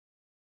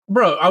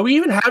Bro, are we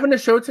even having a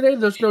show today?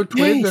 There's no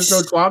Twin, Yes.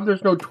 there's no Twab,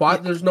 there's no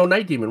Twat, there's no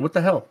Night Demon. What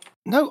the hell?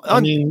 No, I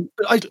mean,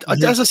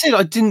 as I said,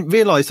 I didn't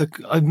realise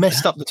I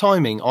messed up the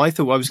timing. I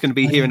thought I was going to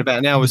be here in about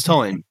an hour's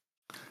time.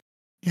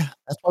 Yeah,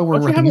 that's why we're Why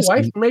don't you have a wife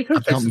reminiscing make her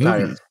about fix the tire?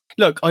 movies.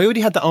 Look, I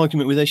already had that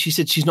argument with her. She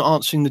said she's not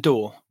answering the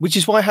door, which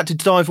is why I had to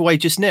dive away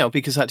just now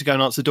because I had to go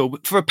and answer the door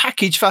for a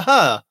package for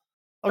her.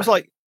 I was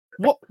like,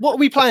 what are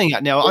we playing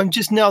at now? I'm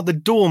just now the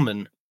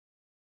doorman.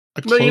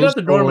 No, you're not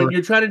the doorman. door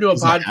You're trying to do a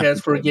is a happy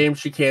podcast for a door. game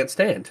she can't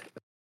stand.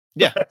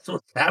 Yeah. That's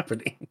what's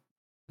happening.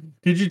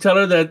 Did you tell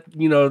her that,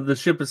 the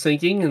ship is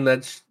sinking and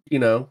that's,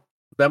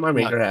 that might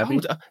make her happy?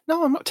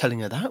 No, I'm not telling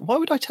her that. Why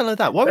would I tell her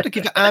that? Why would I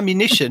give her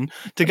ammunition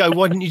to go,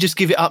 why didn't you just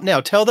give it up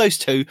now? Tell those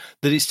two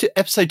that it's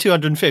episode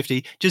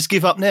 250. Just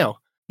give up now.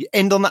 You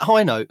end on that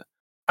high note.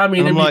 I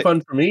mean, it'd be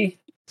fun for me.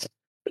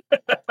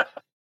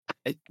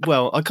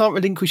 Well, I can't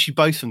relinquish you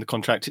both from the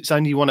contract. It's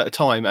only one at a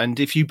time. And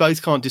if you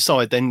both can't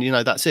decide, then,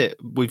 that's it.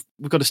 We've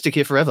got to stick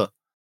here forever.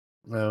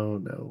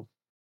 No.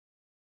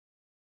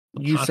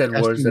 You said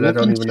words that will I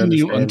don't even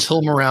continue understand.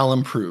 until morale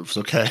improves,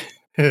 okay?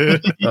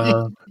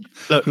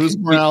 Look, Whose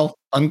morale?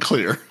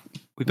 Unclear.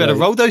 We better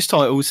roll those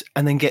titles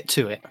and then get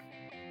to it.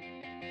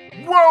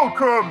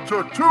 Welcome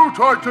to Two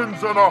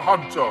Titans and a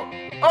Hunter,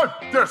 a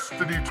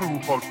Destiny 2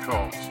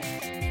 podcast.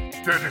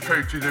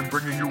 Dedicated in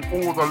bringing you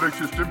all the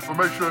latest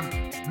information,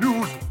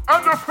 news,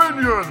 and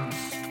opinions.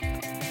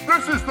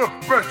 This is the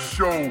best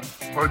show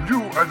for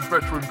new and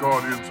veteran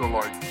Guardians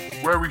alike,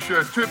 where we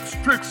share tips,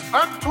 tricks,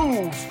 and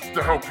tools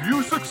to help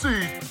you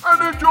succeed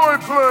and enjoy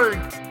playing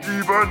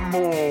even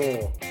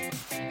more.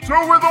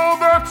 So with all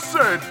that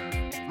said,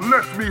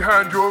 let me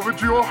hand you over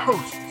to your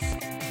hosts,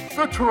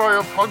 the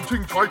Triumph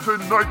Hunting Titan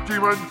Night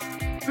Demon,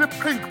 the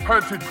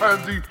pink-panted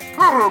pansy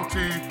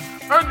Hiroti,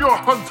 and your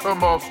Hunter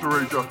Master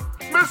Ranger,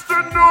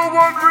 Mr. No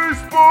One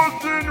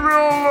Respawns in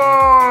Real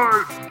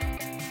Life!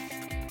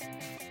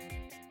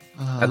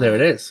 And there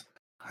it is.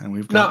 And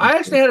we've Now, I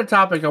actually had a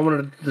topic I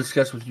wanted to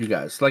discuss with you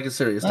guys, like a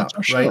serious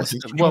topic, right?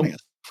 Well,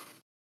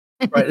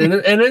 Right, and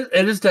it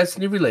is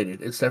Destiny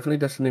related. It's definitely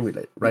Destiny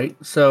related, right?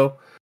 So,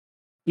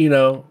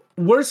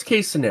 worst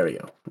case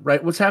scenario,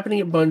 right? What's happening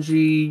at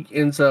Bungie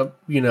ends up,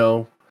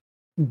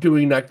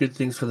 doing not good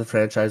things for the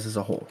franchise as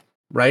a whole,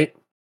 right?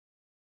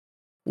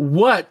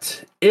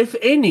 What, if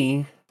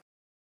any,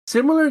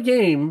 similar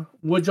game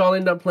would y'all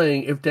end up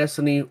playing if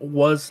Destiny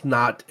was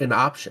not an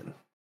option?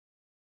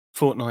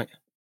 Fortnite.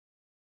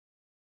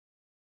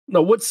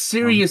 No, what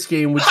serious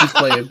game would you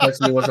play if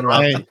Destiny wasn't an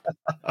option?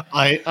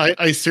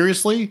 I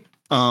seriously,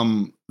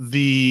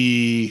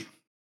 the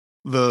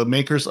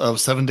makers of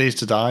 7 Days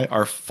to Die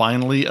are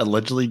finally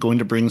allegedly going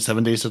to bring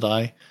 7 Days to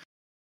Die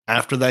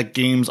after that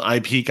game's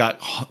IP got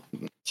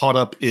caught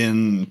up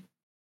in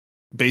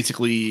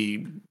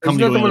basically. Isn't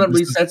that the one that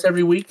resets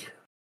every week?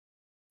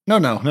 No.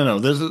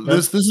 This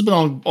has been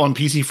on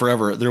PC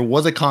forever. There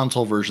was a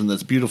console version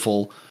that's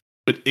beautiful,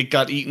 but it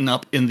got eaten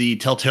up in the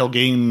Telltale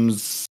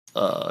Games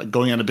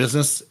going out of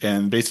business,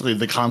 and basically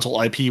the console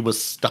IP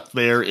was stuck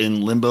there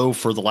in limbo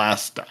for the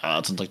last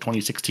since like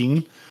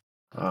 2016.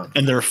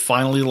 And they're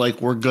finally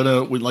like, we've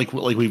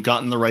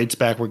gotten the rights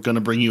back. We're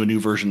gonna bring you a new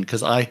version,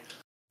 because I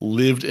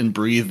lived and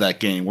breathed that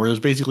game. Whereas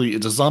basically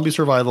it's a zombie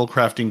survival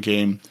crafting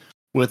game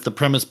with the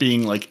premise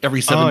being like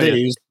every 7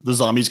 days the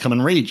zombies come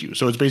and raid you.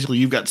 So it's basically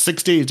you've got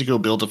 6 days to go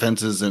build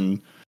defenses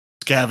and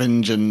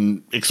scavenge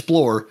and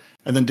explore,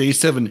 and then day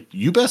 7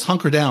 you best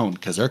hunker down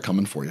because they're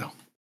coming for you.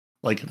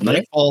 Like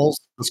night falls,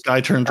 the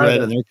sky turns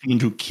red, and they're coming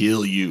to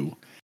kill you.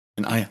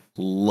 And I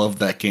love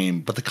that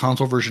game, but the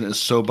console version is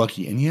so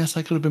buggy. And yes,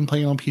 I could have been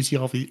playing on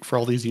PC for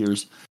all these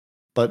years,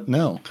 but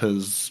no,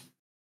 because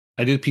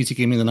I did PC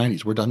gaming in the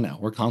 90s. We're done now.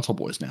 We're console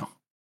boys now.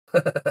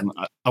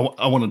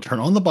 I want to turn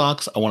on the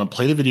box. I want to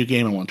play the video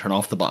game. I want to turn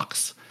off the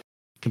box.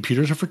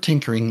 Computers are for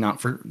tinkering, not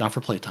for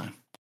playtime.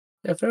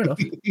 Yeah, fair enough.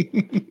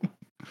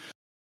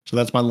 So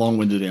that's my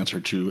long-winded answer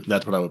to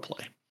that's what I would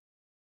play.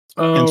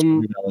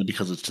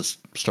 Because it's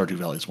just Stardew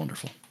Valley is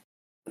wonderful.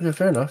 Yeah,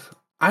 fair enough.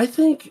 I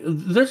think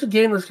there's a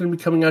game that's going to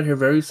be coming out here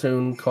very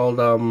soon called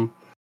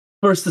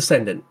First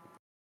Descendant.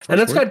 And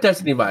it's got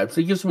Destiny vibes.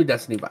 It gives me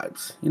Destiny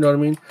vibes. You know what I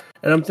mean?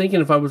 And I'm thinking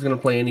if I was going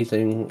to play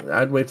anything,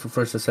 I'd wait for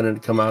First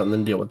Descendant to come out and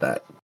then deal with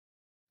that.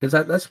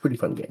 Because that's a pretty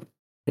fun game,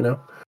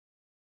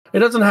 It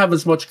doesn't have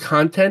as much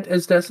content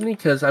as Destiny,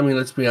 because,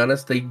 let's be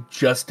honest, they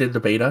just did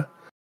the beta,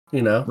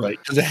 Right,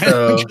 because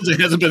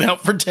it hasn't been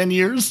out for 10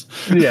 years.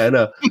 Yeah, I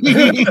know.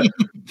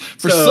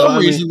 For some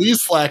reason,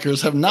 these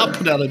slackers have not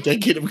put out a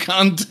decade of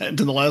content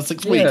in the last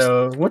 6 weeks.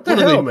 Yeah, what the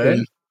hell,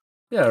 man?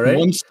 Yeah, right?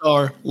 1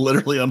 star,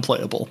 literally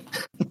unplayable.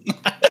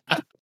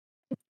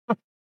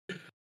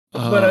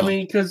 But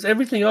because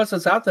everything else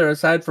that's out there,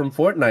 aside from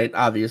Fortnite,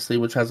 obviously,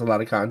 which has a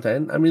lot of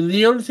content,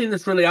 the only thing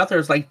that's really out there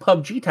is like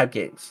PUBG type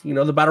games,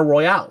 the battle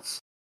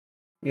royales.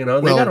 You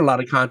know, they got a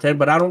lot of content,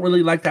 but I don't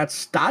really like that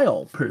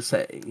style per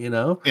se, you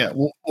know? Yeah.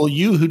 Well,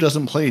 you who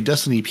doesn't play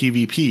Destiny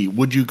PvP,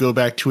 would you go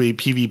back to a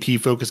PvP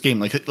focused game?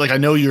 Like I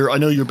know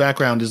your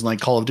background is in like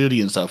Call of Duty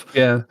and stuff.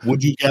 Yeah.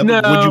 Would you go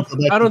No, back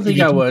I don't think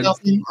I would.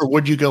 Or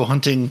would you go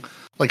hunting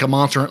like a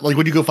monster? Like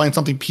would you go find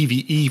something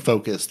PvE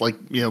focused? Like,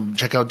 you know,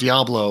 check out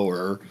Diablo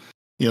or,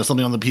 you know,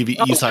 something on the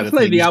PvE side of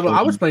things. Diablo.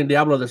 I was playing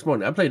Diablo this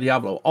morning. I play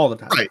Diablo all the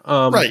time. Right.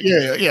 Right.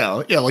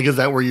 Yeah. Like, is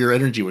that where your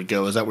energy would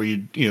go? Is that where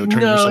you turn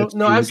your sights?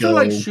 No. I still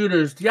like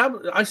shooters.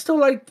 Diablo. I still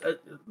like,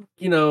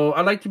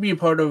 I like to be a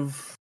part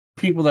of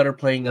people that are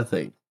playing a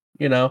thing.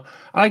 You know,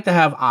 I like to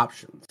have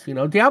options. You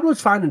know, Diablo's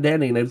fine and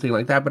dandy and everything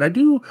like that, but I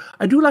do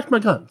like my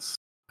guns.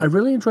 I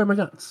really enjoy my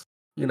guns.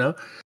 You know,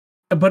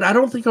 but I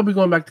don't think I'll be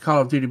going back to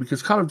Call of Duty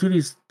because Call of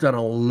Duty's done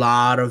a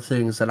lot of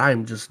things that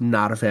I'm just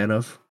not a fan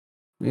of.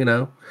 You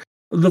know.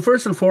 The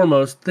first and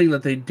foremost thing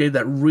that they did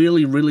that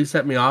really, really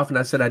set me off, and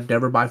I said I'd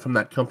never buy from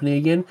that company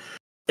again,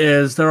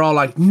 is they're all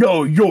like,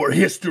 know your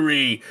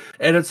history.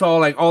 And it's all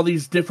like all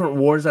these different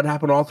wars that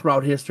happen all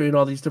throughout history and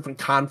all these different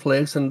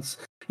conflicts. And,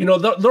 you know,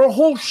 their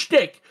whole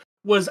shtick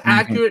was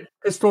accurate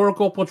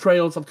historical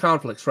portrayals of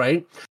conflicts,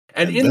 right?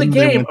 And in the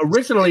game,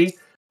 originally,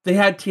 they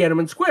had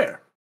Tiananmen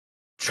Square.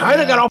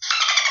 China got off.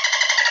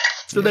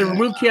 So they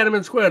removed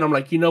Tiananmen Square, and I'm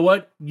like, you know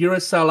what? You're a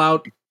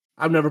sellout.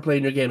 I'm never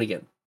playing your game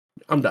again.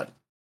 I'm done.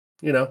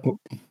 You know,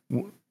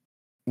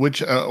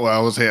 which I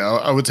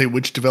would say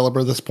which developer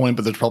at this point,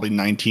 but there's probably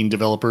 19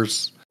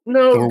 developers.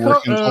 No, that were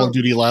working on Call of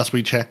Duty last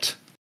we checked.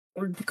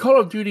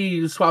 Call of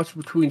Duty swaps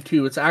between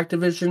two. It's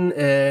Activision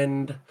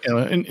and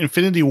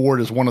Infinity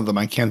Ward is one of them.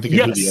 I can't think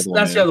of who the other one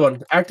is. That's the other one.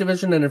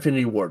 Activision and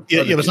Infinity Ward.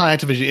 Yeah, but it's not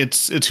Activision.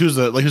 It's who's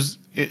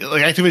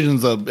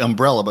Activision's the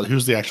umbrella, but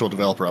who's the actual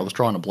developer? I was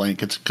drawing a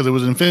blank. It's because it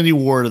was Infinity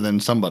Ward and then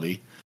somebody.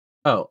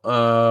 Oh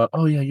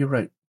yeah, you're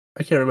right.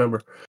 I can't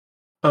remember.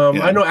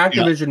 I know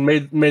Activision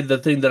made the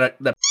thing that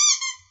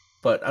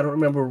but I don't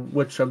remember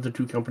which of the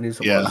two companies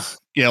it was.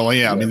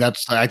 I mean,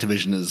 that's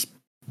Activision is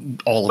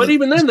all of it. But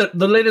even then,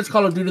 the latest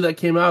Call of Duty that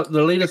came out,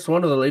 the latest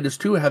one or the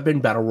latest two have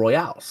been battle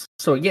royales.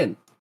 So again,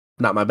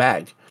 not my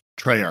bag.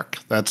 Treyarch,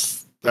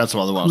 that's what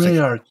I was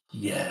Treyarch,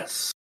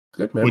 yes,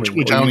 good memory.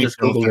 Which I don't even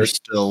know if they're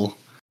still.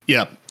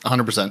 Yeah,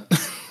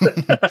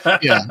 100%.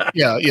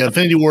 yeah.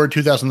 Infinity Ward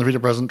 2003 to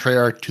present,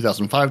 Treyarch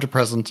 2005 to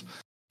present.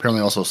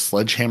 Apparently also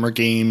Sledgehammer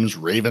Games,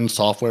 Raven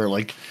Software.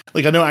 Like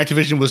I know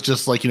Activision was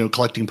just like,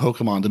 collecting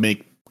Pokemon to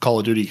make Call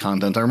of Duty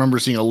content. I remember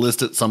seeing a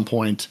list at some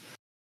point,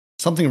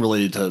 something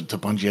related to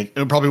Bungie.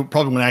 Probably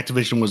when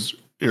Activision was,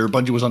 or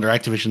Bungie was under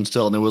Activision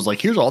still, and it was like,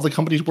 here's all the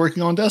companies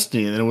working on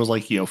Destiny. And it was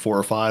like, 4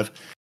 or 5.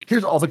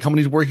 Here's all the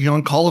companies working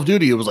on Call of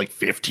Duty. It was like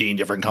 15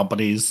 different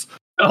companies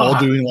all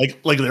doing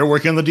like they're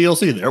working on the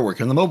DLC. They're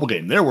working on the mobile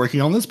game. They're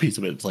working on this piece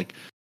of it. It's like,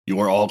 you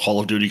are all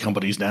Call of Duty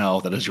companies now.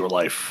 That is your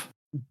life.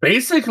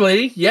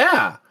 Basically,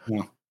 yeah.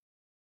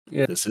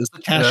 This is the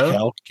cash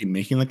cow. Keep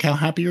making the cow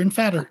happier and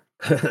fatter.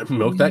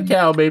 Milk that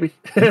cow, baby.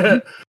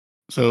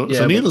 So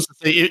needless to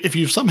say, if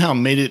you've somehow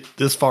made it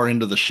this far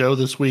into the show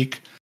this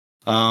week,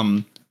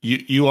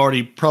 you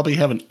already probably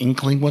have an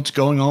inkling what's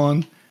going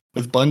on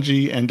with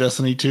Bungie and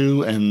Destiny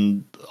 2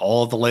 and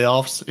all of the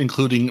layoffs,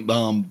 including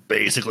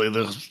basically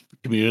the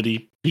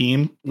community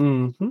team.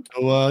 Mm-hmm.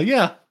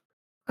 So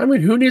I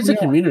mean, who needs a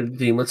community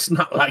team? It's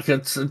not like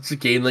it's a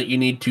game that you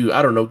need to,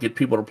 I don't know, get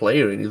people to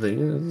play or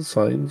anything. It's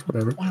fine, it's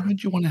whatever. Why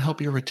would you want to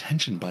help your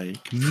retention by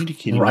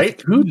communicating?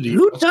 Right? Who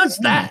does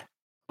that?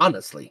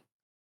 Honestly.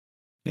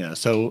 Yeah,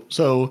 so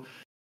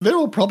there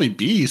will probably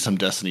be some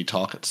Destiny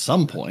talk at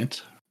some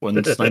point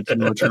when Snipes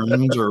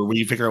returns or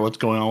we figure out what's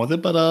going on with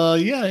it. But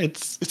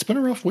it's been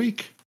a rough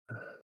week.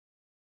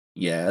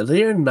 Yeah,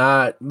 they're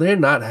not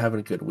having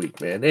a good week,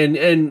 man.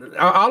 And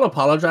I'll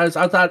apologize.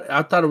 I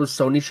thought it was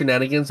Sony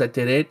shenanigans that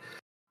did it,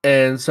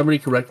 and somebody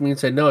corrected me and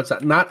said, no, it's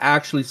not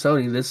actually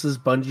Sony. This is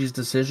Bungie's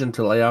decision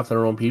to lay off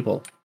their own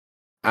people.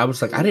 I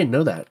was like, I didn't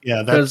know that.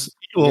 Yeah, that's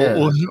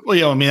I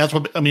mean, that's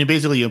what I mean.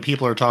 Basically,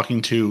 people are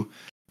talking to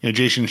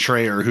Jason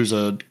Schreier, who's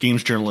a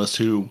games journalist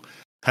who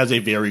has a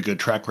very good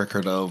track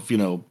record of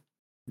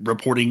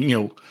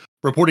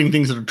reporting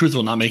things that are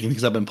truthful, not making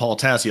things up. And Paul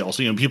Tassi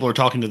also, people are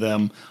talking to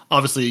them,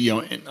 obviously,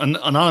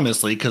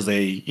 anonymously because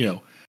they,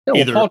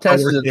 either Paul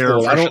Tassi is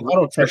cool. I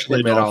don't touch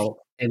them at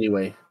all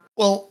anyway.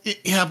 Well,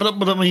 yeah,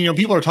 but I mean,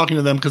 people are talking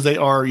to them because they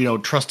are,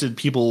 trusted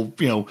people,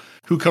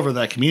 who cover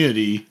that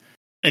community.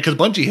 And because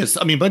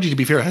Bungie, to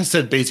be fair, has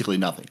said basically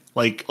nothing.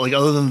 Like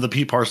other than the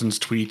Pete Parsons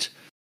tweet,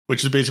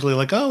 which is basically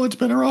like, oh, it's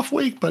been a rough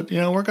week, but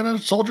we're gonna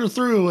soldier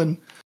through. And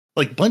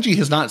like Bungie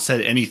has not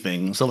said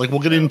anything. So like we'll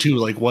get into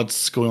like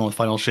what's going on with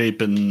Final Shape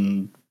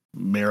and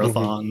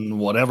Marathon,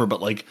 whatever.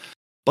 But like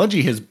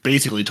Bungie has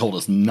basically told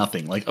us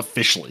nothing, like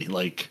officially.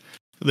 Like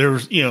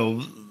there's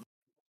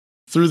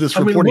through this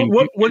reporting,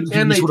 what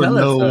can they tell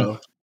us though?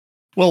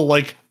 Well,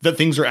 like that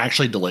things are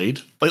actually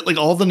delayed. Like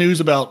all the news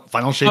about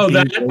Final Shape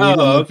being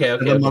okay.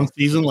 month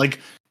season, like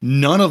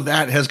none of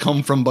that has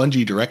come from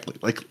Bungie directly.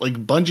 Like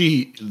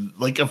Bungie,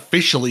 like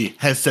officially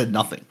has said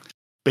nothing.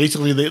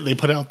 Basically, they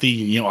put out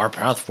the our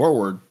path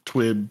forward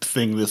twib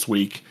thing this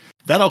week,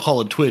 That I'll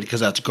call it TWID because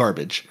that's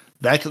garbage.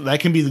 That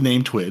can be the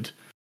name TWID.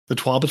 The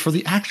TWAB is for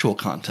the actual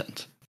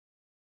content.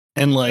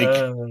 And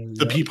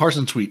the Pete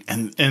Parsons tweet,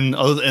 and then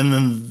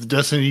the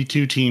Destiny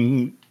 2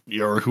 team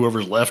or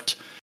whoever's left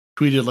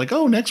tweeted like,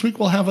 "Oh, next week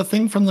we'll have a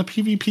thing from the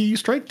PvP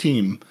strike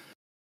team."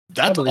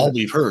 That's all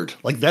we've heard.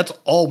 Like that's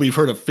all we've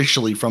heard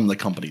officially from the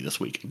company this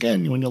week.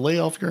 Again, when you lay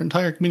off your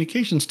entire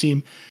communications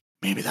team,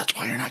 maybe that's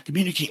why you're not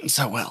communicating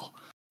so well.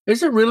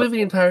 Is it really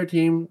the entire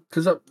team?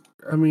 Because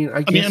I mean,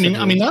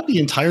 not the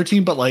entire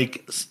team, but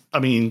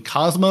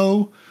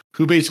Cosmo,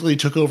 who basically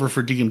took over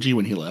for DMG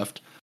when he left.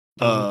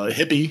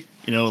 Hippie,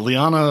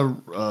 Liana,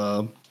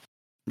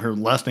 her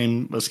last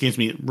name escapes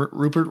me,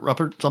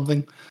 Rupert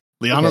something.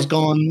 Liana's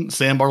gone.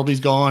 Sam Bartleby's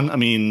gone. I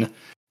mean,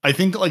 I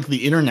think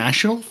the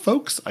international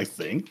folks,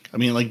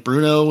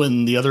 Bruno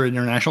and the other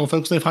international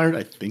folks they've hired,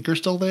 I think are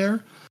still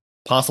there.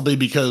 Possibly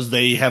because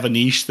they have a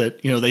niche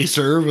that, they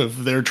serve. If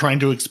they're trying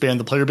to expand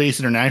the player base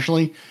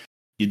internationally,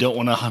 you don't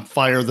want to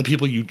fire the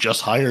people you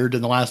just hired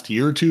in the last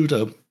year or two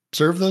to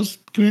serve those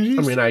communities.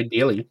 I mean,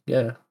 ideally,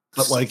 yeah.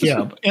 But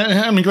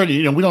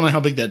granted, we don't know how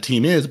big that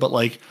team is, but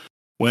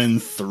when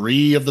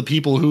 3 of the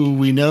people who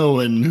we know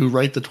and who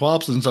write the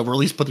TWABs and stuff, or at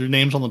least put their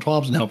names on the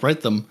TWABs and help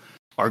write them,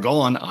 are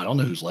gone, I don't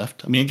know who's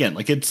left. I mean, again,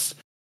 it's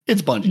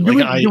Bungie.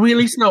 Do we at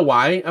least know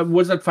why?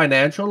 Was it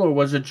financial, or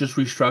was it just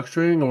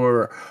restructuring,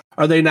 or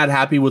are they not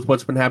happy with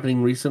what's been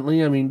happening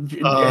recently? I mean,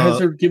 has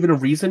there given a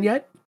reason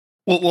yet?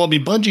 Well, I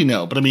mean, Bungie,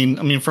 no, but I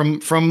mean,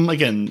 from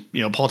again,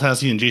 Paul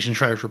Tassi and Jason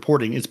Schreier's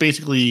reporting, it's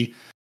basically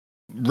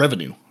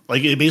revenue.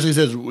 It basically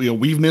says,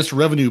 we've missed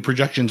revenue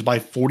projections by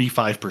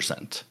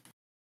 45%.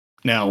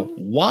 Now,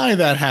 why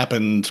that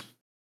happened,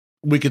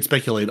 we could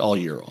speculate all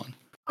year on.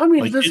 I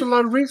mean, there's a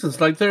lot of reasons.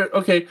 They're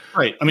okay,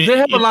 right? I mean, they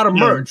have a lot of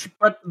merch,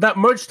 but that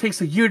merch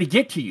takes a year to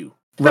get to you,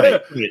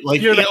 right?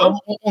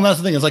 Well, that's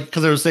the thing. Is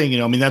because I was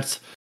saying, that's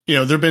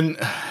there've been,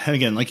 and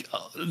again,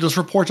 there's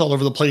reports all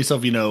over the place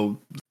of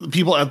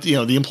people at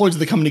the employees of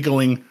the company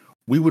going,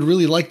 we would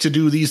really like to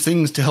do these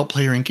things to help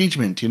player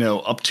engagement,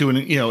 up to and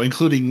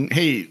including,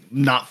 hey,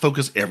 not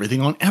focus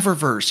everything on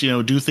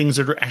Eververse, do things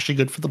that are actually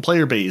good for the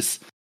player base,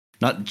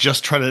 not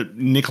just try to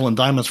nickel and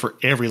dime us for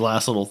every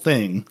last little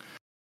thing.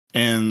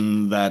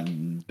 And that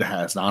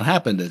has not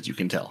happened, as you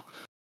can tell.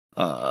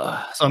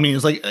 So I mean,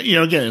 it's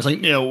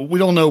we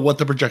don't know what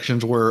the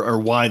projections were or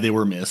why they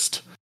were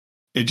missed.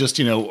 It just,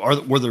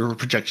 were the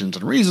projections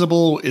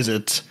unreasonable? Is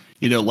it,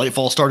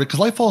 Lightfall started because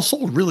Lightfall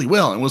sold really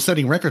well and was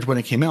setting records when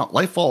it came out.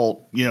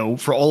 Lightfall,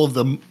 for all of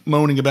the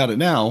moaning about it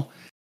now,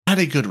 had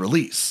a good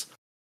release,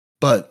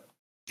 but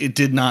it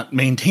did not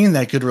maintain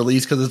that good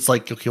release because it's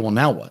okay, well,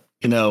 now what?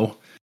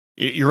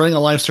 You're running a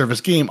live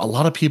service game. A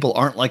lot of people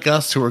aren't like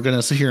us who are going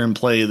to sit here and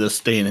play this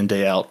day in and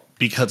day out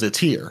because it's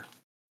here.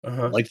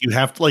 You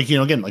have to,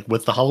 again,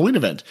 with the Halloween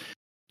event,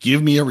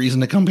 give me a reason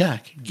to come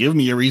back. Give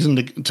me a reason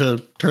to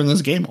turn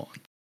this game on.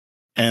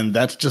 And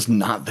that's just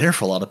not there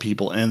for a lot of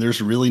people. And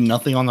there's really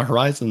nothing on the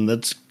horizon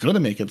that's going to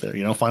make it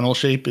there. Final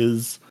Shape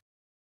is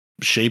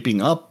shaping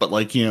up, but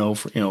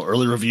for,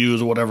 early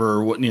reviews or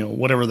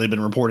whatever they've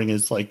been reporting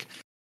is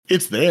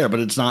it's there, but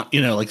it's not,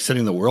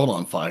 setting the world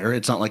on fire.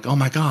 It's not oh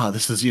my God,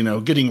 this is,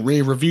 getting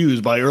rave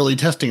reviews by early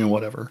testing and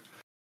whatever.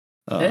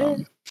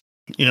 Bungie's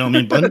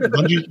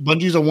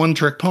a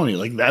one-trick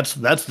pony.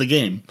 That's the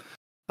game.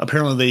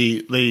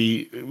 Apparently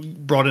they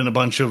brought in a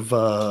bunch of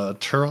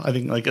Turok, I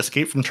think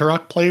Escape from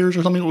Turok players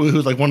or something,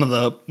 who's one of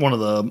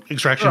the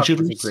extraction Turok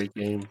shooters. Is a great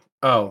game.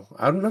 Oh,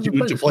 I don't know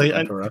to play.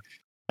 I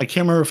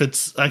can't remember if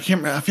it's. I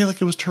feel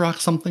like it was Turok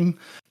something.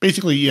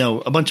 Basically,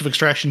 a bunch of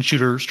extraction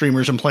shooter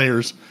streamers and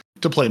players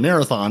to play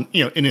Marathon.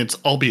 In its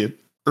albeit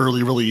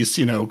early release,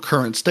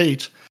 current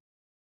state.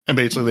 And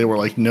basically, they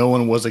were no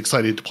one was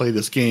excited to play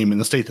this game in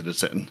the state that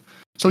it's in.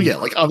 So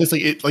yeah,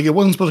 obviously, it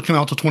wasn't supposed to come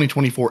out till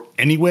 2024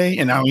 anyway,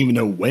 and I don't even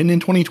know when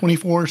in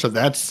 2024. So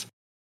that's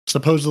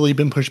supposedly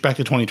been pushed back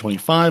to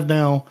 2025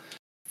 now.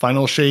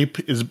 Final Shape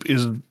is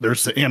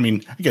there's. I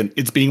mean, again,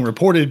 it's being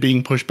reported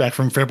being pushed back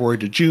from February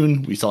to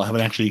June. We still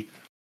haven't actually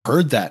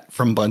heard that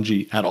from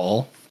Bungie at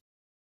all.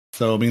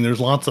 So I mean, there's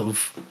lots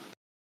of.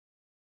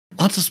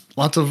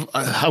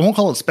 I won't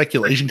call it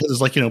speculation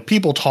because it's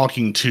people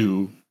talking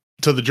to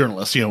the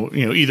journalists,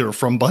 either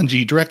from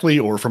Bungie directly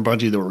or from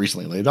Bungie that were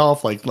recently laid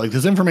off.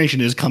 This information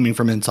is coming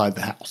from inside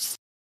the house.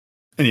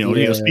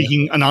 And,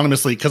 speaking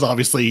anonymously, because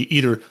obviously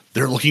either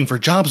they're looking for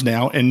jobs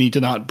now and need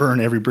to not burn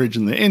every bridge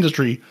in the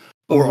industry,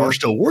 or are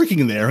still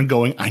working there and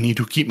going, I need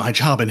to keep my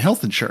job and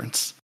health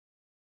insurance.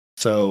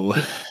 So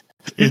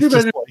it's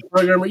just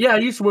I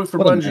used to work for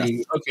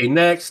Bungie. Okay,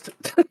 next.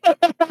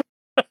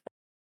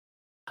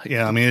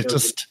 Yeah, I mean,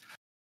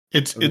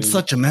 it's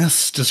such a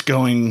mess just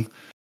going,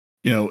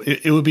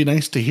 it would be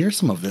nice to hear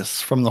some of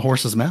this from the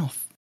horse's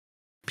mouth,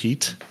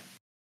 Pete.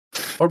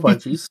 Or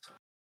Bungie's.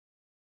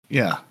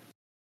 Yeah.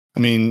 I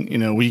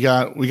mean, we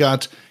got,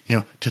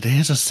 today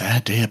is a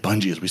sad day at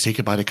Bungie as we say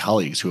goodbye to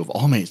colleagues who have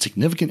all made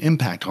significant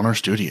impact on our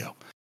studio.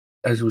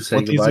 As we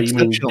say goodbye, you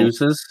mean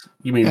deuces?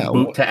 You mean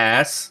boot to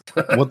ass?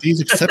 What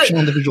these exceptional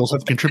individuals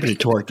have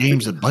contributed to our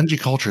games and Bungie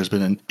culture has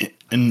been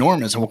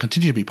enormous and will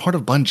continue to be part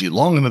of Bungie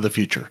long into the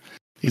future.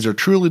 These are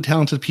truly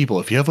talented people.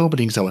 If you have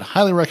openings, I would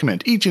highly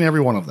recommend each and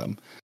every one of them.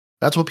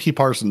 That's what P.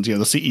 Parsons, the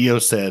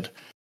CEO, said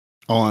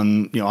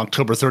on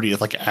October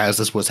 30th, like as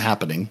this was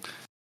happening.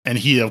 And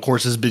he, of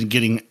course, has been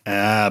getting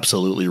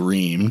absolutely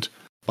reamed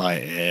by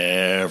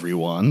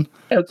everyone.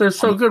 If they're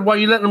so good, why are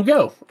you letting them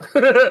go?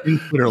 In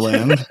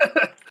Twitterland.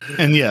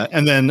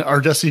 And then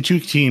our Destiny 2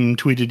 team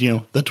tweeted,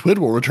 the Twid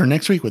will return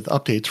next week with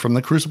updates from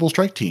the Crucible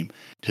Strike team.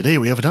 Today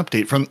we have an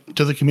update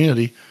to the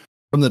community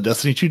from the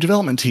Destiny 2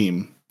 development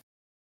team,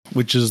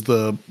 which is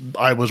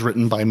I was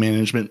written by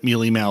management,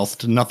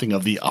 mealy-mouthed, nothing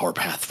of the our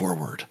path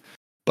forward.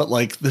 But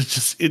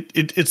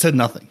it said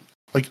nothing.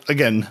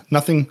 Again,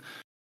 nothing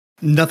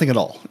at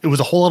all. It was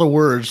a whole lot of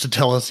words to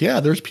tell us,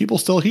 there's people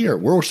still here.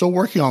 We're still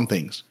working on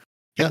things.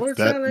 Yeah,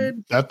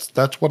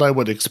 that's what I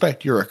would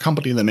expect. You're a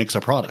company that makes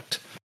a product.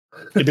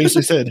 It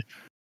basically said,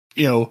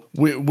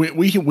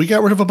 we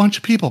got rid of a bunch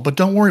of people, but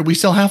don't worry, we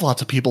still have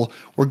lots of people.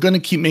 We're going to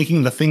keep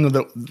making the thing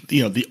that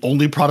the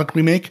only product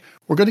we make.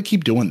 We're going to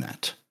keep doing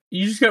that.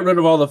 You just got rid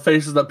of all the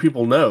faces that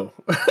people know.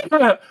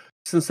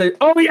 Since the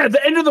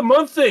end of the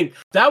month thing,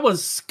 that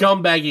was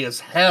scumbaggy as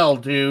hell,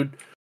 dude.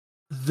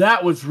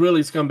 That was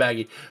really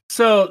scumbaggy.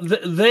 So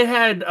they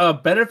had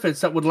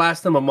benefits that would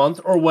last them a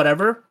month or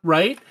whatever,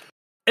 right?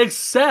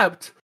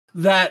 Except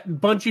that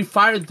Bungie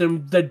fired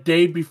them the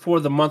day before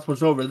the month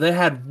was over. They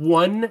had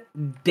 1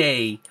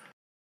 day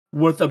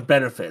worth of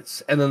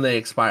benefits, and then they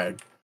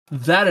expired.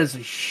 That is a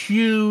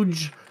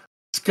huge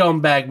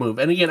scumbag move.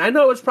 And again, I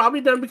know it's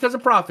probably done because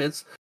of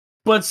profits,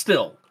 but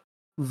still,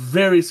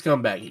 very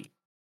scummbaggy.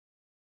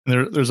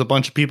 There's a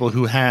bunch of people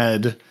who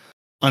had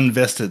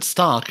unvested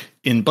stock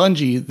in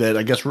Bungie that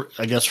I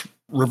guess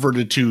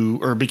reverted to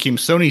or became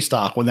Sony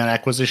stock when that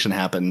acquisition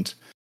happened.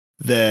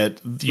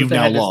 That you've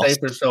now lost. Stay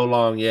for so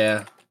long,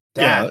 yeah.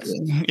 Because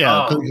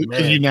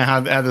you now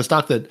have the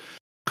stock that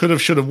could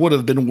have, should have, would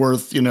have been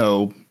worth,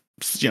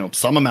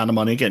 some amount of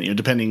money. Again,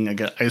 depending,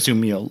 I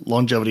assume,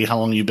 longevity, how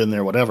long you've been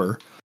there, whatever.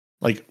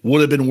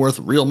 Would have been worth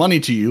real money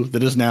to you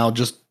that is now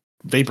just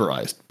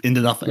vaporized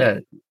into nothing. Yeah,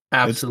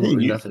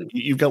 absolutely nothing.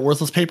 You've got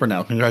worthless paper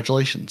now.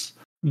 Congratulations.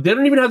 They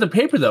don't even have the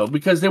paper though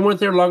because they weren't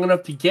there long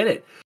enough to get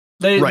it.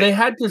 They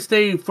had to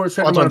stay for a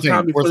certain amount of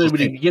time before they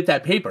would even get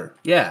that paper.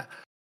 Yeah.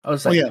 I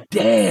was like,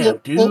 damn,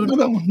 dude. Well,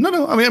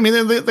 no. I mean,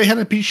 they had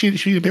a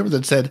sheet of paper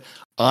that said,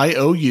 I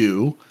owe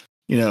you,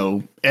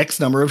 X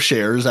number of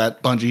shares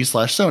at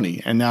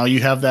Bungie/Sony. And now you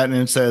have that and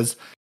it says,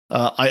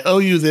 I owe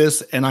you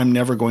this and I'm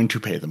never going to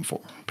pay them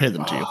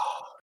to you.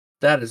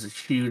 That is a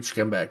huge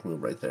scumbag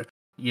move right there.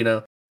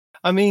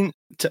 I mean,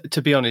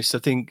 to be honest, I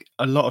think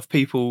a lot of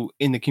people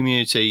in the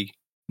community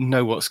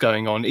know what's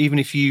going on. Even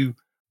if you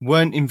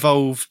weren't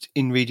involved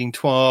in reading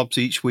TWABs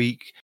each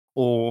week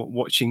or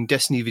watching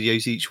Destiny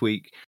videos each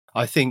week,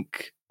 I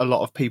think a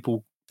lot of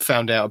people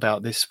found out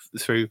about this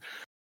through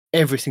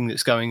everything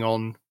that's going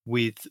on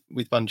with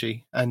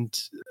Bungie and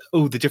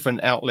all the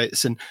different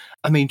outlets. And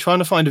I mean, trying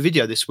to find a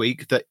video this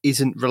week that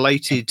isn't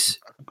related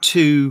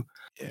to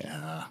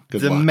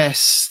the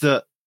mess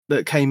that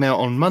came out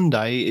on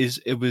Monday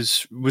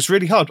was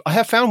really hard. I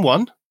have found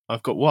one.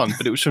 I've got one,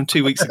 but it was from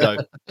 2 weeks ago.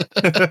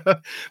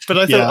 But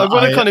I thought I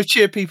want to kind of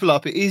cheer people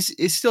up.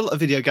 It's still a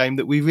video game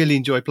that we really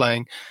enjoy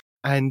playing.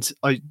 And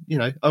I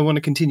want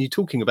to continue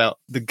talking about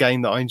the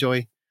game that I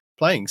enjoy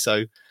playing.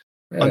 So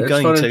I'm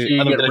going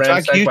to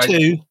drag you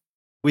two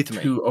with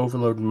me. 2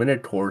 Overload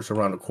Minotaurs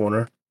around the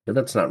corner. Yeah,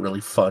 that's not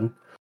really fun.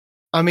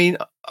 I mean,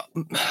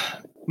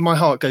 my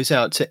heart goes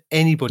out to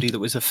anybody that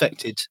was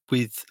affected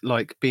with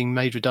being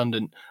made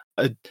redundant.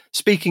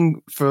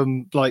 Speaking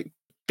from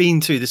being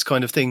through this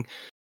kind of thing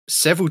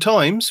several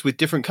times with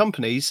different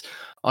companies,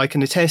 I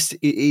can attest it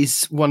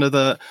is one of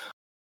the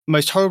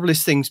most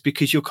horriblest things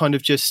because you're kind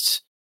of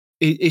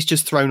it's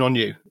just thrown on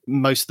you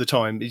most of the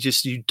time. It's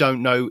just, you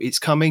don't know it's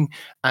coming,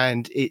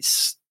 and it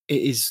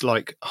is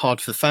hard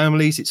for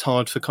families. It's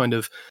hard for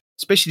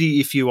especially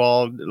if you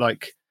are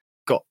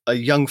got a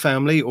young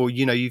family or,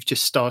 you've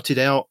just started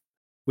out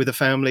with a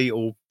family,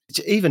 or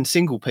even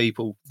single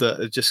people that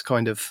are just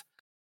kind of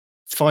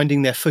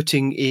finding their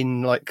footing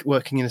in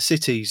working in the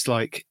cities.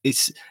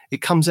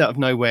 It comes out of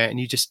nowhere and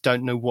you just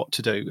don't know what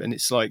to do. And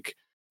it's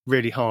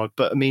really hard.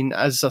 But I mean,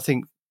 as I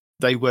think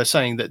they were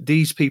saying, that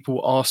these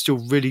people are still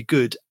really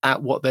good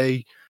at what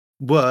they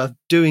were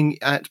doing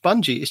at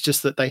Bungie. It's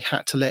just that they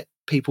had to let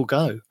people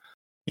go.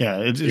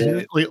 Yeah,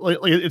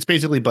 it's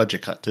basically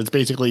budget cut. It's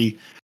basically,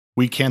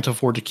 we can't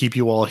afford to keep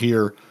you all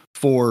here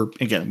for,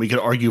 again, we could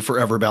argue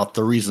forever about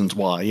the reasons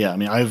why. Yeah, I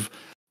mean,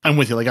 I'm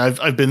with you.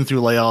 I've been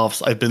through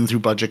layoffs. I've been through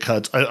budget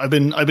cuts. I've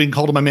been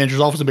called to my manager's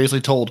office and basically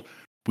told,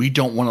 we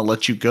don't want to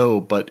let you go,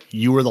 but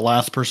you were the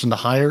last person to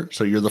hire,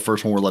 so you're the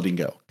first one we're letting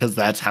go because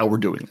that's how we're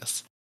doing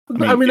this.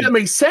 I mean that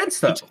makes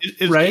sense, though,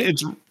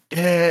 right?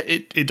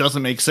 It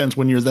doesn't make sense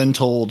when you're then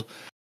told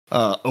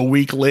a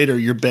week later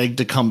you're begged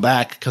to come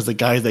back because the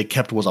guy they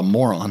kept was a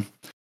moron.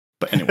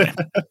 But anyway,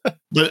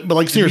 but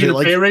like seriously, you get a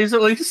like pay raise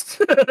at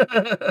least.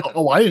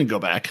 I didn't go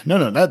back.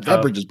 No,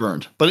 that bridge is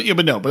burned. But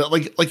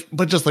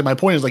but just like my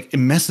point is like it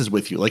messes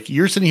with you. Like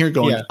you're sitting here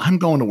going, I'm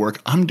going to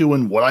work. I'm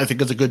doing what I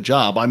think is a good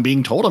job. I'm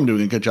being told I'm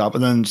doing a good job,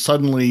 and then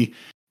suddenly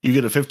you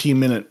get a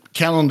 15-minute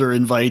calendar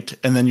invite,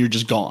 and then you're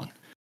just gone.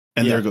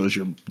 And there goes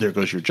your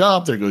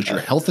job. There goes your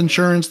health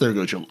insurance. There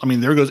goes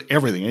there goes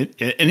everything.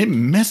 And it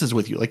messes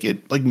with you. Like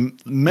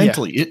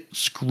mentally, it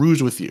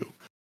screws with you.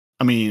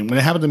 I mean, when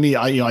it happened to me,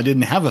 I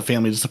didn't have a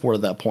family to support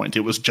at that point.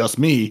 It was just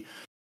me.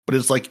 But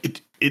it's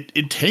like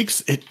it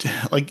takes it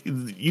like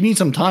you need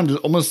some time to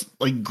almost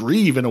like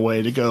grieve in a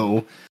way to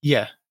go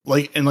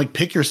like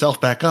pick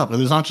yourself back up.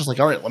 And it's not just like,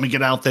 all right, let me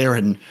get out there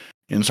and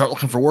start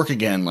looking for work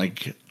again.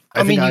 Like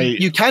I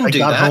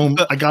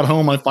got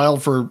home, I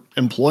filed for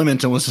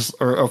employment and was just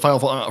or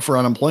filed for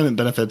unemployment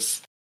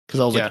benefits because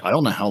I was like, I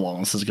don't know how long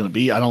this is going to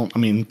be.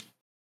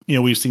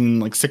 We've seen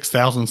like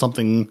 6,000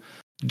 something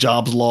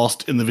jobs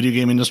lost in the video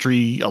game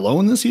industry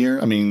alone this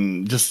year. I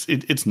mean, just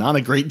it's not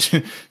a great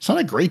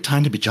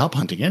time to be job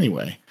hunting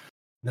anyway.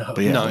 No,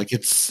 but like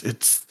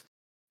it's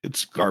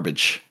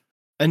garbage.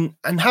 And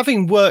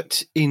having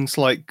worked in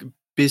like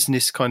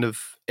business kind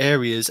of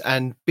areas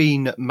and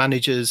been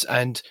managers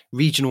and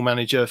regional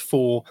manager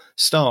for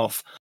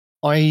staff,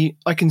 I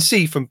can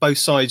see from both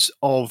sides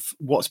of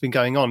what's been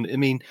going on. I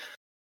mean,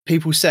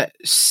 people set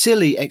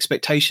silly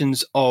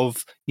expectations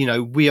of,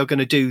 we are going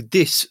to do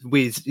this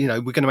with,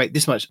 we're going to make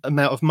this much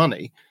amount of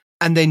money,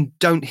 and then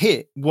don't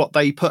hit what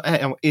they put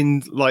out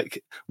in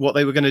like what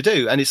they were going to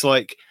do. And it's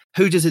like,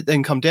 who does it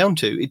then come down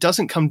to? It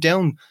doesn't come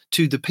down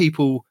to the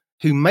people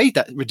who made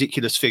that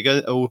ridiculous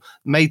figure or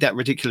made that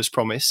ridiculous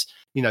promise,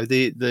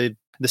 the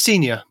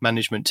senior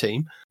management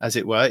team, as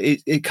it were.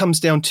 It comes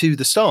down to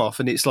the staff,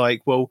 and it's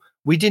like, well,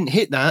 we didn't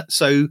hit that,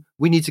 so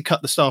we need to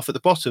cut the staff at the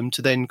bottom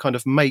to then kind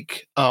of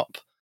make up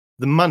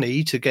the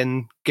money to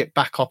again get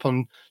back up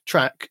on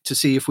track to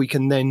see if we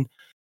can then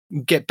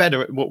get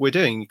better at what we're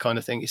doing, kind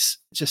of thing. It's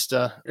just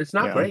it's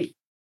not great.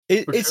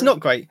 It's not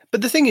great.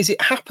 But the thing is,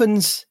 it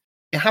happens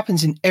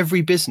in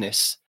every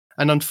business.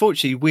 And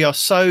unfortunately, we are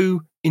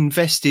so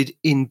invested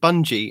in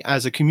Bungie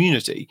as a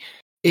community.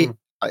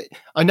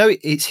 I know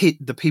it's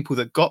hit the people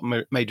that got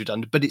made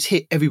redundant, but it's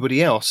hit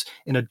everybody else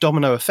in a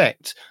domino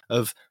effect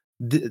of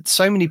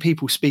so many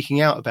people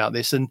speaking out about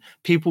this, and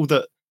people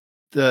that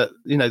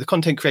the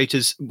content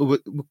creators were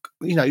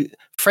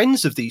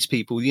friends of these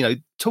people,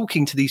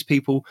 talking to these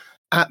people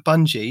at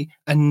Bungie,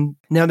 and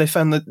now they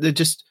found that they're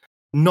just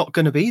not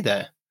going to be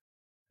there.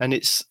 And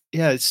it's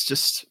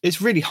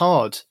really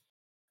hard.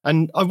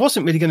 And I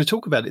wasn't really going to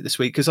talk about it this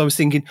week because I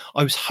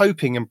was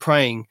hoping and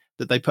praying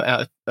that they put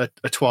out a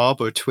TWAB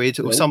or a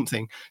TWID or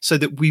something, so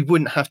that we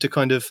wouldn't have to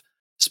kind of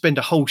spend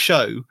a whole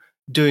show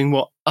doing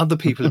what other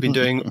people have been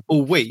doing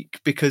all week,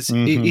 because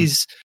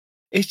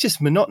it's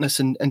just monotonous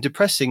and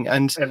depressing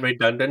and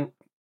redundant.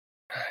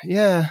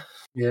 Yeah.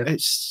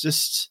 It's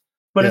just,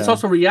 but it's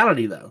also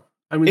reality, though.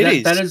 I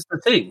mean, that is the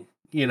thing.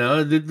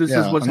 This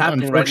is what's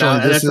happening right now,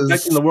 and that's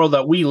affecting the world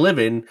that we live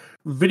in,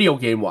 video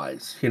game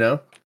wise.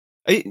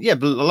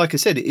 But like I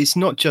said, it's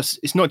not just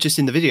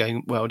in the video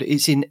game world.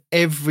 It's in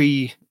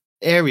every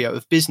area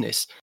of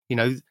business.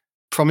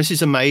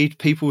 Promises are made.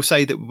 People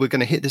say that we're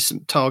going to hit this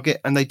target,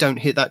 and they don't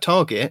hit that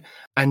target,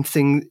 and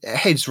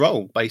heads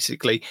roll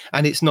basically.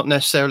 And it's not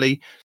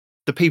necessarily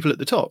the people at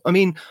the top. I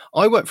mean,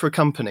 I work for a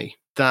company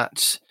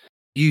that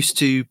used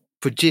to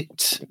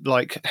predict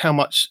like how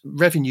much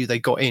revenue they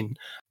got in,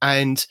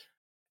 and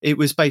it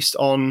was based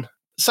on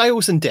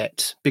sales and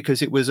debt,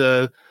 because it was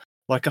a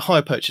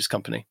hire purchase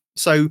company.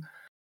 So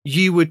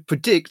you would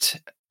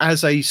predict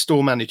as a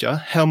store manager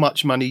how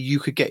much money you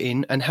could get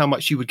in and how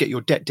much you would get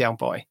your debt down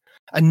by.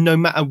 And no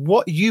matter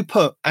what you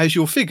put as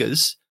your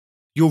figures,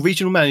 your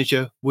regional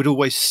manager would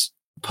always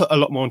put a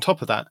lot more on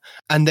top of that.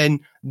 And then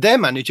their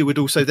manager would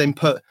also then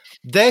put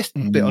their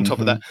bit on top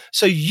of that.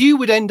 So you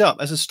would end up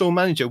as a store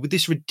manager with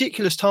this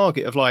ridiculous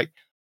target of like,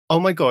 oh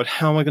my God,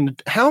 how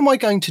am I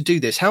going to do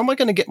this? How am I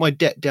going to get my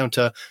debt down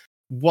to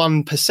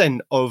 1%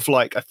 of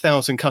like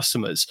 1,000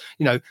 customers?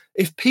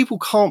 If people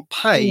can't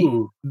pay,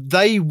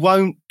 they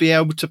won't be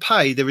able to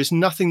pay. There is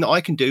nothing that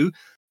I can do,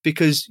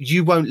 because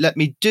you won't let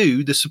me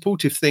do the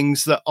supportive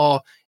things that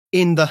are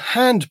in the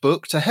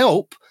handbook to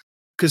help,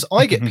 because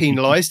I get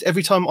penalized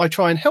every time I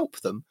try and help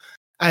them.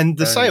 And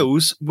the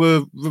sales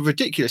were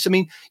ridiculous. I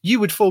mean, you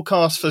would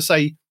forecast for,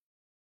 say,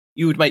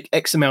 you would make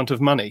X amount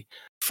of money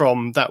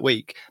from that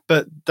week,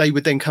 but they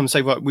would then come and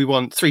say, right, we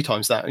want 3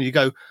 times that. And you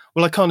go,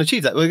 well, I can't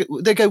achieve that.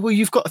 They go, well,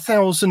 you've got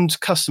 1,000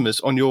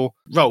 customers on your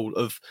roll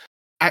of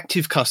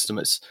active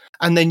customers.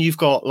 And then you've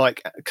got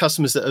like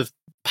customers that have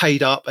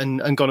paid up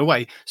and gone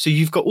away. So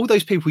you've got all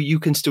those people you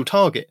can still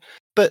target,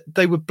 but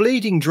they were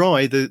bleeding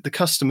dry the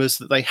customers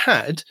that they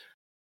had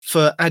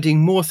for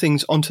adding more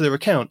things onto their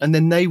account. And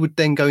then they would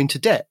then go into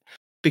debt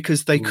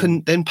because they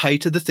couldn't then pay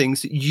to the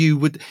things that you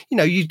would,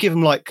 you'd give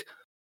them like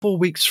 4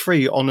 weeks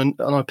free on a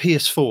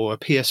PS4 or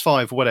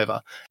PS5 or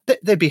whatever.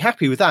 They'd be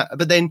happy with that.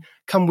 But then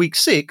come week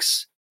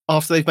 6,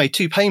 after they've made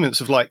 2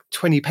 payments of like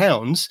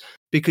 £20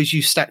 because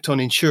you stacked on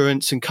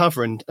insurance and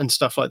cover and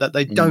stuff like that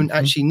they don't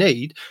actually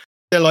need,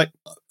 they're like,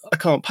 I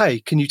can't pay.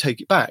 Can you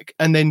take it back?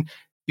 And then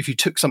if you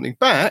took something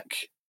back,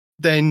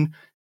 then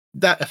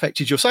that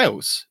affected your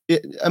sales.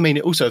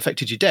 It also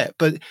affected your debt,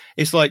 but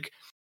it's like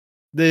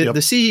the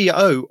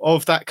CEO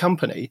of that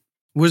company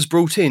was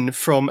brought in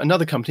from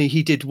another company.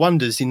 He did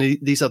wonders in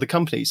these other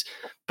companies.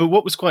 But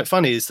what was quite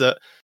funny is that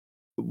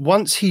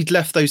once he'd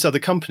left those other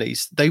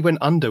companies, they went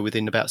under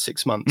within about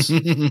 6 months.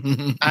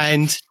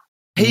 And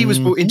he was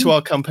brought into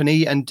our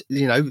company and,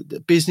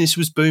 business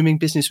was booming.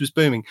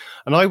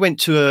 And I went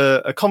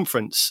to a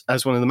conference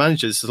as one of the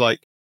managers, like,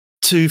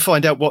 to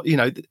find out what,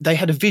 they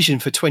had a vision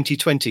for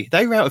 2020.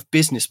 They were out of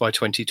business by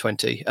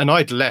 2020 and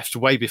I'd left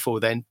way before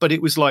then, but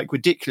it was like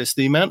ridiculous.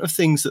 The amount of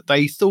things that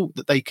they thought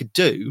that they could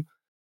do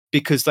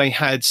because they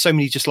had so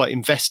many just like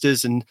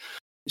investors and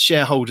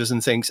shareholders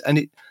and things.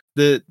 And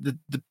the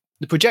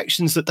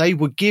projections that they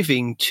were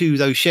giving to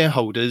those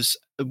shareholders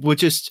were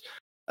just,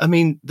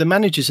 the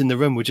managers in the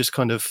room were just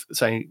kind of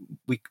saying,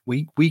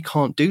 we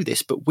can't do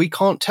this, but we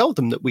can't tell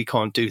them that we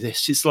can't do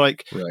this. It's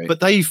like, right.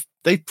 But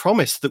they've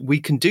promised that we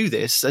can do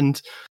this.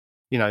 And,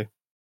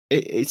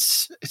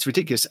 it's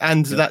ridiculous.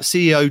 And that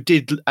CEO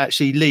did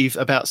actually leave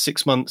about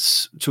 6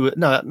 months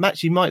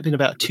actually might have been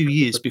about 2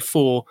 years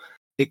before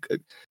it,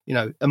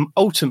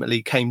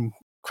 ultimately came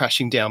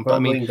crashing down. But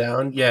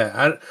down.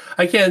 Yeah.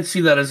 I can't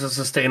see that as a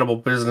sustainable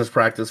business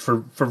practice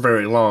for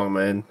very long,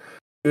 man.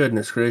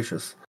 Goodness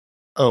gracious.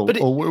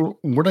 We're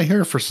not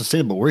here for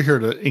sustainable. We're here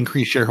to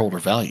increase shareholder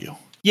value.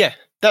 Yeah,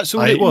 that's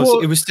all it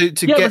was. It was to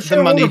get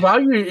the money.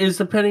 Value is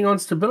depending on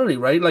stability,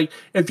 right? Like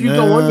if you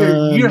go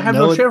under, you have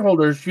no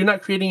shareholders. You're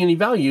not creating any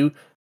value.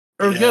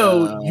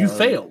 Ergo, you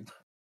failed.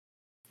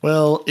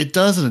 Well, it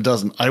does and it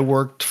doesn't. I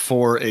worked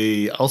for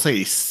I'll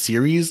say a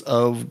series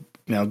of.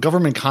 Now,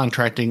 government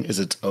contracting is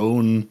its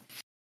own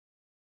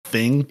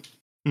thing.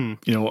 On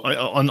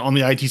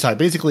the IT side,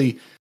 basically.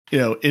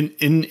 In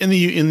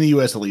the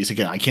US at least,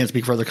 again, I can't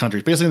speak for other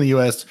countries. Basically, in the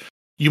US,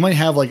 you might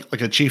have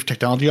like a chief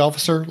technology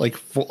officer, like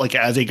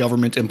as a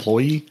government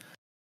employee,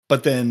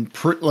 but then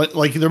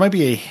there might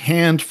be a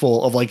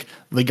handful of like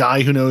the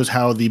guy who knows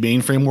how the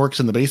mainframe works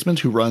in the basement,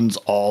 who runs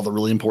all the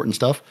really important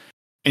stuff,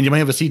 and you might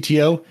have a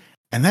CTO,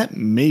 and that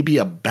may be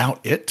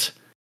about it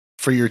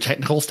for your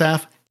technical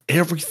staff.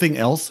 Everything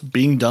else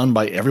being done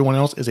by everyone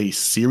else is a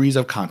series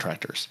of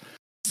contractors.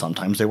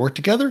 Sometimes they work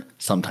together,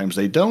 sometimes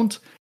they don't.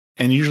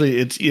 And usually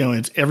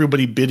it's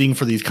everybody bidding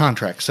for these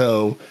contracts.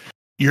 So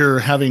you're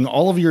having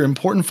all of your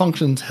important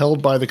functions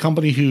held by the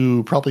company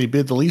who probably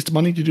bid the least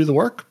money to do the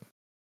work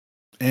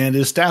and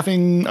is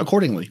staffing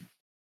accordingly.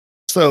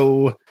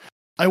 So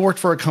I worked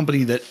for a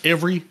company that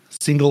every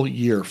single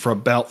year for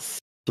about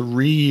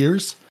 3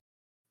 years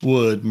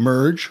would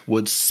merge,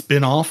 would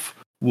spin off,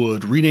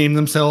 would rename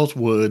themselves,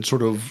 would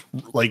sort of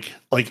like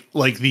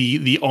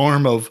the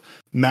arm of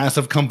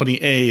massive company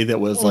A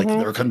that was like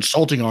their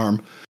consulting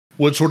arm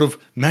would sort of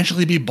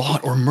magically be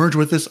bought or merge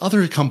with this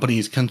other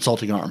company's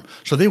consulting arm.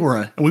 So we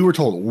were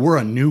told we're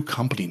a new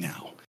company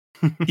now,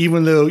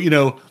 even though,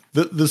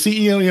 the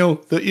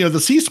CEO, the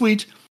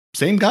C-suite,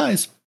 same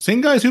guys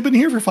who've been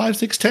here for 5,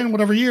 6, 10,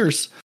 whatever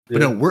years. Yeah. But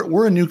no,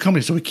 we're a new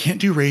company. So we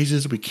can't do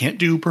raises. We can't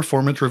do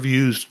performance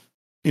reviews.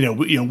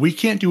 We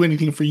can't do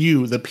anything for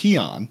you, the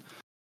peon.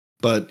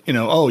 But,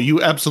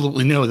 you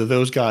absolutely know that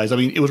those guys,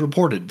 it was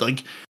reported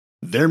like,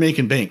 they're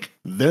making bank.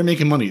 They're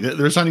making money.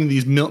 They're signing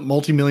these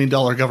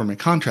multi-million-dollar government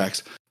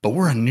contracts. But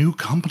we're a new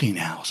company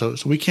now, so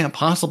we can't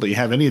possibly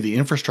have any of the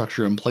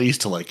infrastructure in place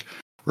to like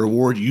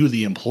reward you,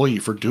 the employee,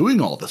 for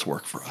doing all this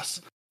work for us.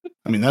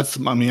 That's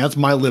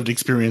my lived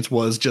experience.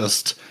 Was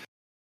just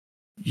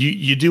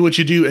you do what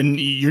you do, and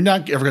you're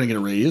not ever going to get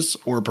a raise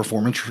or a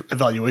performance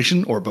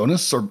evaluation or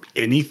bonus or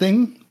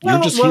anything.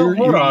 You're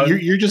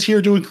just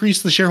here to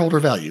increase the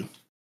shareholder value.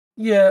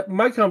 Yeah,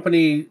 my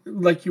company,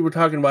 like you were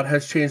talking about,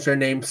 has changed their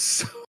name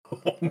so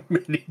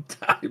many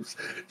times.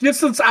 Just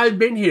since I've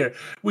been here.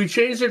 We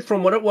changed it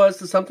from what it was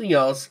to something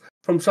else,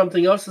 from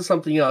something else to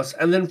something else,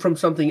 and then from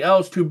something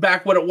else to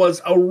back what it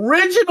was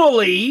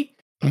originally,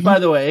 by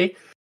the way.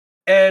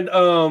 And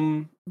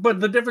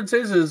but the difference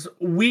is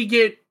we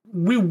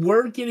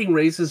were getting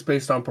raises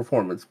based on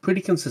performance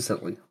pretty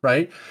consistently,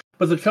 right?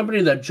 But the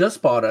company that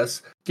just bought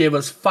us gave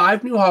us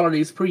 5 new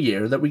holidays per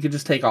year that we could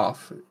just take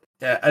off.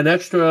 An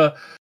extra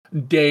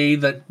day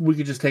that we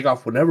could just take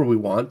off whenever we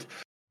want,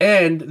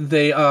 and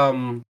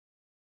they're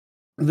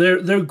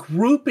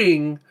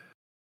grouping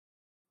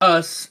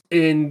us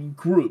in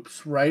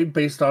groups, right,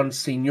 based on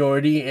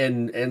seniority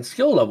and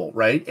skill level,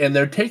 right, and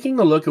they're taking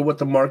a look at what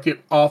the market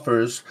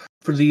offers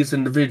for these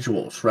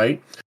individuals,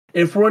 right.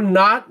 If we're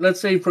not, let's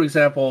say for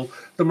example,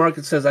 the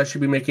market says I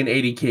should be making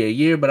 $80K a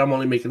year, but I'm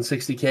only making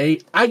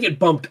 $60K, I get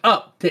bumped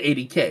up to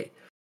 $80K,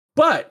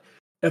 but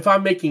if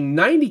I'm making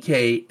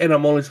 $90K and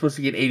I'm only supposed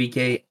to get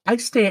 $80K, I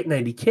stay at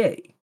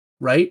 $90K,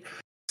 right?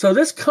 So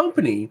this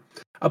company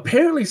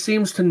apparently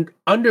seems to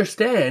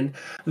understand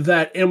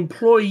that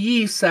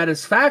employee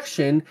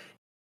satisfaction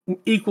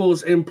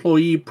equals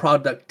employee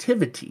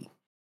productivity.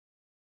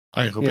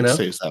 I hope it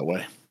stays that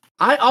way.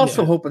 I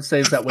also hope it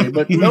stays that way,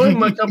 but knowing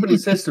my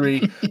company's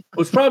history,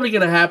 what's probably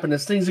going to happen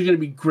is things are going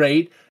to be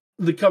great,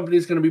 the company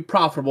is going to be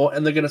profitable,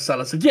 and they're going to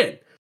sell us again.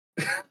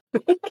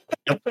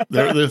 Yep.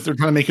 They're trying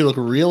to make you look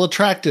real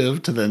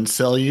attractive to then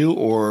sell you,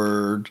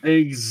 or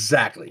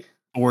exactly,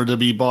 or to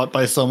be bought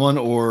by someone,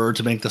 or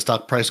to make the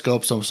stock price go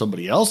up so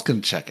somebody else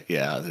can check it.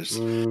 Yeah, there's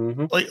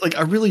like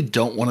I really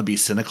don't want to be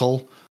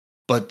cynical,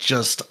 but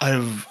just I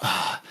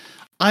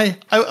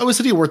was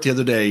sitting at work the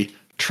other day,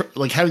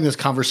 like having this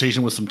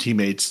conversation with some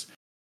teammates,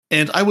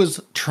 and I was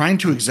trying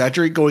to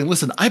exaggerate, going,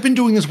 "Listen, I've been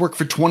doing this work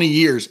for 20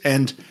 years,"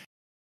 and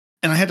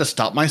I had to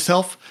stop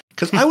myself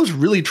because I was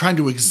really trying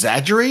to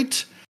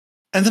exaggerate.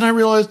 And then I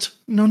realized,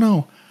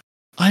 no,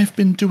 I've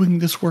been doing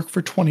this work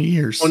for 20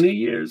 years. 20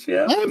 years,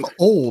 yeah. I'm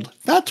old.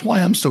 That's why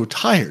I'm so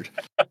tired.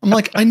 I'm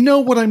like, I know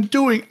what I'm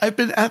doing. I've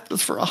been at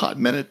this for a hot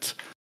minute.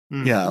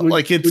 Yeah,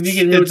 like it's... When you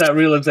get hit with that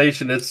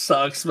realization, it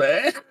sucks,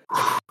 man.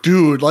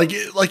 Dude, I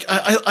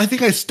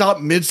think I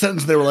stopped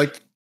mid-sentence. They were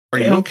like, are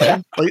you okay?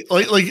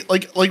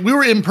 Like we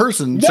were in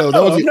person, no, so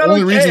that was the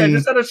only reason. I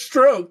just had a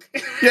stroke.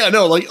 Yeah,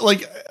 no,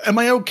 like, am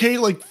I okay?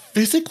 Like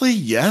physically,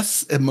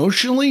 yes.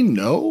 Emotionally,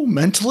 no.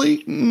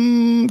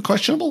 Mentally,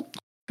 questionable,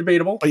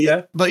 debatable. But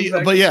yeah, but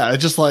yeah,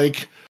 it's just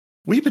like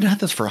we've been at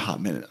this for a hot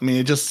minute. I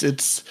mean,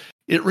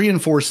 it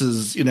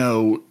reinforces,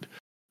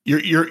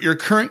 your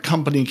current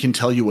company can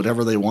tell you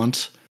whatever they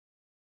want.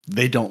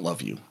 They don't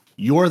love you.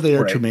 You're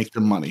there to make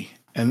them money.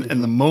 And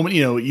the moment,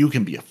 you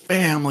can be a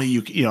family,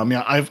 I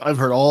mean, I've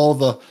heard all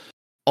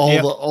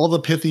the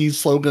pithy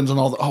slogans and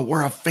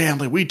we're a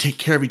family. We take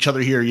care of each other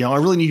here. I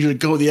really need you to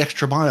go the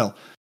extra mile.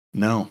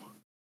 No,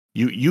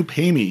 you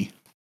pay me.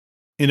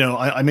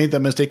 I made that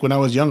mistake when I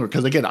was younger.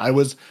 Cause again, I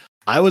was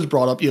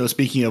brought up,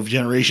 speaking of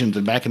generations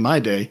and back in my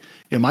day,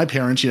 my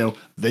parents,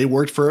 they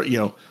worked for,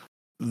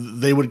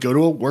 they would go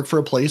to work for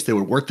a place. They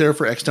would work there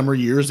for X number of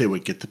years. They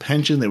would get the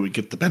pension. They would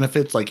get the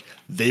benefits. Like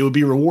they would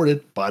be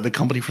rewarded by the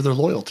company for their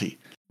loyalty.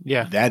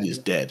 Yeah. That is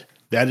dead.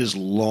 That is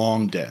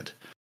long dead.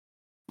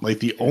 Like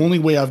the only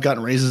way I've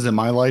gotten raises in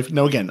my life.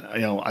 No, again,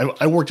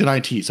 I worked in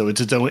IT, so it's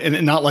its own,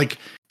 and not like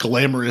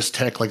glamorous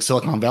tech like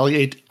Silicon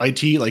Valley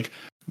IT, like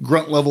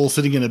grunt level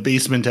sitting in a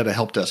basement at a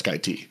help desk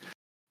IT.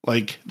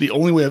 Like the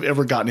only way I've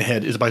ever gotten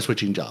ahead is by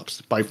switching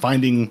jobs, by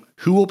finding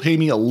who will pay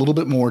me a little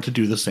bit more to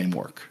do the same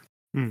work.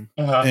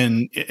 Uh-huh.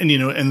 And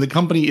the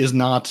company is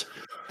not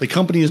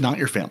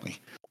your family.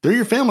 They're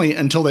your family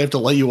until they have to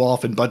lay you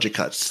off in budget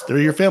cuts. They're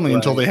your family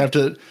until they have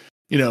to,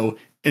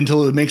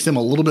 until it makes them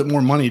a little bit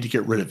more money to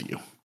get rid of you.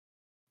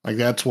 Like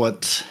that's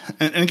what,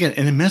 and again,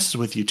 and it messes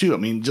with you too. I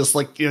mean, just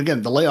like,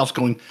 again, the layoffs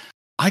going,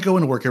 I go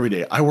into work every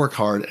day. I work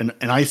hard and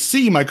I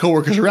see my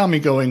coworkers around me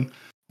going,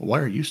 why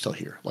are you still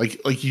here? Like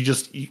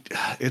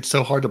it's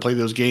so hard to play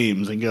those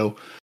games and go,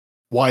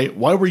 why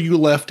were you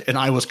left and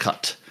I was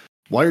cut?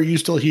 Why are you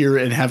still here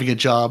and having a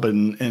job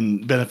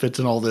and benefits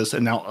and all this?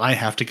 And now I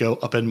have to go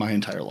upend my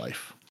entire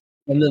life.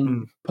 And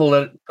then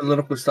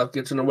political stuff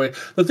gets in the way.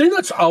 The thing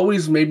that's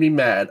always made me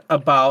mad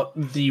about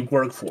the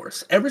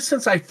workforce, ever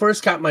since I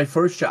first got my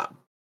first job,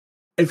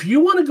 if you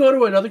want to go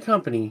to another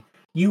company,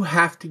 you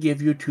have to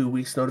give your 2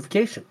 weeks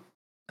notification.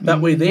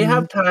 That way they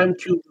have time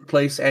to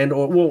replace you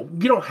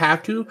don't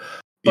have to,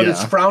 but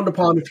it's frowned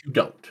upon if you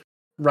don't,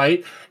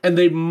 right? And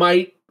they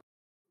might,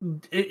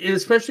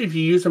 especially if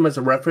you use them as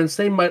a reference,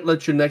 they might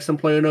let your next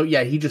employer know,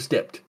 yeah, he just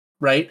dipped,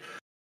 right?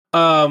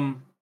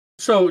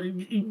 So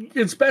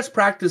it's best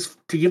practice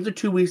to give the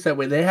 2 weeks. That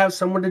way they have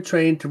someone to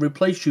train to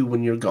replace you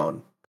when you're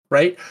gone,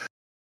 right?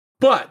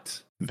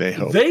 But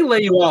they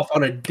lay you off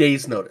on a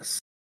day's notice.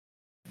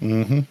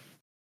 Mm-hmm.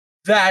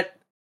 That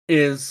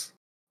is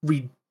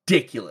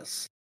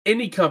ridiculous.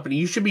 Any company,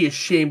 you should be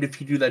ashamed if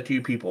you do that to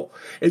your people.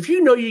 If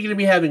you know you're going to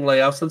be having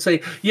layoffs, let's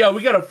say, yeah,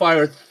 we got to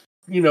fire,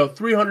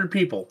 300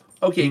 people.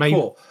 Okay,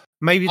 cool.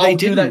 Maybe they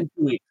didn't. Do that in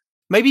 2 weeks.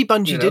 Maybe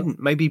Bungie didn't.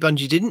 Maybe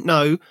Bungie didn't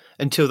know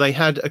until they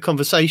had a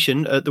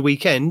conversation at the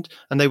weekend,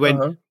 and they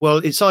went, "Well,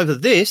 it's either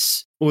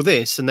this or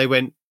this," and they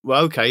went,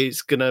 "Well, okay,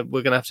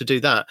 we're gonna have to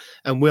do that,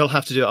 and we'll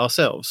have to do it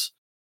ourselves."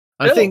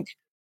 I think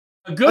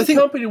a good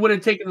company would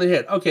have taken the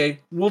hit. Okay,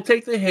 we'll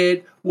take the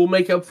hit. We'll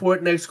make up for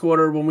it next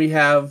quarter when we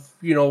have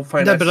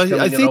finances. No, but I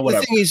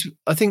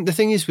think the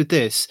thing is with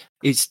this,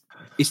 it's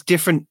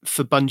different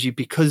for Bungie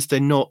because they're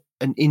not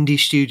an indie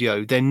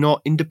studio. They're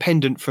not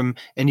independent from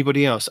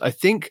anybody else. I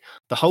think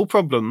the whole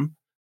problem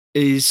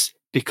is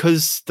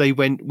because they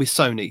went with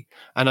Sony.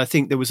 And I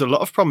think there was a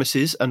lot of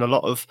promises and a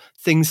lot of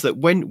things that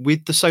went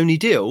with the Sony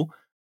deal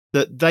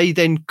that they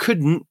then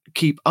couldn't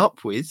keep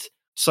up with.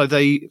 So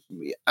they,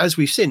 as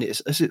we've seen,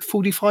 is it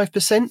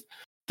 45%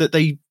 that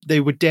they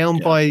were down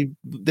by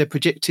their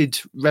projected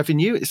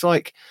revenue? It's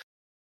like,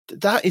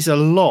 that is a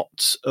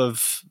lot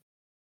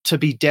to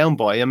be down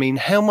by. I mean,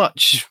 how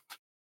much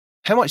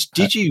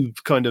did you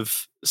kind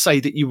of say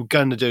that you were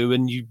going to do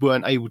and you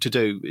weren't able to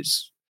do?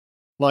 It's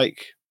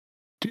like,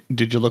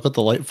 did you look at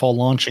the Lightfall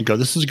launch and go,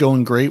 this is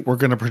going great, we're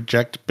going to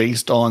project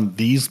based on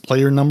these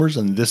player numbers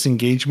and this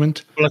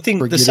engagement? Well, I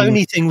think the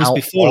Sony thing was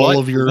before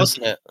Lightfall,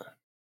 wasn't it?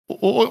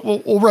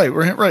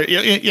 Right.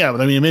 Yeah.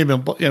 But I mean, it may have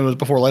been, it was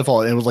before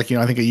Lightfall. It was like,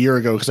 I think a year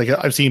ago, because like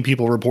I've seen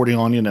people reporting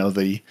on, they're not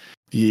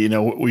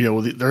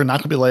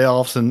going to be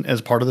layoffs and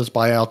as part of this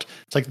buyout.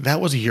 It's like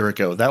that was a year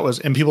ago. That was,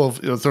 and people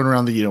have thrown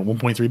around the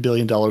 $1.3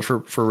 billion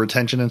for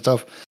retention and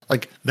stuff.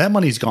 Like that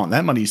money's gone.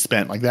 That money's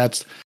spent. Like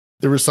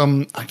there was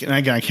some. Again,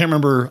 I can't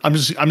remember. I'm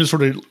just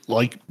sort of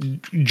like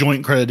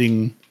joint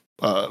crediting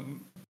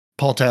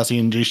Paul Tassi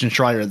and Jason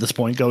Schreier at this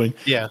point, going,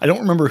 yeah, I don't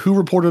remember who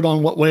reported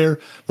on what where,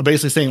 but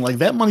basically saying like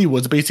that money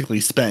was basically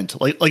spent.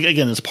 Like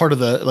again, as part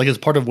of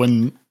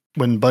when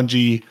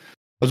Bungie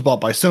was bought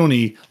by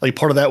Sony, like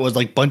part of that was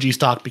like Bungie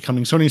stock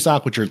becoming Sony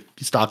stock, which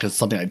stock is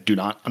something I do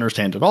not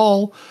understand at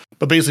all.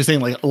 But basically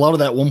saying like a lot of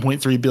that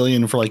 1.3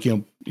 billion for like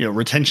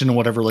retention and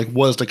whatever like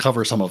was to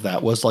cover some of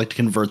that, was like to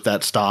convert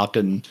that stock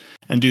and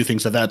do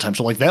things at that time.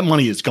 So like that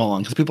money is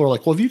gone because people are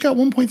like, well, if you got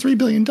 1.3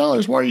 billion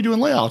dollars, why are you doing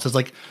layoffs? It's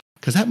like,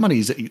 because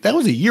that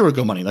was a year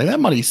ago money. Like that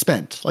money's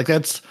spent. Like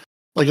that's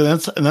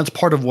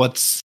part of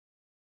what's,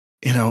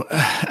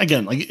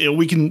 again, like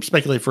we can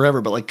speculate forever,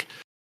 but like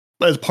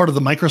as part of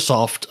the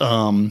Microsoft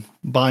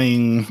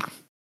buying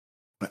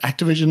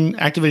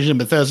Activision,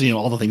 Bethesda,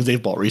 all the things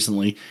they've bought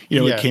recently,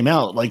 it came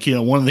out like,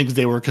 one of the things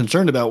they were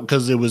concerned about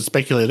because it was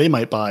speculated they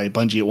might buy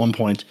Bungie at one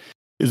point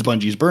is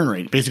Bungie's burn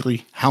rate.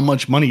 Basically how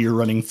much money you're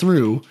running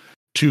through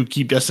to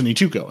keep Destiny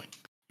 2 going.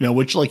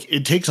 Which like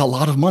it takes a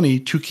lot of money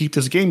to keep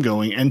this game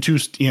going and to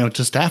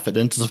staff it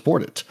and to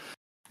support it.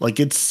 Like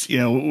it's,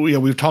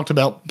 we've talked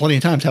about plenty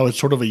of times how it's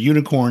sort of a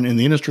unicorn in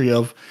the industry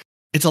of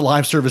it's a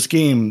live service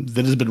game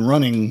that has been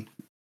running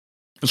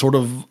sort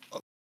of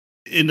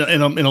in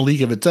a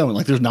league of its own.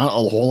 Like there's not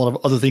a whole lot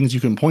of other things you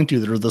can point to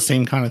that are the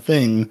same kind of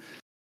thing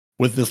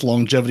with this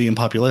longevity and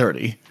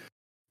popularity.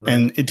 Right.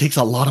 And it takes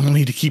a lot of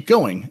money to keep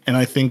going. And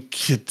I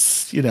think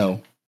it's,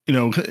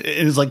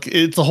 it's like,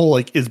 it's a whole,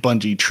 like, is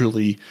Bungie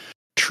truly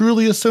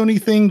a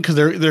Sony thing? Because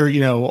they're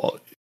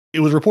it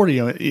was reported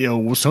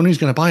Sony's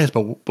going to buy us,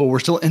 but we're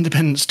still an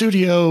independent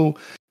studio.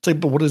 It's like,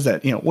 but what does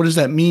that what does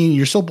that mean?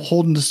 You're still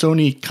beholden to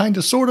Sony, kind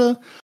of, sorta.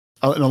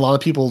 And a lot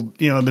of people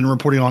have been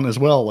reporting on as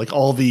well. Like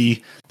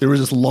there was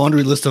this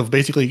laundry list of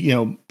basically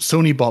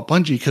Sony bought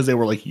Bungie because they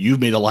were like,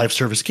 you've made a live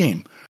service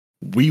game.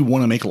 We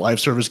want to make live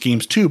service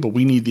games too, but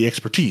we need the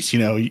expertise. You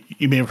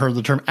may have heard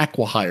the term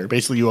acqui-hire.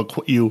 Basically,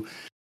 you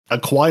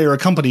acquire a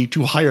company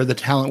to hire the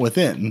talent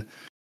within.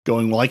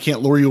 Going, well, I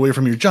can't lure you away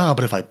from your job,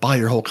 but if I buy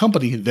your whole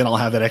company, then I'll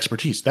have that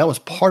expertise. That was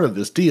part of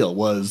this deal.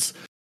 Was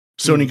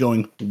Sony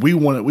going, we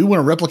want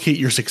to replicate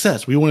your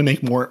success. We want to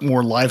make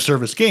more live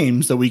service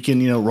games that we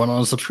can run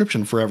on a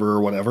subscription forever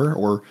or whatever,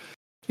 or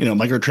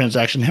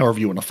microtransaction, however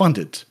you want to fund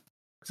it.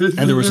 And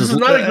there was this is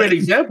not a great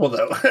example,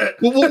 though.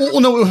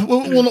 No.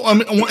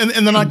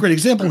 And the not great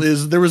example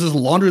is there was this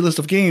laundry list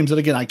of games that,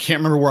 again, I can't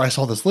remember where I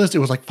saw this list. It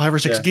was like 5 or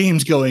 6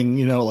 games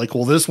going, like,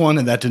 well, this one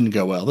and that didn't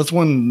go well. This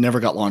one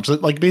never got launched.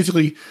 Like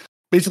basically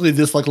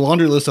this like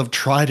laundry list of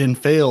tried and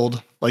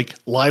failed like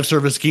live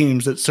service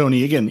games that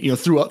Sony, again,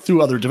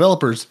 through other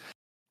developers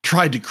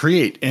tried to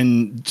create,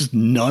 and just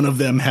none of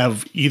them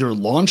have either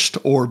launched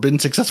or been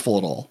successful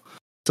at all.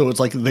 So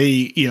it's like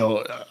they,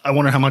 I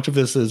wonder how much of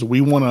this is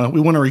we want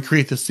to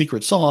recreate this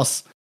secret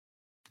sauce,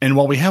 and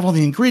while we have all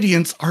the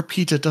ingredients, our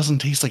pizza doesn't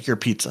taste like your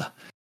pizza.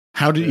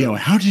 How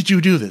did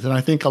you do this? And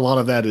I think a lot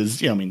of that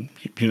is, I mean,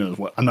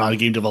 what? I'm not a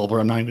game developer.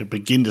 I'm not going to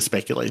begin to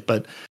speculate,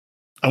 but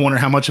I wonder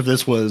how much of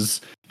this was,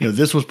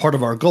 this was part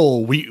of our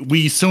goal. We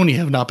Sony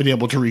have not been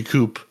able to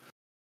recoup,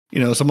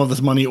 some of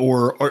this money,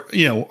 or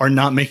are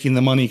not making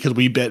the money because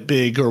we bet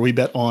big or we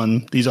bet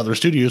on these other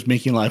studios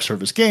making live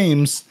service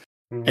games.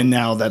 And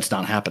now that's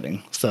not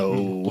happening.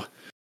 So,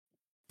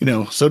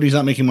 Sony's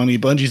not making money.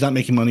 Bungie's not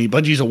making money.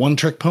 Bungie's a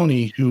one-trick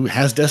pony who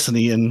has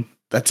Destiny, and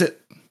that's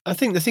it. I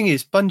think the thing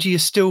is, Bungie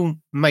has still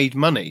made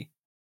money,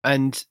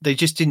 and they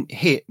just didn't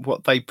hit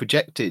what they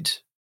projected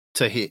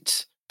to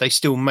hit. They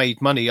still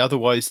made money.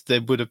 Otherwise,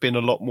 there would have been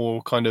a lot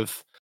more kind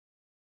of,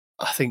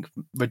 I think,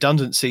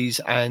 redundancies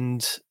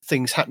and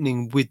things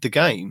happening with the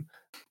game.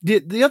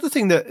 The other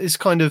thing that is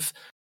kind of,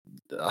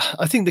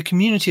 I think the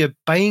community are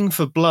baying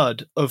for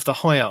blood of the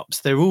high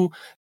ups. They're all,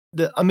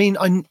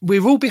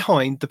 we're all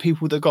behind the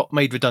people that got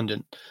made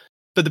redundant.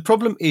 But the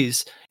problem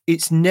is,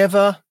 it's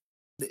never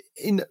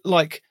in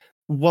like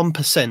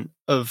 1%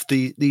 of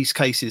these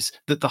cases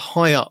that the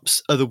high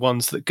ups are the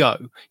ones that go.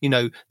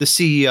 The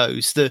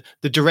CEOs, the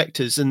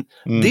directors, and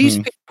these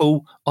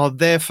people are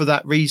there for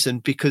that reason,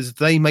 because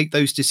they make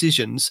those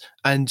decisions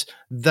and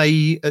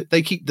they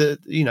keep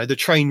the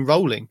train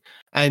rolling.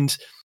 And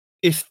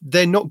if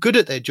they're not good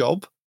at their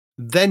job,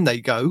 then they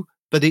go.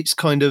 But it's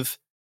kind of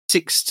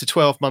 6 to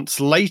 12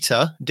 months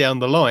later down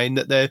the line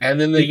that they're,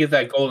 and then they get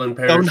that golden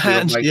parachute,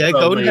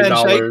 golden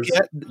handshake.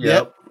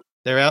 Yep.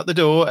 They're out the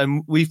door,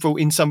 and we've brought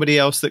in somebody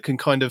else that can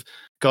kind of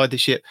guide the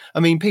ship.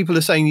 I mean, people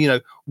are saying,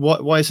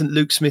 why isn't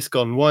Luke Smith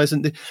gone? Why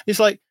isn't it's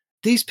like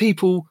these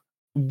people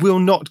will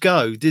not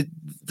go.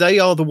 They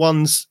are the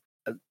ones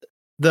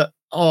that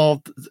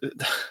are,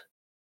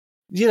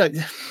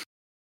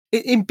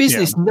 in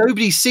business,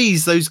 nobody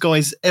sees those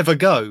guys ever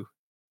go.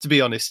 to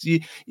be honest.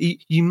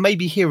 You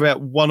maybe hear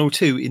about one or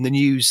two in the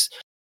news,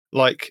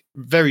 like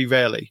very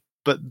rarely,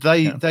 but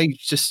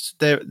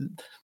they're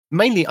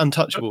mainly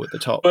untouchable at the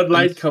top. Bud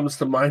Light comes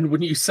to mind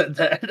when you said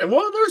that.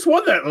 Well, there's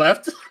one that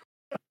left.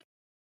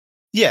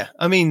 Yeah,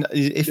 I mean,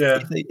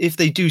 if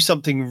they do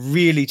something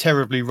really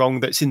terribly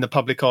wrong that's in the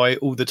public eye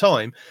all the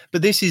time,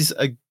 but this is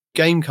a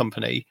game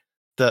company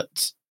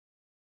that,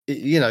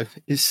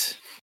 is...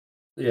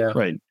 Yeah.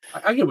 Right.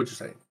 I get what you're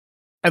saying.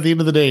 At the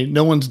end of the day,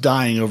 no one's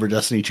dying over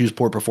Destiny 2's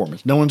poor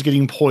performance. No one's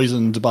getting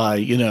poisoned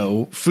by,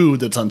 food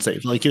that's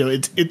unsafe. Like,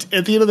 it's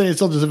at the end of the day, it's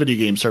still just a video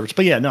game service.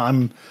 But if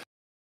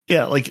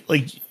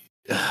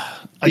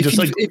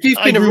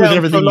you've been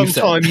around for a long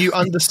time, you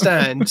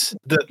understand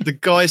that the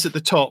guys at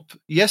the top,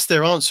 yes,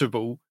 they're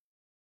answerable,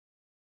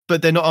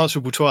 but they're not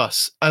answerable to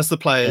us as the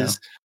players.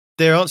 Yeah.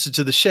 They're answered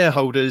to the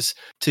shareholders.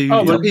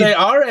 But they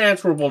are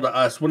answerable to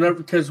us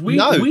because we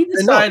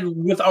decide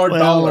with our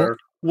dollar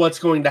what's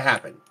going to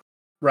happen,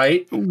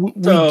 right? We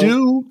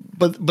do,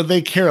 but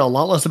they care a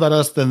lot less about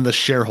us than the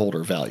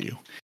shareholder value.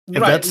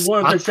 If right.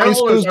 Well, the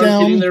shareholders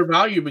aren't getting their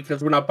value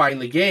because we're not buying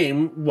the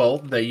game. Well,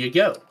 there you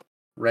go.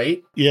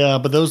 Right? Yeah,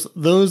 but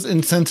those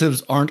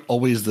incentives aren't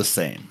always the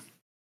same.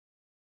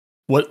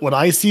 What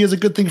I see as a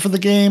good thing for the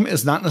game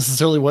is not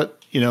necessarily what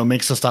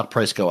makes the stock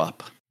price go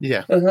up.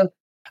 Yeah. Uh-huh.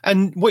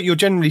 And what you'll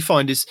generally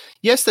find is,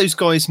 yes, those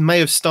guys may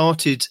have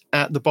started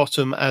at the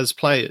bottom as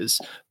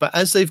players, but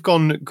as they've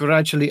gone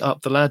gradually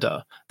up the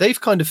ladder, they've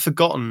kind of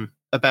forgotten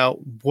about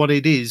what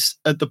it is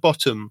at the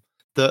bottom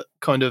that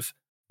kind of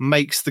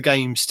makes the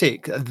game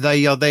stick.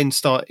 They are then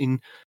starting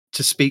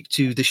to speak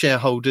to the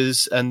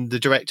shareholders and the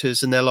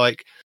directors, and they're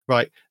like,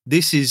 right,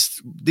 this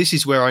is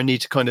where I need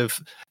to kind of,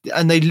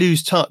 and they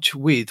lose touch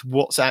with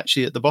what's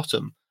actually at the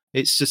bottom.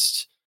 It's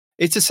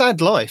a sad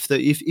life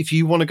that if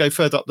you want to go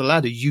further up the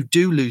ladder, you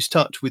do lose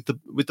touch with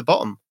the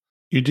bottom.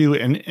 You do,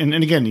 and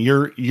again,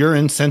 your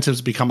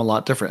incentives become a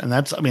lot different, and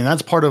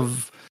that's part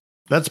of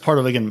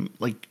again,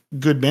 like,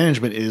 good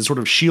management is sort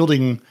of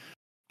shielding.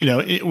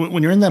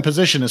 When you're in that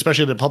position,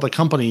 especially at a public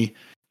company,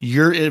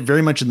 you're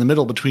very much in the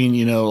middle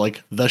between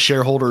like the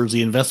shareholders,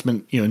 the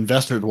investment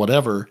investors,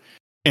 whatever,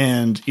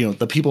 and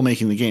the people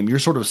making the game. You're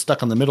sort of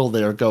stuck in the middle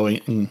there,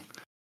 going.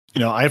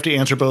 I have to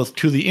answer both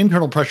to the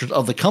internal pressures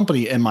of the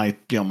company and my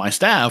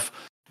staff,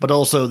 but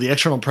also the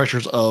external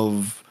pressures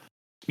of,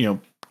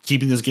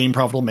 keeping this game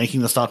profitable,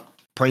 making the stock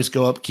price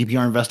go up, keeping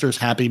our investors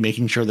happy,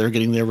 making sure they're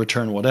getting their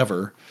return,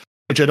 whatever.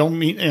 Which I don't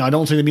mean, I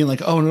don't say to mean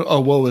like,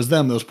 oh, woe is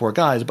them, those poor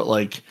guys, but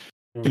like,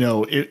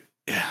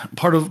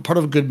 part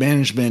of good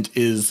management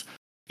is,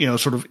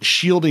 sort of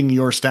shielding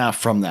your staff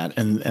from that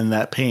and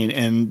that pain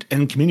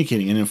and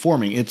communicating and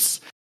informing.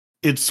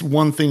 It's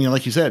one thing,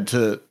 like you said,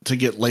 to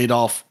get laid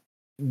off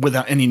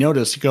without any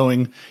notice,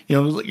 going,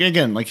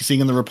 again, like you're seeing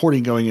in the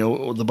reporting, going,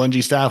 the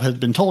Bungie staff has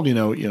been told,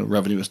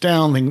 revenue is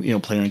down,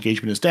 player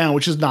engagement is down,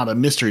 which is not a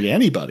mystery to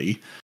anybody.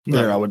 No.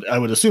 There, I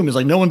would assume is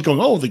like no one's going,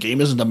 oh, the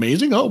game isn't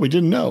amazing. Oh, we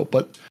didn't know,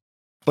 but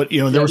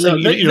they were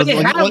saying, they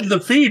have the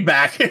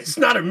feedback. It's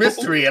not a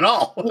mystery at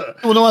all.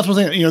 Well, no, that's what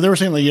I'm saying. They were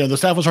saying like, the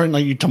staff was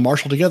starting to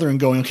marshal together and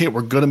going, okay,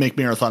 we're going to make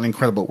Marathon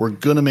incredible. We're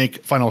going to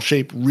make Final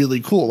Shape really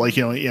cool. Like,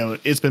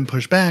 it's been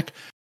pushed back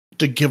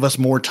to give us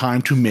more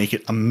time to make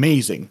it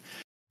amazing.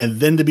 And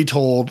then to be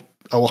told,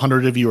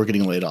 100 of you are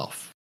getting laid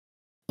off.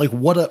 Like,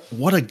 what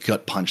a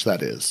gut punch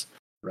that is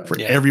for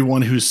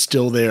everyone who's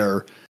still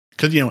there.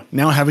 Because,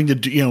 now having to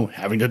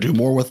do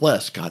more with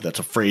less. God, that's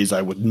a phrase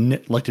I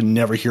would like to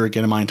never hear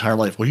again in my entire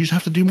life. Well, you just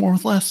have to do more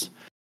with less.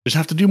 Just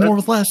have to do more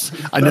with less.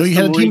 I know you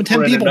had a team of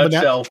 10 people,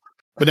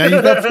 but now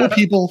you've got 4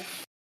 people.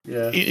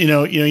 Yeah.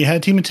 You had a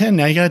team of 10.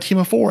 Now you got a team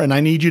of 4, and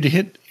I need you to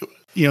hit,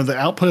 the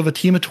output of a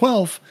team of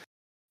 12.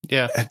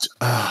 Yeah.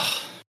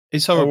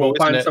 It's horrible. We'll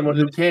find someone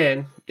who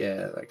can.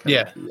 Yeah.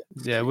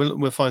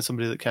 We'll find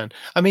somebody that can.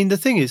 I mean, the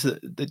thing is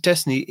that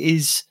Destiny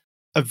is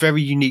a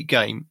very unique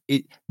game.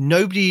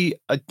 Nobody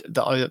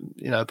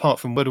apart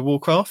from World of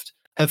Warcraft,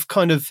 have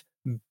kind of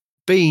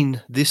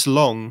been this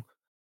long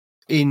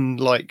in,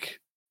 like,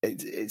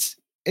 it's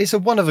a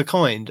one of a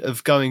kind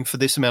of going for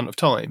this amount of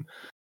time,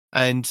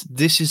 and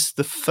this is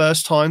the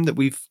first time that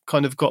we've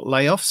kind of got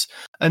layoffs,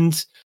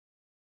 and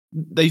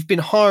they've been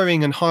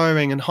hiring and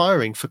hiring and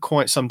hiring for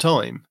quite some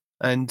time.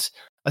 And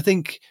I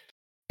think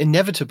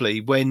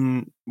inevitably,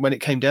 when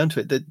it came down to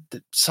it,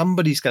 that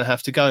somebody's going to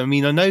have to go. I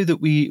mean, I know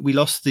that we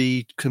lost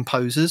the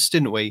composers,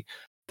 didn't we?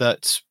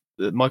 That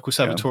Michael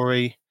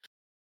Salvatore.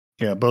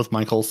 Yeah, both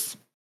Michaels.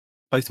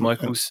 Both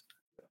Michaels.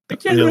 I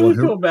can't really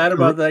feel bad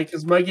about that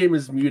because my game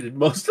is muted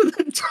most of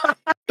the time.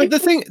 But the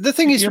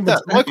thing is with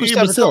that, Michael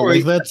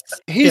Salvatore,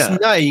 his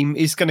name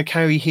is going to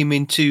carry him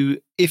into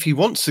if he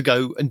wants to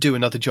go and do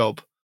another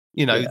job.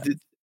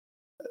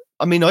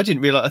 I mean, I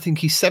didn't realize. I think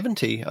he's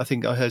 70. I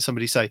think I heard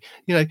somebody say,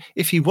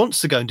 if he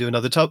wants to go and do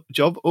another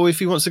job, or if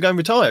he wants to go and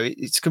retire,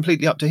 it's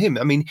completely up to him.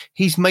 I mean,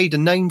 he's made a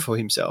name for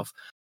himself,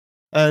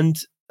 and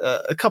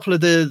a couple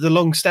of the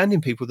long-standing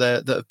people there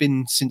that have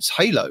been since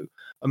Halo.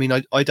 I mean,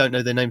 I don't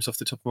know their names off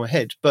the top of my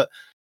head, but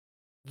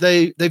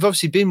they've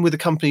obviously been with the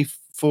company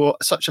for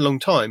such a long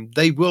time.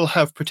 They will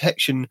have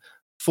protection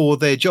for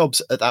their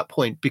jobs at that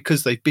point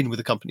because they've been with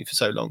the company for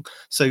so long.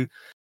 So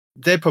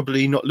they're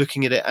probably not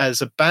looking at it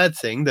as a bad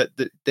thing that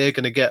they're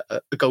going to get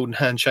a golden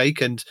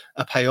handshake and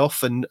a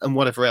payoff and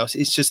whatever else.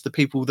 It's just the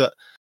people that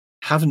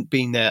haven't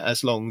been there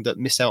as long that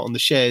miss out on the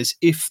shares,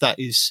 if that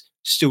is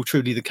still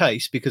truly the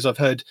case, because I've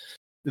heard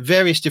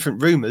various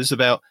different rumors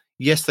about,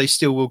 yes, they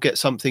still will get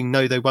something,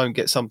 no, they won't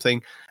get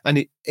something.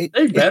 And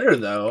they better,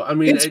 though. I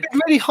mean, it's been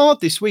really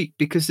hard this week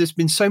because there's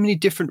been so many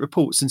different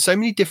reports and so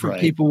many different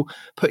people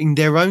putting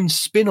their own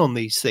spin on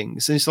these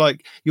things. And it's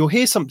like, you'll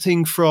hear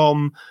something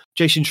from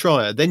Jason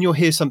Schreier, then you'll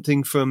hear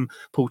something from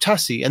Paul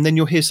Tassi, and then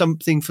you'll hear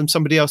something from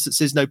somebody else that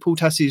says, no, Paul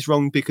Tassi is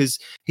wrong because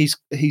his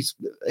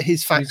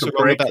facts are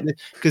wrong about this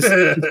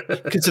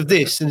because of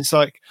this. And it's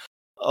like,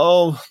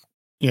 oh,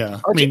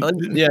 yeah. I mean,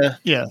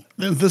 yeah.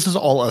 This is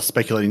all us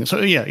speculating. So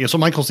yeah. So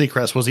Michael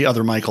Seacrest was the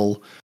other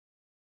Michael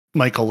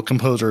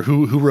composer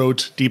who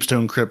wrote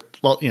Deepstone Crypt.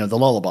 Well, the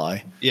Lullaby.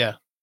 Yeah.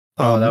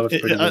 Oh, that was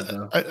pretty good,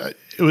 though.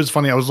 It was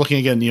funny. I was looking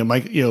again,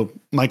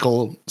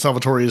 Michael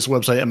Salvatore's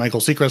website and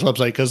Michael Seacrest's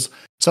website, because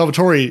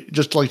Salvatore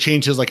just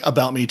changed his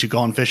about me to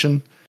Gone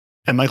Fishing,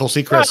 and Michael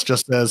Seacrest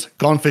just says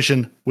Gone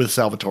Fishing with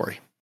Salvatore.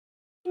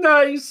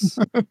 Nice.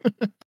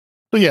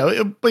 but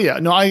yeah,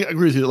 no, I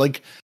agree with you.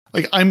 Like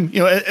I'm,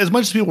 as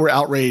much as people were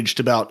outraged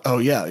about,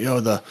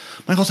 the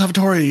Michael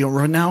Salvatore,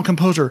 renowned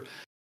composer.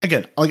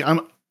 Again,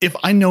 if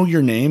I know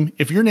your name,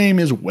 if your name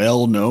is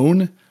well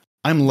known,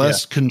 I'm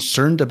less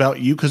concerned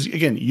about you, because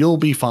again, you'll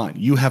be fine.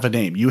 You have a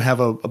name, you have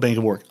a bank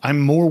of work. I'm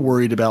more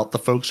worried about the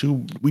folks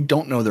who we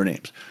don't know their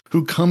names,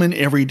 who come in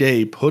every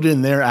day, put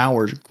in their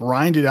hours,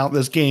 grinded out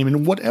this game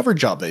in whatever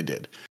job they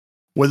did,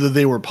 whether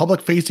they were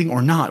public facing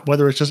or not,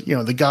 whether it's just,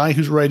 the guy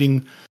who's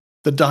writing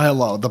the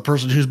dialogue, the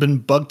person who's been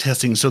bug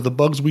testing, so the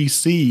bugs we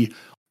see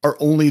are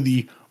only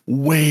the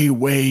way,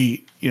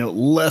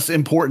 less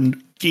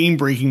important,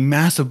 game-breaking,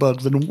 massive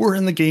bugs than were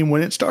in the game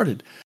when it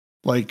started.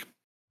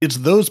 It's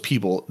those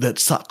people that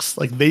sucks.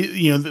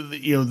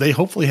 They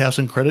hopefully have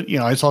some credit.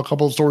 I saw a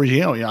couple of stories.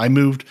 I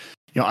moved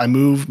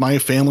my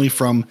family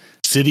from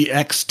City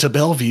X to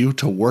Bellevue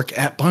to work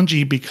at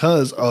Bungie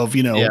because of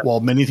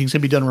while many things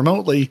can be done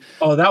remotely.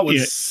 Oh, that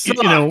was suck.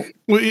 Like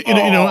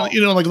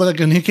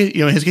in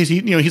his case,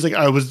 he's like,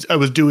 I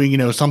was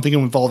doing something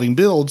involving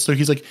builds, so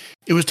he's like,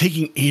 it was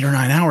taking 8 or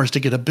 9 hours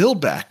to get a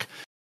build back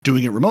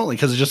doing it remotely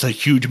because it's just a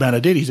huge amount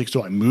of data. He's like,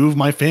 so I moved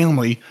my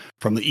family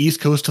from the East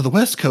Coast to the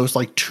West Coast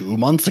 2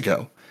 months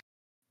ago,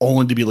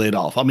 only to be laid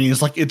off. I mean,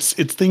 it's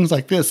things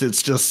like this.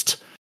 It's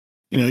just,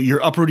 you're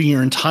uprooting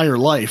your entire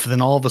life.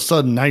 Then all of a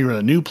sudden, now you're in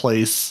a new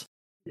place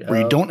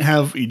where you don't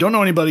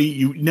know anybody.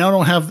 You now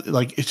don't have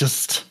it's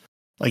just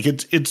it's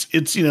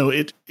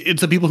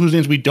the people whose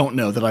names we don't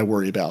know that I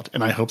worry about.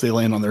 And I hope they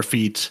land on their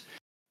feet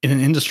in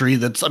an industry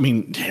that's,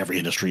 every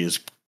industry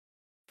is.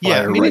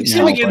 Yeah,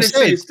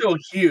 industry is still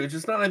huge.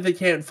 It's not like they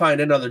can't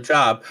find another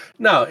job.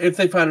 No, if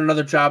they find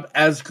another job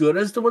as good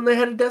as the one they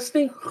had in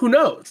Destiny, who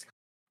knows?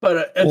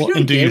 But if you're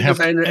a game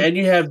designer and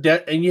you have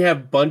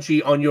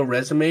Bungie on your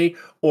resume,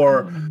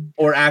 or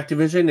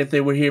Activision, if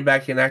they were here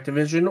back in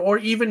Activision, or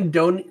even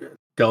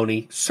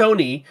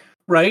Sony,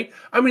 right?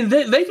 I mean,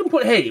 they can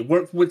put, hey,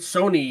 work with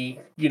Sony,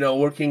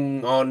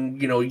 working on,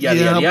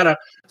 yada yada.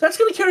 That's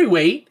going to carry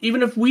weight,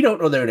 even if we don't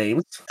know their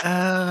names.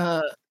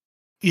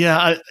 Yeah,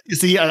 I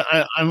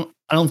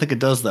don't think it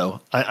does,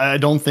 though. I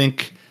don't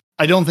think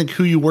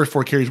who you work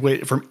for carries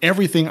weight. From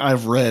everything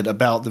I've read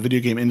about the video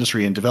game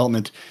industry and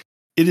development,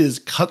 it is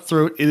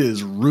cutthroat, it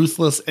is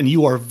ruthless, and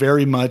you are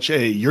very much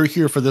you're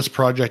here for this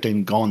project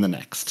and gone the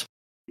next.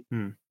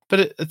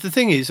 But the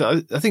thing is,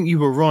 I think you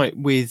were right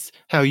with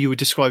how you were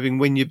describing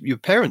when your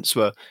parents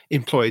were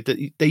employed,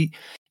 that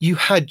you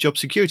had job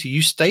security.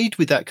 You stayed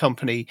with that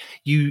company.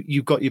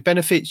 You got your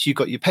benefits, you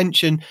got your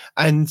pension,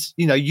 and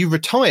you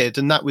retired,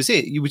 and that was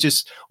it. You were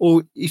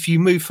or if you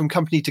moved from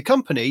company to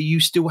company, you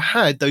still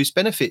had those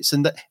benefits,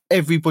 and that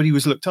everybody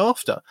was looked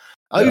after.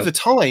 Over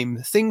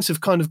time, things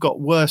have kind of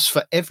got worse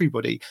for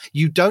everybody.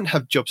 You don't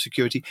have job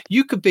security.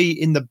 You could be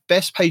in the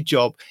best paid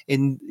job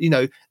in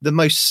the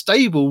most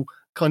stable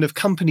kind of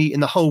company in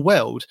the whole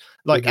world,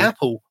 like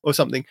Apple or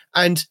something,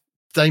 and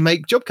they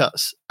make job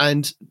cuts,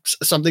 and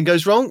something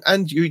goes wrong,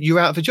 and you're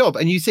out of a job,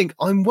 and you think,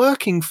 I'm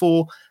working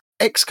for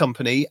X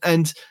company,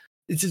 and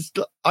it's just,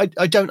 I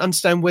don't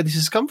understand where this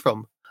has come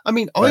from. I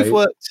mean, I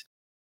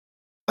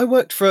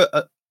worked for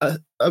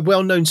a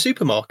well-known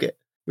supermarket,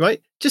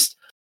 right?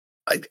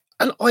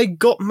 And I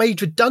got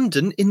made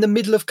redundant in the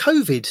middle of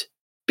COVID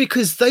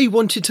because they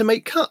wanted to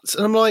make cuts,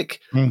 and I'm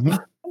like,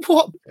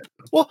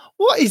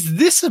 what is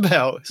this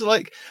about? It's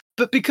like,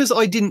 but because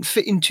I didn't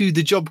fit into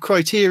the job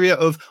criteria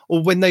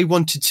or when they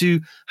wanted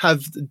to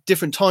have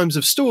different times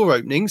of store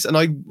openings, and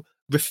I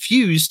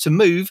refused to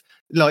move,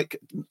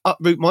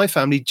 uproot my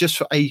family just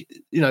for a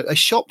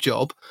shop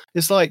job.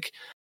 It's like,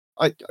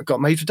 I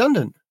got made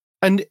redundant.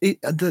 And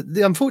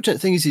the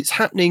unfortunate thing is, it's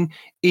happening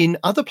in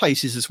other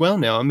places as well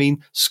now. I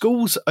mean,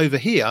 schools over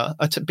here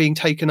are being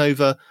taken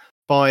over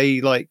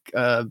by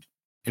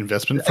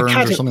investment firms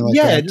or something like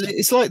that. Yeah,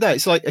 it's like that.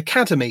 It's like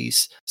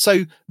academies.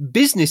 So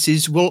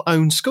businesses will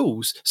own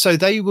schools. So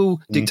they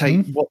will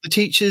dictate what the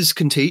teachers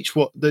can teach,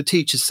 what the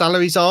teachers'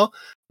 salaries are,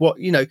 what,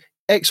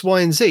 X,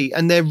 Y, and Z.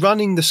 And they're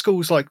running the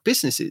schools like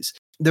businesses.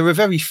 There are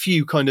very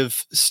few kind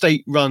of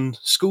state-run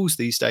schools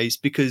these days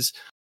because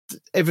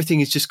everything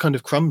is just kind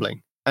of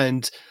crumbling.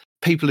 And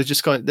people are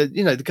just kind of,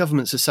 the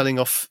governments are selling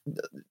off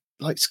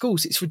like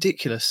schools. It's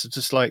ridiculous. It's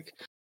just like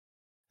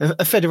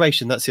a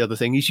federation. That's the other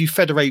thing, is you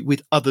federate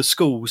with other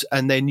schools,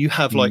 and then you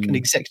have like an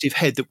executive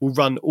head that will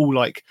run all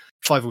like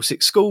 5 or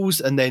 6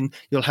 schools, and then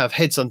you'll have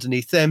heads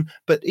underneath them.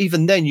 But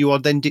even then, you are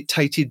then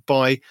dictated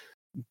by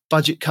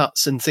budget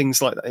cuts and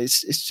things like that.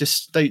 It's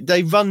just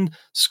they run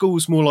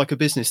schools more like a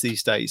business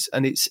these days,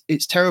 and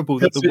it's terrible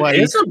that the way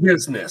it's a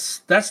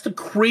business. That's the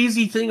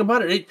crazy thing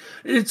about it.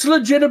 It's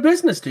legit a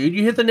business, dude.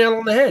 You hit the nail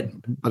on the head.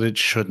 But it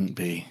shouldn't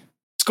be.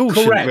 Schools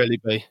shouldn't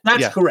really be.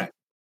 That's correct.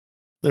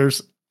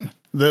 There's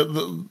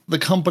the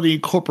company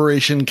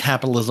corporation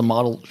capitalism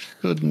model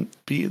shouldn't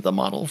be the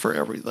model for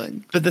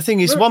everything. But the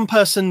thing is, one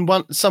person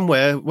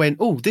somewhere went,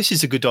 oh, this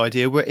is a good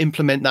idea, we'll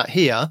implement that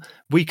here,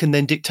 we can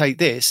then dictate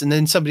this, and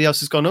then somebody else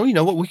has gone, oh, you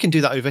know what, we can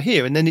do that over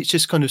here, and then it's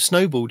just kind of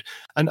snowballed.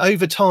 And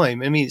over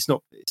time, I mean, it's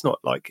not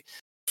like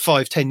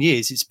 5-10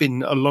 years, it's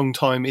been a long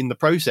time in the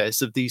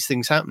process of these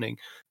things happening,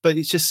 but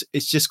it's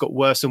just got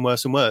worse and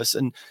worse and worse.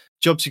 And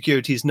job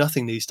security is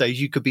nothing these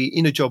days. You could be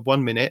in a job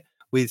 1 minute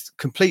with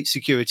complete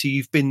security,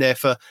 you've been there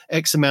for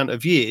X amount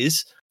of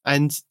years,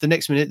 and the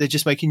next minute they're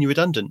just making you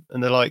redundant,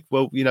 and they're like,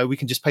 well, we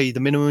can just pay you the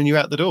minimum and you're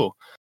out the door.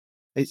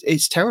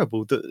 It's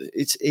terrible. That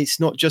it's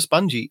not just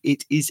Bungie,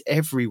 it is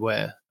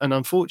everywhere, and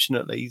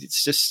unfortunately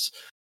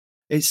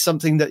it's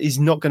something that is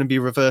not going to be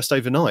reversed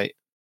overnight.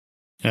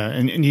 Yeah,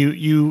 and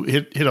you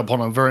hit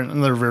upon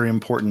another very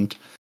important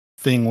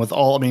thing with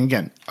all, I mean,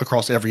 again,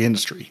 across every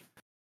industry.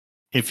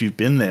 If you've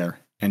been there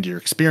and you're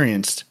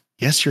experienced,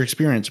 yes, you're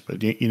experienced,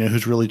 but you know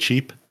who's really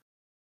cheap?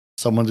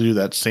 Someone to do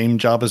that same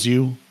job as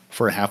you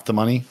for half the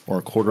money, or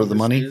a quarter of the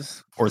money,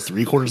 or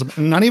 3/4 of.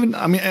 Not even.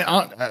 I mean,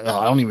 I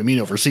don't even mean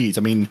overseas.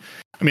 I mean,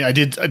 I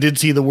did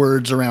see the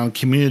words around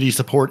community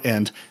support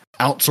and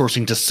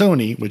outsourcing to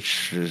Sony,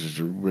 which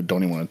we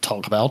don't even want to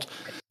talk about.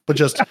 But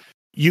just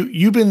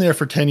you've been there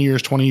for 10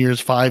 years, 20 years,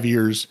 5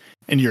 years,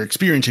 and you're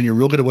experienced and you're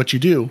real good at what you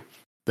do.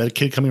 That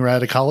kid coming right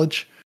out of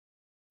college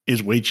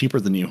is way cheaper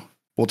than you.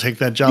 We'll take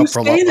that job for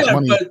a lot less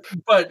money.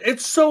 But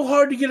it's so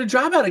hard to get a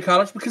job out of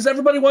college because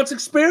everybody wants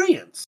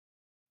experience.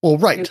 Well,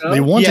 right. They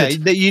want it.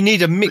 Yeah, you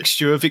need a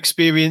mixture of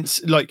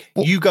experience. Like,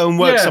 you go and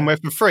work somewhere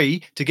for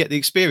free to get the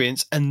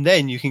experience, and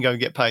then you can go and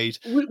get paid.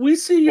 We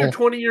see you're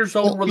 20 years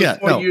old with a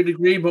 4-year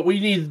degree, but we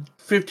need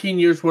 15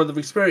 years worth of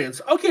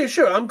experience. Okay,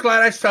 sure. I'm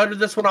glad I started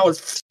this when I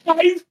was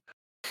 5.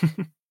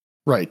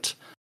 Right.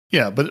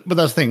 Yeah, but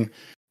that's the thing.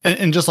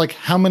 And just like,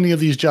 how many of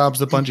these jobs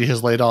that Bungie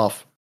has laid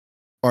off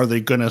are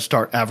they going to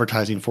start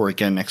advertising for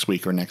again next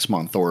week or next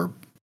month or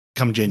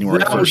come January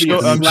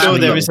 1st? I'm sure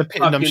there is a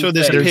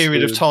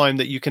period of time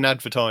that you can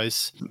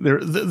advertise.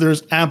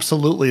 There's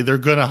absolutely, they're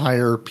going to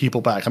hire people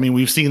back. I mean,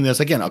 we've seen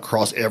this again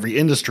across every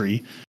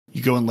industry.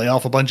 You go and lay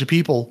off a bunch of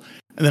people,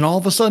 and then all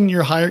of a sudden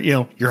you're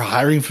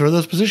hiring for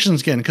those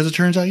positions again, because it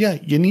turns out,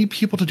 you need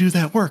people to do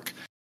that work.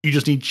 You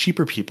just need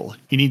cheaper people.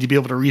 You need to be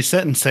able to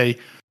reset and say,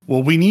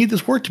 well, we need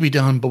this work to be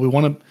done, but we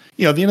want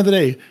to, at the end of the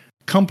day,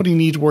 company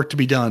needs work to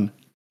be done.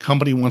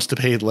 Company wants to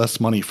pay less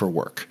money for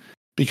work,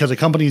 because a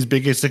company's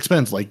biggest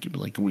expense, like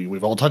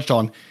we've all touched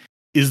on,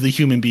 is the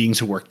human beings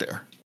who work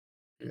there.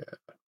 Yeah.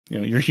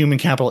 Your human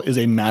capital is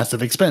a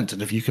massive expense.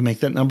 And if you can make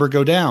that number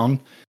go down,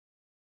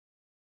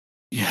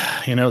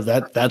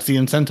 that's the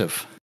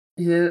incentive.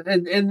 Yeah.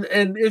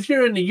 And if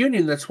you're in the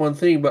union, that's one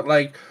thing. But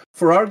like,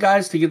 for our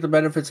guys to get the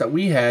benefits that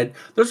we had,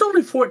 there's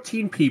only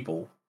 14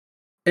 people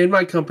in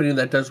my company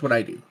that does what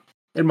I do,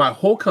 in my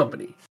whole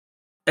company.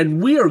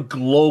 And we are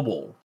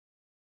global.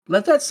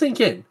 Let that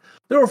sink in.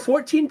 There were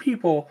 14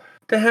 people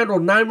to handle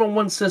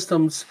 911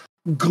 systems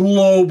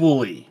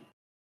globally.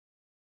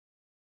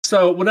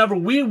 So whenever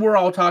we were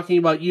all talking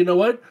about, you know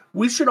what,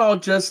 we should all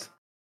just,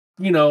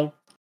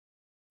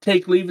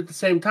 take leave at the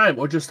same time,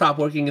 or just stop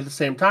working at the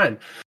same time.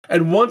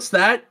 And once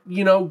that,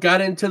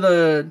 got into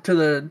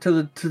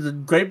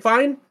the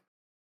grapevine,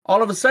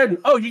 all of a sudden,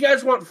 oh, you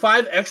guys want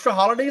 5 extra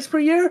holidays per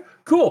year?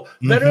 Cool.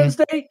 Veterans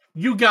Day,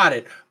 you got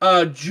it.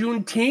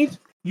 Juneteenth,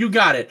 you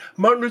got it.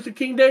 Martin Luther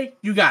King Day,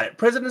 you got it.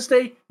 President's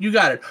Day, you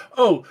got it.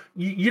 Oh,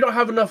 you don't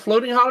have enough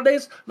floating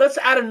holidays? Let's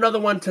add another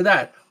one to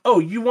that. Oh,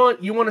 you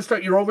want to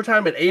start your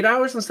overtime at 8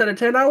 hours instead of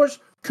 10 hours?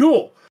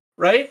 Cool,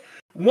 right?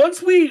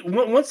 Once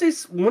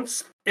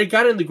it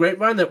got in the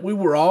grapevine that we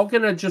were all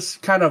gonna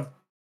just kind of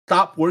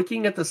stop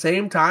working at the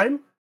same time,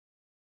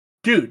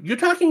 dude, you're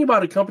talking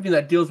about a company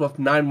that deals with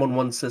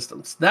 911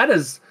 systems.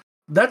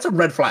 That's a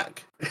red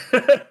flag.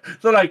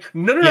 They're like,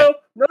 no,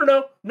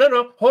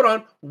 hold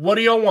on. What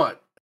do y'all want?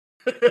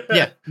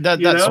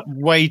 That's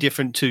way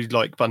different to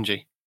like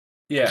Bungie.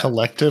 Yeah,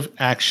 collective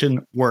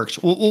action works.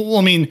 Well,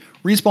 I mean,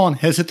 Respawn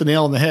has hit the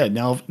nail on the head.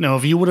 Now,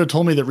 if you would have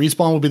told me that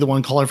Respawn would be the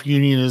one calling for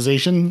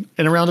unionization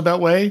in a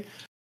roundabout way,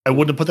 I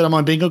wouldn't have put that on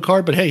my bingo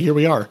card, but hey, here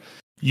we are.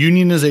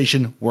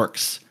 Unionization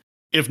works.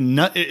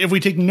 If we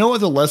take no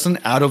other lesson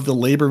out of the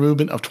labor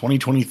movement of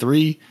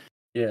 2023,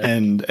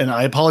 and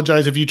I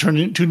apologize if you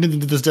tuned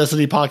into this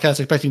Destiny podcast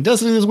expecting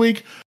Destiny this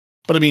week,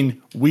 but I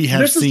mean, we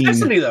have seen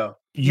Destiny, though.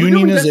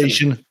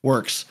 Unionization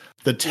works.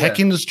 The tech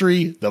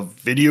industry, the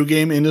video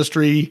game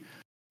industry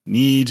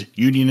need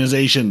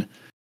unionization.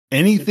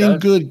 Anything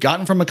good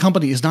gotten from a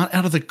company is not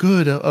out of the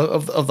good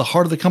of the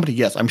heart of the company.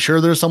 Yes, I'm sure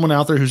there's someone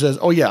out there who says,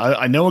 oh yeah,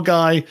 I know a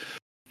guy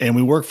and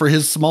we work for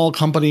his small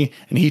company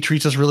and he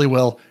treats us really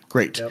well.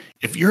 Great. Yep.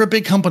 If you're a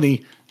big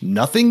company,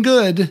 nothing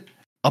good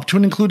up to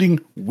and including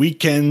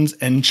weekends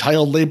and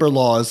child labor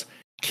laws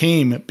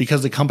came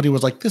because the company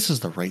was like, this is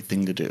the right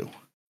thing to do.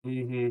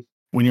 Mm-hmm.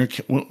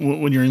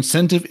 When your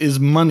incentive is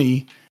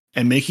money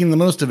and making the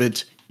most of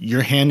it,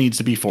 your hand needs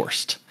to be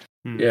forced.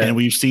 Yeah. And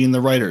we've seen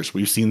the writers,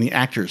 we've seen the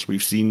actors,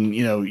 we've seen,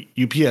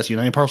 UPS,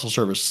 United Parcel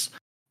Service,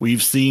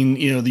 we've seen,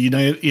 the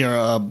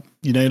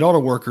United Auto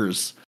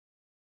Workers.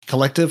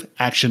 Collective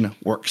action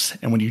works,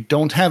 and when you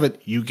don't have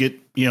it, you get,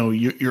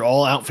 you're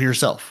all out for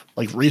yourself.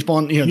 Like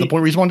Respawn, the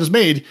point Respawn just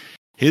made,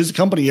 his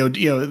company,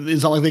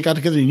 it's not like they got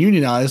together and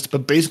unionized,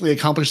 but basically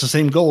accomplished the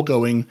same goal.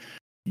 Going,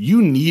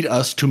 you need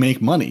us to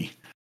make money.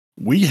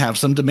 We have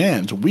some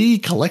demands. We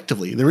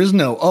collectively, there is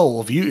no,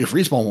 if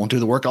Respawn won't do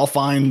the work, I'll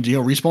find,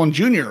 Respawn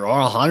Junior, or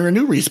I'll hire a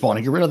new Respawn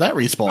and get rid of that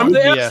Respawn. I mean,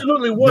 they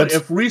absolutely would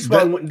if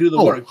Respawn wouldn't do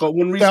the work. But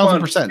when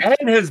Respawn 1,000%.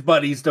 And his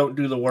buddies don't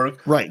do the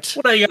work, right?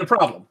 Well, now you got a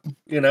problem,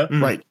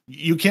 Right.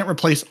 You can't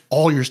replace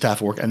all your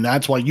staff work. And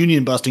that's why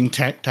union busting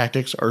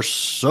tactics are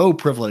so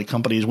prevalent at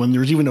companies when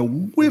there's even a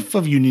whiff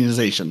of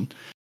unionization.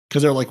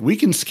 Because they're like, we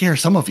can scare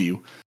some of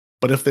you,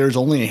 but if there's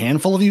only a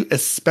handful of you,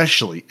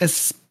 especially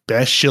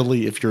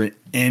if you're in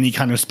any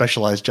kind of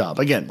specialized job.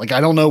 Again, like,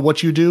 I don't know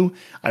what you do.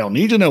 I don't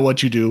need to know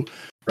what you do,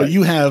 but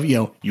you have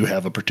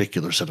a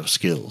particular set of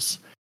skills.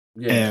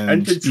 Yeah.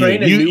 And to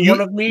train a new one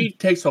of me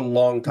takes a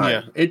long time.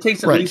 Yeah. It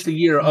takes at least a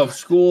year of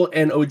school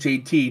and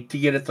OJT to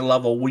get at the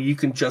level where you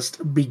can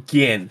just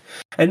begin.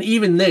 And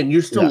even then,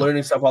 you're still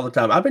learning stuff all the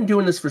time. I've been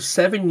doing this for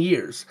 7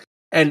 years.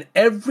 And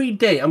every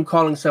day I'm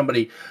calling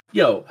somebody,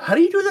 how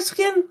do you do this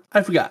again?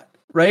 I forgot,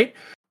 right?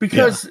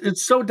 Because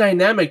it's so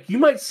dynamic. You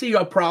might see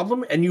a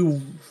problem and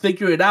you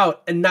figure it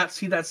out and not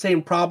see that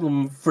same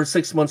problem for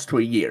 6 months to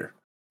a year,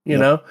 you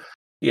know?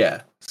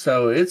 Yeah.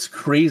 So it's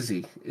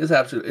crazy.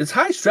 It's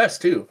high stress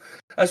too.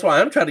 That's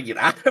why I'm trying to get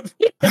out of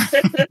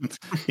it.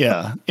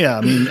 Yeah. I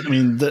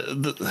mean,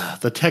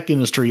 the tech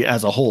industry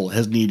as a whole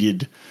has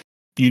needed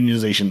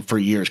unionization for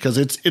years because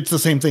it's the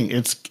same thing.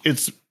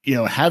 It's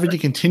having to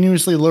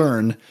continuously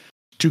learn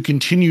to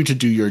continue to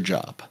do your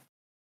job.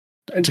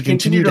 And to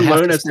continue to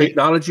learn as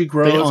technology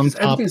grows,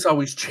 everything's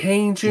always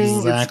changing.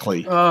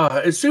 Exactly.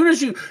 As soon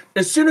as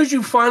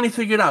you finally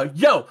figure it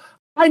out,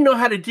 I know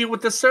how to deal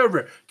with the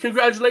server.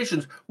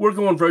 Congratulations, we're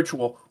going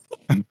virtual.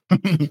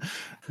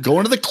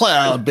 Going to the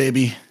cloud,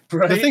 baby.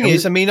 Right? The thing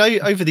is,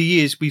 over the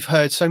years, we've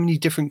heard so many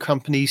different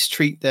companies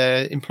treat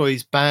their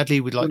employees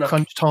badly with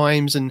crunch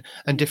times and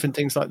different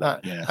things like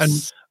that. Yes.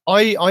 And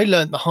I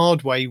learned the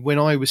hard way when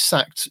I was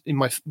sacked in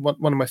one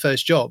of my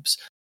first jobs.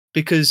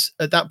 Because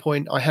at that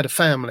point I had a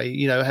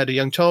family, I had a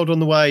young child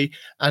on the way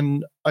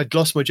and I'd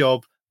lost my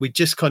job. We'd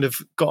just kind of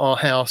got our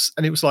house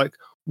and it was like,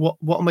 what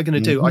am I going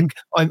to do?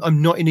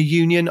 I'm not in a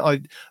union. I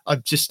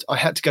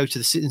had to go to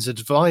the Citizens'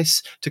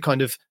 Advice to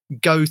kind of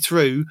go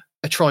through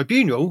a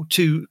tribunal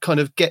to kind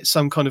of get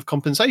some kind of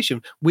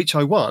compensation, which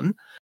I won.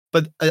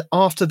 But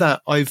after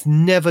that, I've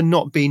never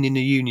not been in a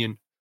union,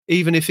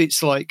 even if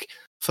it's like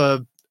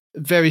for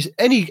various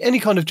any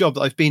kind of job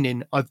that I've been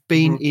in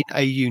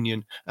a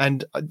union.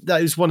 And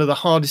that is one of the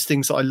hardest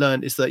things that I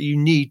learned, is that you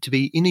need to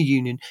be in a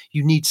union.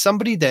 You need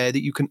somebody there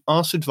that you can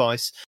ask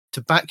advice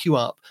to back you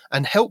up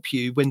and help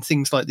you when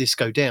things like this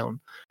go down.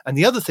 And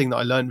the other thing that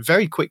I learned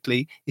very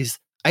quickly is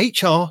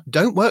HR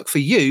don't work for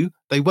you,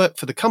 they work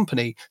for the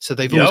company. So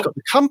they've always got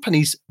the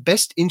company's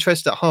best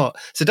interest at heart.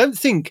 So don't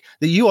think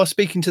that you are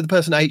speaking to the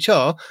person at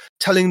HR,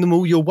 telling them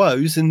all your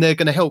woes and they're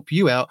going to help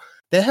you out.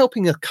 They're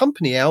helping a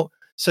company out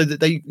so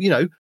that they,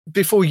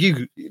 before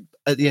you,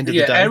 at the end of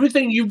the day.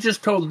 Everything you've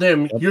just told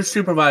them, your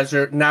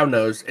supervisor now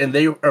knows, and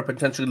they are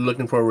potentially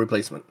looking for a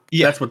replacement.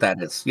 Yeah. That's what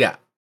that is. Yeah.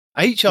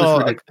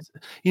 HR,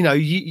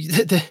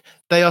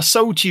 they are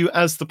sold to you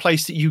as the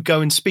place that you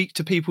go and speak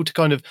to people to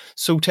kind of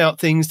sort out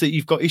things that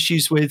you've got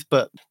issues with,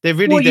 but they're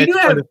really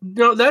there.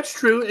 No, that's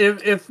true.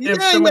 If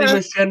somebody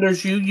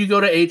misgenders you, you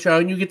go to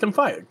HR and you get them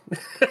fired.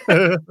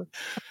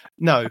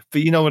 No,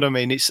 but you know what I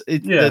mean.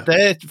 They're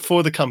there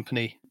for the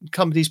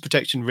company's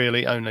protection,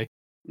 really, only.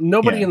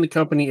 Nobody in the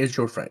company is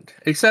your friend,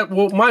 except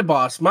my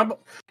boss.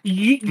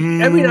 Every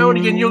now and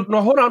again,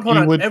 hold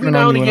on. Every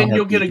now and again,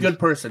 you'll get a good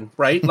person,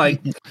 right?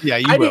 Like,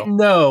 I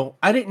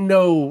didn't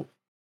know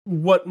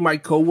what my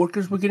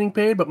coworkers were getting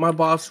paid, but my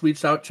boss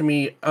reached out to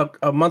me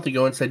a month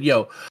ago and said,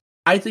 "Yo,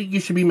 I think you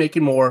should be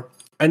making more.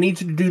 I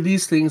need you to do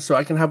these things so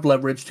I can have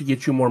leverage to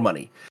get you more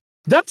money."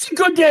 That's a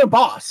good damn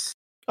boss.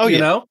 Oh, you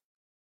know.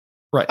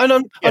 Right. And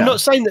I'm not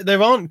saying that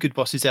there aren't good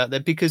bosses out there,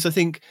 because I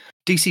think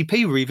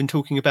DCP were even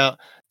talking about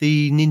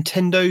the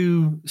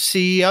Nintendo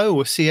CEO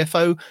or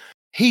CFO.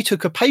 He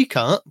took a pay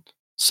cut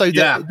so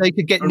that they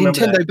could get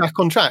Nintendo back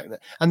on track.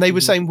 And they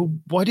were saying, well,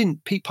 why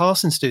didn't Pete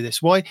Parsons do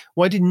this? Why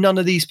did none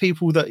of these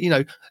people that,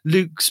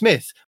 Luke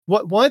Smith,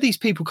 why are these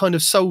people kind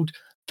of sold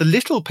the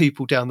little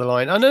people down the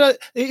line? I know it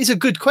is a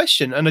good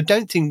question, and I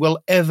don't think we'll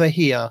ever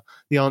hear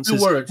the answers.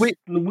 2 words.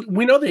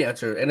 We know the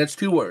answer, and it's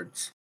 2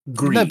 words.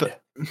 Greed. No,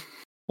 but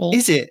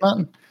is it?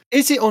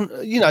 Is it on,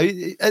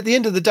 at the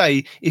end of the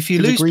day, if you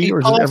lose greed, Pete or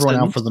is Parsons, everyone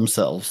out for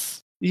themselves?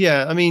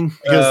 Yeah, I mean,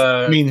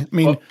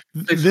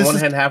 this one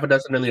hand, half a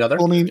dozen in the other.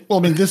 I mean,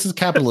 this is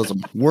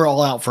capitalism. We're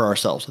all out for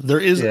ourselves. There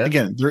is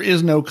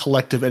no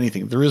collective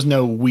anything. There is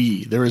no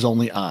we. There is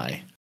only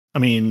I. I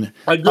mean,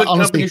 a good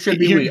company should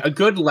be we. A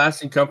good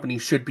lasting company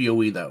should be a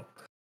we, though,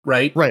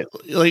 right? Right.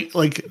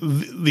 Like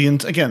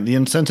the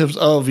incentives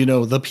of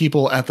the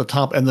people at the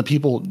top and the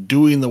people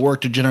doing the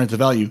work to generate the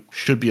value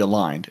should be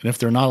aligned. And if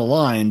they're not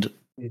aligned,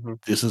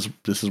 this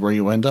is where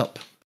you end up.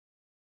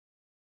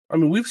 I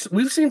mean,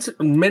 we've seen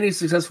many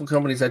successful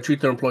companies that treat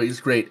their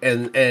employees great,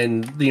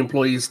 and the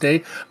employees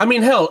stay. I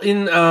mean, hell,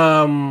 in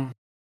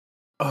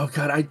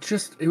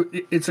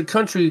it's a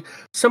country.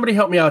 Somebody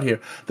help me out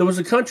here. There was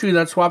a country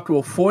that swapped to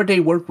a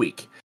 4-day work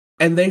week,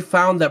 and they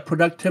found that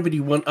productivity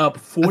went up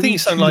 42%. I think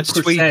it's something like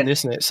Sweden,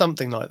 isn't it?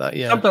 Something like that.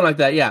 Yeah, something like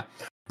that. Yeah,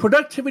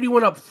 productivity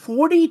went up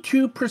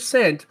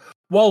 42%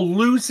 while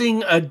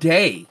losing a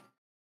day.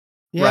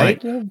 Yeah.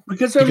 Right,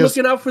 because they're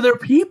looking out for their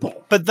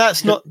people. But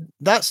that's not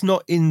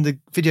in the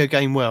video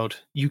game world.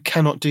 You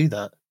cannot do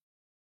that.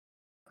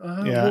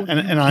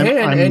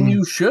 And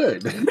you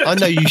should. I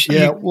know you should.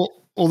 Yeah, well,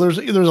 there's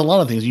a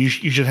lot of things you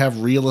should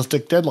have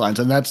realistic deadlines,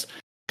 and that's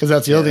because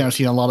that's the other thing I've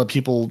seen a lot of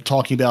people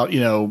talking about.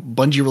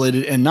 Bungie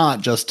related, and not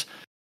just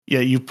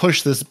you've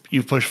pushed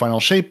Final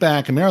Shape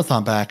back and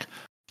Marathon back,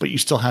 but you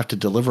still have to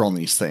deliver on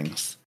these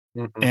things.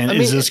 Mm-hmm. And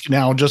is this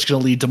now just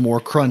going to lead to more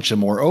crunch and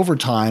more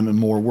overtime and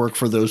more work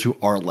for those who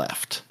are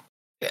left?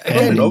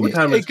 And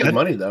overtime is good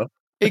money, though.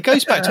 It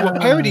goes back to what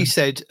Parody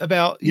said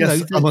about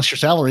unless you're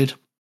salaried.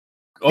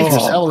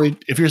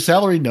 If you're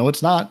salaried, no,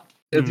 it's not.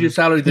 If you're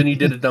salaried, then you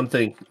did a dumb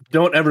thing.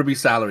 Don't ever be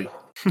salaried.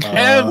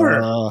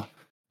 Ever.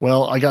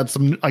 Well, I got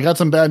some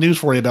bad news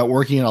for you about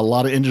working in a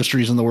lot of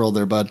industries in the world,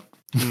 there, bud.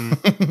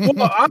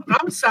 Well,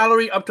 I'm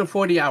salary up to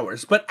 40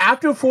 hours, but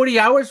after 40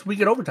 hours, we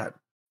get overtime.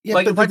 Yeah,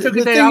 like if I took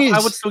a day off,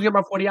 I would still get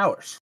my 40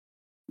 hours.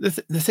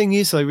 The thing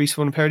is, though,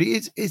 Respawn and Parody,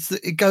 it's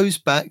that it goes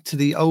back to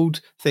the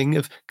old thing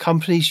of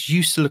companies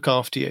used to look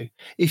after you.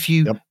 If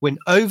you went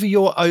over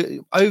your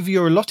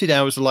allotted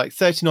hours of like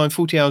 39,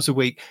 40 hours a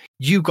week,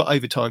 you got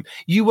overtime.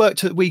 You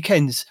worked at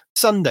weekends,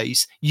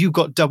 Sundays, you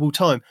got double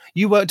time.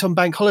 You worked on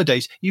bank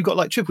holidays, you got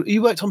like triple.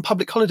 You worked on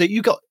public holiday,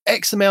 you got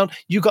X amount,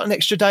 you got an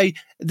extra day.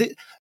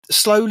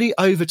 Slowly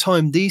over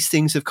time, these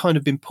things have kind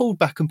of been pulled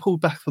back and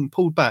pulled back and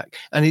pulled back,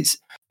 and it's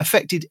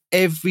affected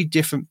every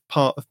different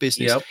part of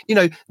business.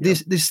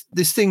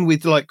 This thing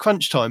with like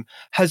crunch time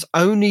has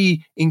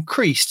only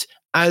increased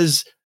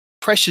as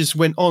pressures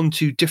went on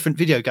to different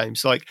video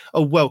games. Like,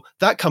 oh well,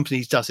 that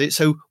company does it,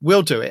 so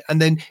we'll do it, and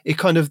then it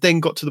kind of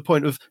then got to the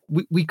point of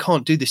we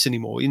can't do this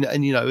anymore.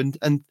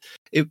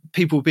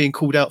 People being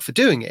called out for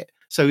doing it.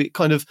 So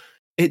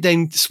it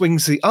then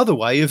swings the other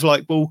way of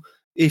like, well,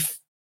 if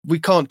we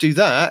can't do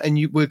that, and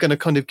we're going to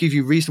kind of give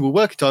you reasonable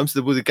working times,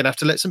 that we're going to have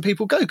to let some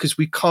people go because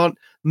we can't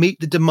meet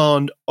the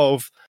demand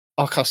of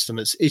our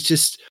customers. It's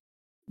just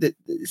that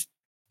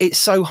it's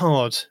so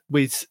hard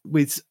with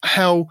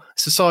how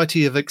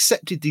society have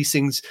accepted these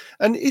things,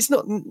 and it's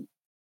not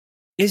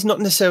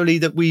necessarily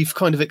that we've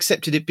kind of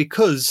accepted it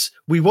because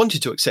we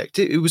wanted to accept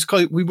it. It was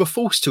we were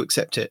forced to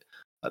accept it.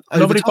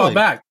 Nobody fought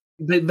back.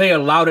 They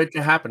allowed it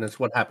to happen. Is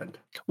what happened.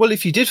 Well,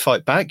 if you did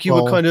fight back, you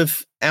were kind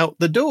of out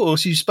the door.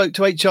 So you spoke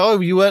to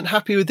HR. You weren't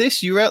happy with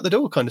this. You were out the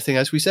door, kind of thing,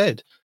 as we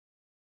said.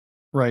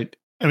 Right.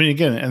 I mean,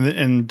 again,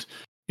 and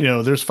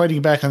there's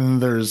fighting back, and then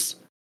there's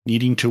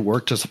needing to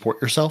work to support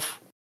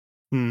yourself.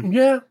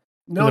 Yeah.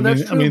 No,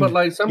 that's true. But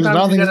like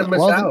sometimes you gotta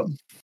miss out.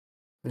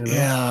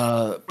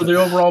 Yeah. For the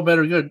overall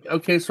better good.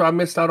 Okay, so I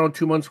missed out on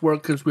 2 months'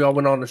 work because we all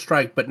went on a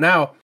strike, but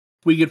now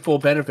we get full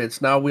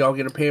benefits. Now we all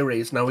get a pay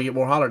raise. Now we get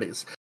more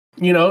holidays.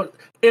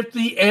 If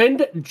the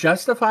end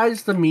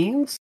justifies the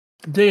means,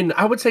 then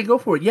I would say go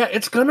for it. Yeah,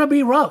 it's going to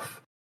be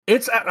rough.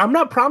 I'm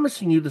not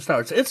promising you the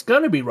stars. It's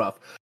going to be rough.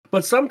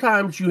 But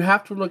sometimes you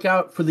have to look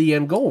out for the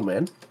end goal,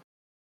 man.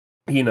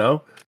 You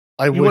want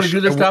to do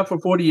this job for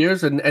 40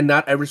 years and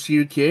not ever see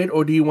your kid?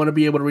 Or do you want to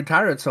be able to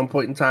retire at some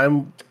point in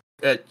time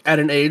at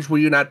an age where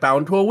you're not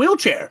bound to a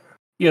wheelchair?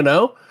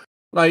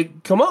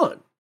 Like, come on.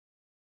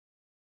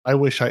 I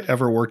wish I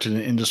ever worked in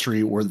an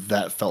industry where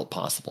that felt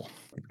possible.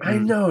 I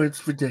know,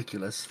 it's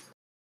ridiculous.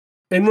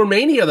 In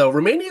Romania, though,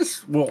 Romania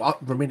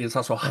is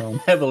also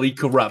heavily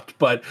corrupt,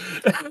 but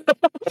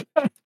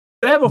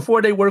they have a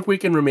 4-day work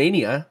week in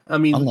Romania. I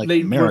mean, unlike they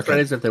America, work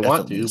Fridays if they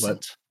want to,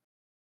 but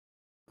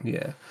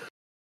yeah.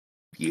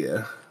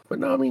 But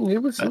no, I mean,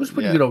 it was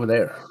pretty good over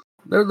there.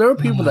 There are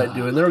people that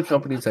do it, and there are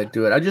companies that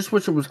do it. I just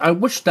wish I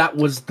wish that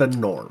was the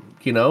norm,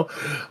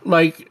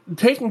 like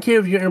taking care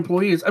of your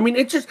employees. I mean,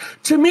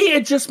 to me,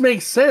 it just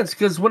makes sense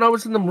because when I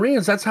was in the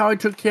Marines, that's how I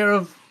took care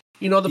of,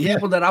 the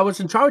people that I was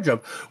in charge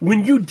of.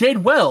 When you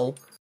did well,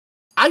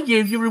 I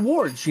gave you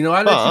rewards. I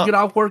let you get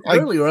off work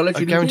early, or I let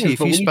you do guarantee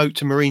things. if you spoke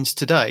to Marines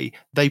today,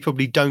 they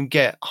probably don't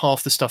get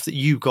half the stuff that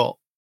you got,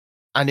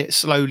 and it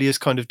slowly has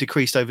kind of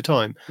decreased over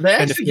time. They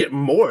actually get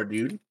more,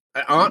 dude.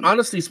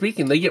 Honestly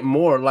speaking, they get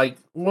more. Like,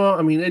 well,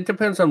 I mean, it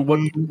depends on what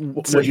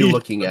you're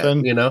looking at,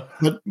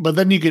 But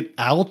then you get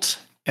out,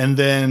 and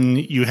then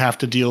you have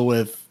to deal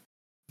with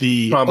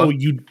the trauma.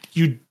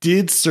 You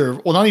did serve.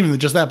 Well, not even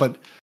just that, but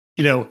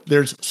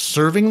there's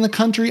serving the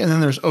country, and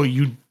then there's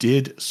you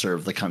did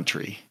serve the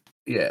country.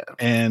 Yeah,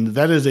 and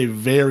that is a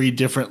very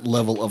different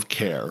level of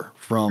care.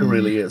 From it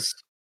really is.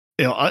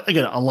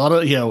 Again, a lot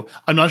of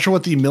I'm not sure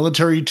what the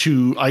military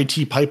to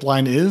IT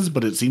pipeline is,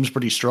 but it seems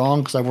pretty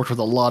strong because I've worked with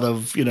a lot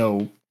of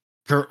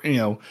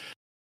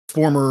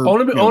former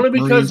only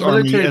because Marines,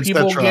 military Army,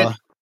 people etc.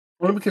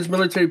 Only because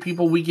military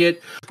people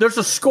there's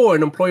a score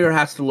an employer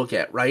has to look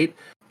at, right?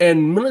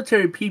 And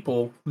military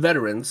people,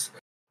 veterans,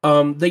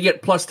 they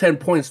get plus 10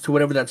 points to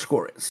whatever that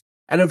score is.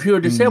 And if you're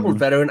a disabled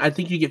veteran, I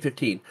think you get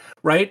 15,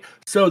 right?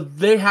 So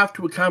they have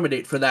to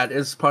accommodate for that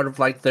as part of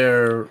like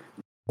their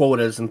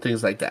quotas and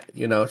things like that,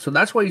 So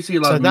that's why you see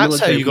a lot of military people. So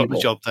that's how you got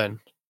the job then?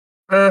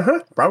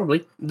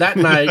 Probably. That,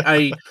 and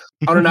I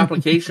on an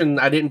application,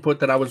 I didn't put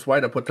that I was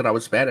white. I put that I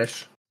was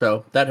Spanish.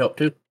 So that helped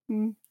too.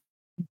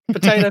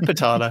 Potato.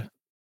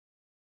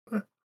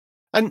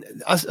 And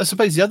I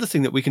suppose the other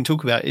thing that we can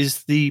talk about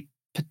is the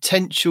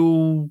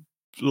potential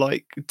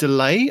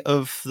delay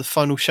of the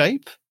final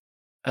shape,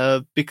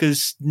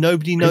 because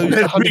nobody knows.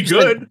 That'd be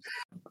good.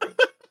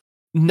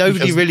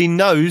 Nobody really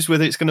knows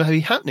whether it's going to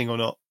be happening or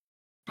not.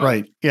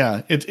 Right.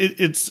 Yeah.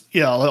 It's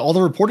all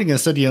the reporting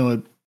has said,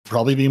 it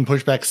probably being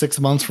pushed back 6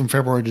 months from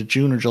February to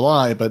June or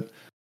July. But,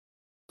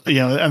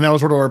 and that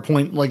was sort of our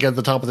point, at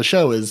the top of the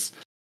show, is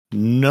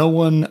no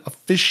one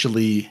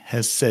officially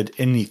has said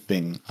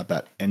anything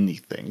about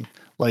anything.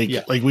 Like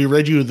we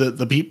read you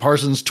the Pete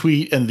Parsons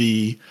tweet and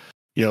the,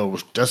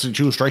 Destiny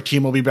 2 Strike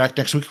Team will be back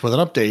next week with an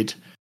update.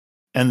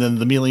 And then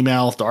the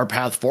mealy-mouthed Our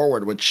Path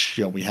Forward, which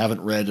we haven't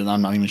read, and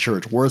I'm not even sure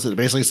it's worth it.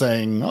 Basically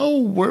saying,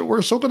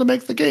 we're still going to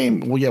make the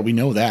game. Well, yeah, we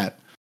know that.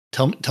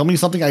 Tell me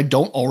something I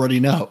don't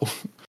already know.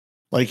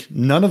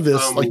 None of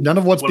this, none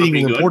of what's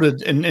being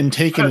reported and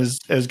taken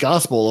as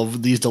gospel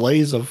of these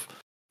delays of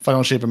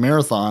Final Shape and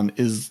Marathon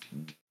is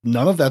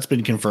none of that's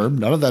been confirmed.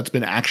 None of that's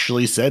been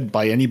actually said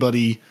by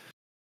anybody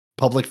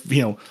public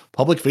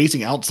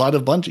facing outside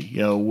of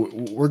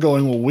Bungie. We're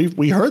going, well,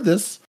 we heard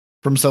this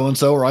from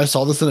so-and-so, or I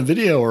saw this in a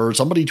video, or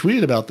somebody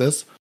tweeted about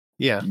this.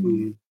 Yeah.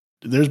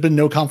 There's been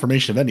no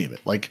confirmation of any of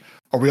it.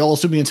 Are we all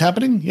assuming it's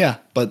happening? Yeah,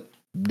 but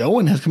no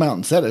one has come out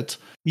and said it.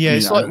 Yeah,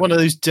 it's like one of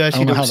those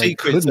dirty little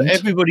secrets that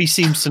everybody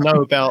seems to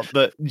know about,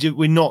 that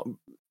we're not,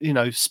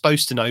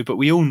 supposed to know, but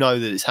we all know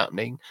that it's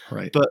happening.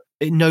 Right. But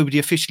nobody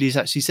officially has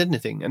actually said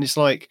anything. And it's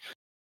like,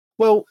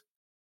 well,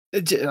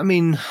 I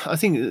mean, I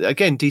think,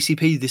 again,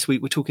 DCP this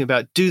week, we're talking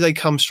about, do they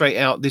come straight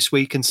out this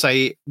week and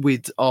say it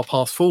with Our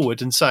Path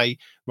Forward and say,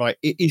 right,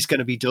 it is going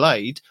to be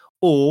delayed,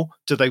 or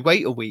do they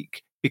wait a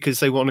week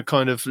because they want to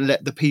kind of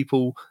let the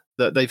people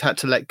that they've had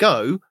to let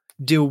go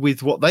deal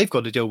with what they've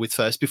got to deal with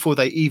first before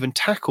they even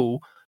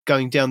tackle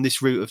going down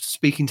this route of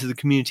speaking to the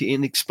community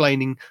and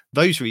explaining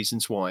those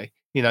reasons why?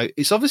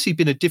 It's obviously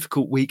been a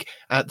difficult week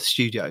at the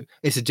studio.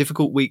 It's a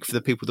difficult week for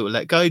the people that were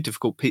let go,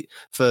 difficult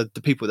for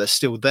the people that are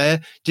still there,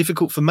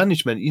 difficult for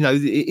management.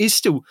 It is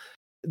still,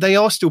 they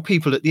are still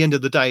people at the end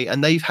of the day,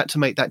 and they've had to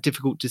make that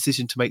difficult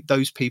decision to make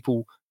those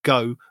people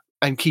go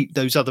and keep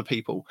those other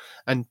people.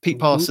 And Pete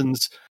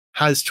Parsons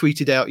has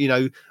tweeted out,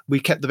 we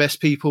kept the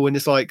best people, and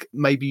it's like,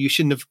 maybe you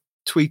shouldn't have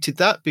tweeted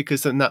that,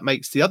 because then that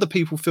makes the other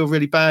people feel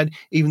really bad,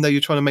 even though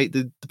you're trying to make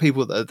the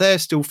people that are there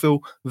still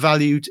feel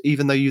valued,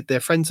 even though their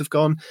friends have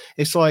gone.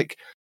 It's like,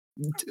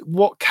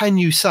 what can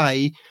you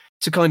say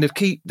to kind of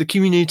keep the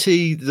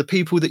community, the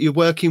people that you're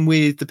working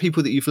with, the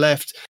people that you've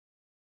left?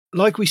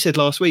 Like we said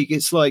last week,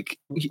 it's like,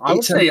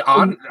 I'd say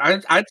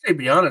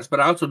be honest, but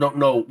I also don't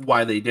know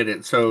why they did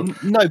it. So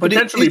no, but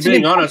potentially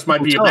being honest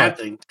might be a bad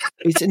thing.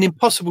 It's an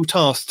impossible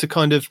task to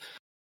kind of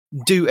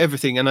do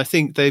everything, and I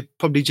think they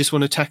probably just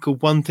want to tackle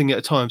one thing at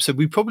a time. So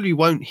we probably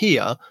won't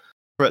hear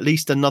for at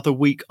least another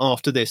week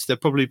after this. There'll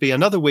probably be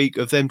another week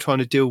of them trying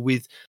to deal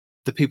with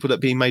the people that are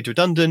being made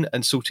redundant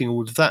and sorting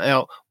all of that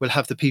out. We'll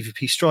have the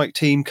PvP strike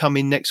team come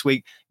in next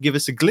week, give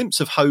us a glimpse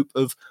of hope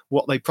of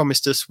what they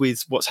promised us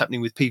with what's happening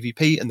with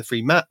PvP and the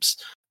free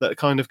maps that are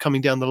kind of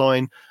coming down the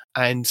line,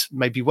 and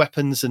maybe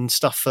weapons and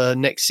stuff for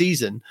next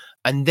season.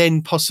 And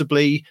then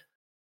possibly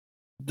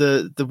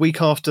the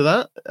week after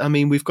that, I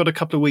mean, we've got a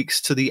couple of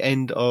weeks to the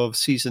end of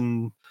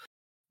season.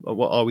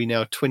 What are we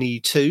now?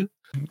 22.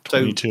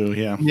 22,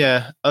 yeah.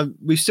 Yeah,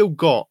 we've still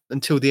got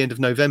until the end of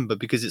November,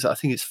 because I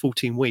think it's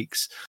 14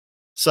 weeks.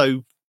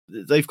 So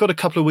they've got a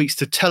couple of weeks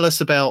to tell us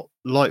about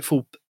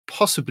Lightfall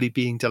possibly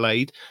being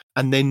delayed,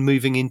 and then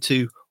moving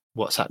into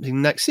what's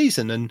happening next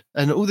season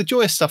and all the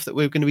joyous stuff that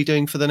we're going to be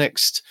doing for the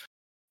next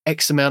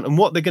X amount and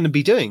what they're going to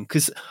be doing.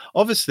 Because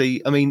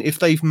obviously, I mean, if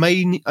they've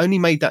only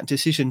made that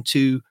decision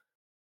to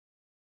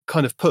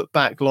kind of put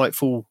back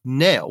Lightfall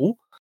now,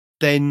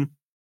 then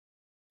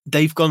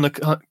they've gone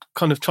to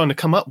kind of trying to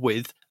come up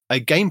with a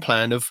game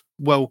plan of,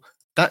 well,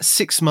 that's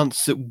 6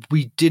 months that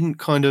we didn't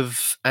kind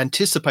of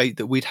anticipate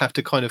that we'd have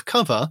to kind of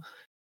cover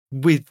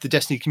with the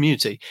Destiny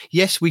community.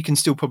 Yes, we can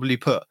still probably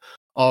put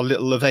our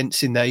little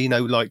events in there, you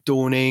know, like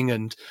Dawning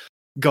and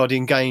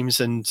Guardian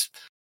Games and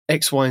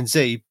X, Y, and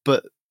Z,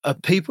 but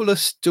people are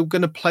still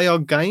going to play our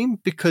game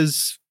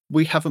because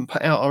we haven't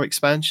put out our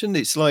expansion.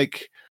 It's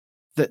like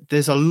that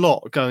there's a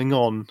lot going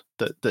on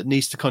that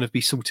needs to kind of be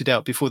sorted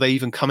out before they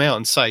even come out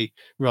and say,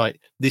 right,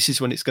 this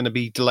is when it's going to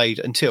be delayed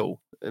until.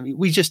 I mean,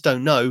 we just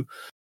don't know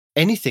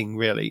anything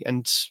really.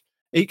 And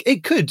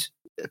it could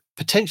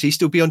potentially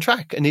still be on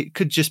track, and it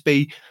could just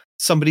be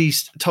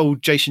somebody's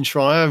told Jason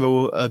Schreier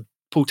or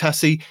Paul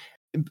Tassi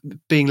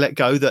being let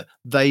go that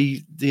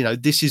they, you know,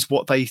 this is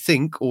what they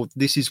think, or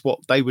this is what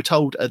they were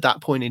told at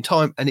that point in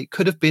time. And it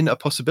could have been a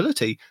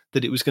possibility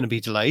that it was going to be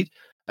delayed.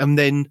 And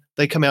then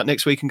they come out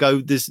next week and go,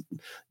 there's,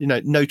 you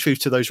know, no truth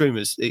to those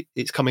rumors.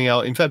 It's coming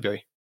out in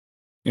February.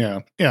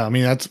 Yeah. I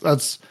mean, that's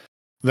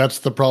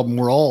the problem.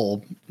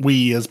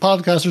 We as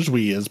podcasters,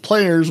 we as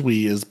players,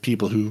 we as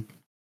people who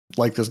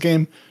like this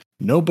game,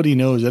 nobody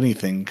knows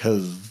anything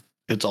because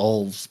it's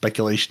all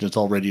speculation. It's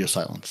all radio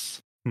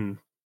silence.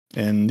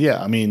 And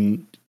yeah, I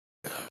mean,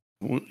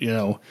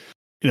 Bungie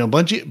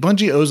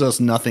owes us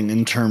nothing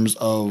in terms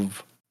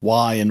of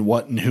why and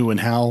what and who and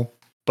how,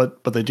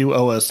 but they do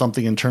owe us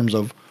something in terms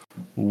of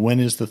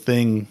when is the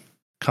thing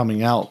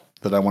coming out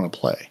that I want to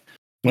play?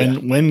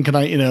 When can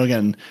I, you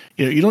don't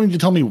need to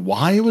tell me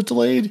why it was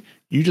delayed.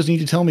 You just need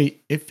to tell me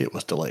if it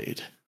was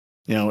delayed.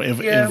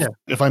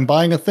 If I'm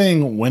buying a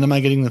thing, when am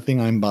I getting the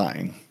thing I'm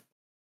buying?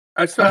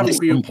 I still have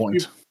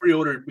to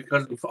pre-ordered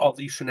because of all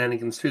these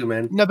shenanigans too,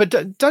 man. No, but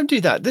don't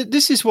do that.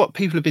 This is what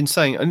people have been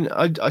saying, and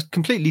I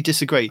completely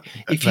disagree.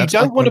 If you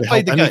don't want to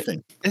play the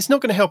game, it's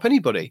not going to help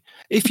anybody.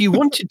 If you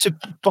wanted to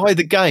buy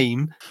the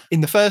game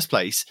in the first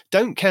place,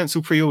 don't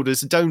cancel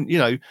pre-orders. Don't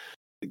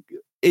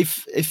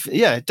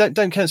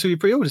don't cancel your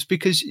pre-orders,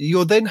 because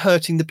you're then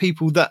hurting the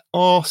people that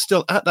are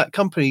still at that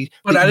company.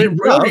 But I didn't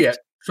pre-order yet,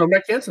 so I'm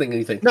not canceling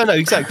anything. No,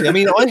 exactly. I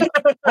mean,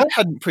 I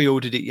hadn't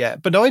pre-ordered it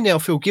yet, but I now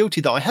feel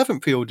guilty that I haven't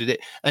pre-ordered it.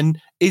 And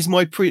is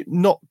my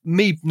not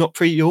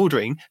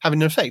pre-ordering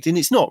having an effect? And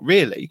it's not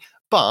really,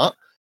 but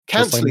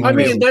canceling. I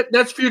mean,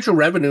 that's future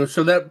revenue,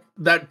 so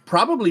that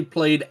probably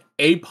played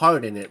a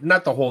part in it.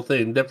 Not the whole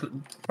thing.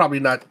 Probably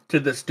not to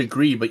this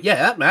degree, but yeah,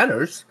 that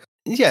matters.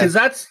 Yeah, because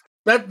that's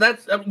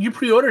you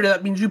pre-ordered it.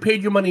 That means you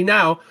paid your money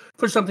now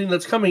for something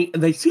that's coming,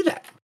 and they see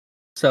that.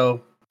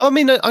 So I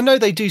mean, I know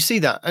they do see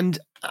that, and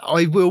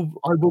I will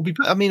be.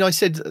 I mean, I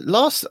said the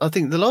last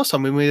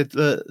time when we had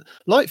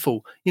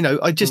Lightfall,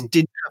 I just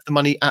didn't have the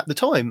money at the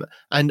time,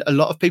 and a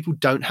lot of people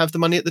don't have the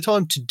money at the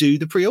time to do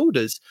the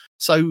pre-orders.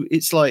 So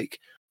it's like,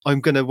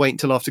 I'm going to wait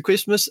until after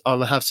Christmas.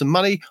 I'll have some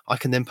money. I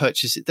can then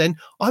purchase it then.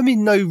 I'm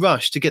in no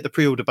rush to get the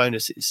pre-order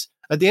bonuses.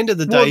 At the end of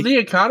the day... Well, the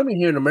economy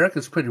here in America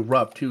is pretty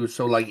rough, too.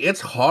 So, it's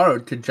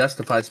hard to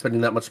justify spending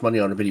that much money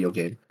on a video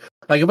game.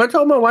 If I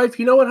told my wife,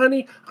 you know what,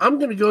 honey? I'm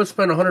going to go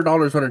spend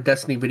 $100 on a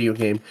Destiny video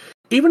game.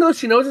 Even though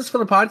she knows it's for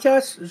the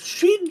podcast,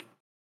 she'd,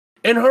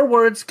 in her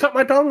words, cut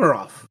my dollar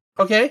off.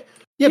 Okay?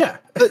 Yeah.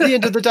 But at the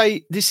end of the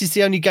day, this is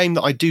the only game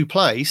that I do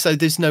play, so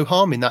there's no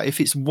harm in that if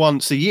it's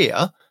once a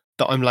year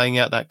that I'm laying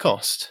out that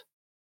cost.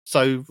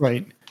 So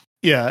right,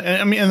 yeah,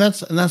 and I mean, and that's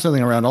the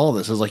thing around all of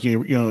this is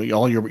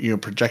all your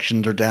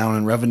projections are down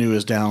and revenue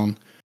is down.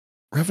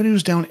 Revenue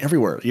is down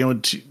everywhere.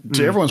 To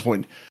everyone's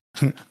point,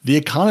 the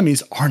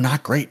economies are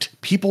not great.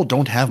 People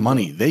don't have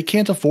money. They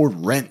can't afford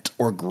rent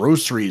or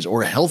groceries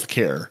or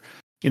healthcare.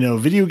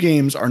 Video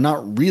games are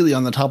not really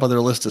on the top of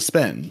their list to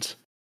spend.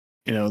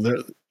 That's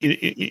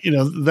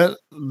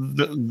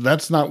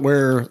not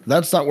where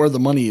the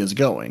money is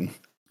going.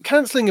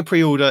 Canceling a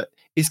pre-order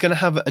is going to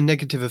have a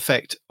negative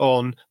effect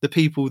on the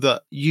people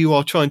that you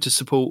are trying to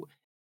support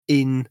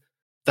in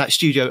that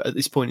studio at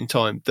this point in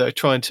time. They're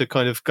trying to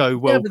kind of go,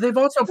 well... Yeah, but they've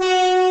also...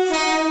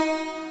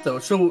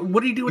 So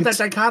what do you do with that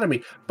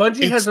dichotomy?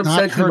 Bungie has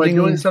obsession by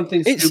doing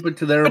something stupid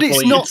to their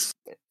employees.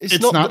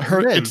 It's not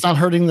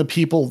hurting the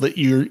people that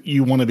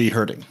you want to be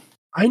hurting.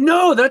 I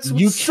know, that's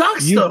what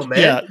sucks though, man.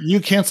 Yeah, you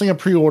canceling a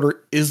pre-order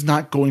is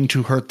not going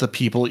to hurt the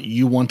people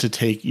you want to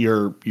take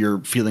your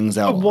feelings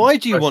out. But why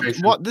do you want?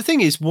 What the thing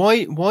is?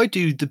 Why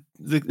does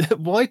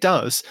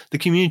the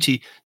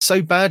community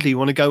so badly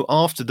want to go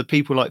after the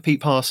people like Pete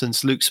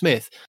Parsons, Luke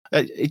Smith?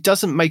 It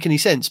doesn't make any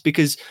sense,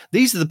 because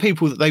these are the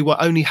people that they were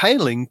only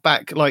hailing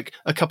back like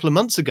a couple of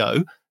months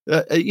ago.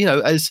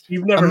 As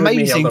you've never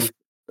amazing.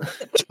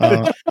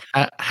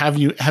 Have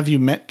you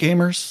met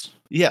gamers?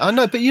 Yeah, I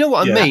know, but you know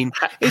what I mean.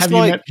 It's have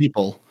you met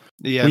people?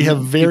 Yeah,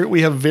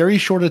 we have very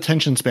short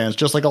attention spans,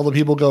 just like all the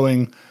people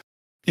going,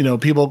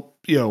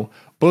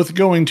 both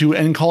going to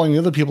and calling the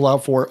other people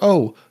out for,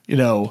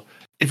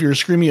 if you're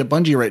screaming at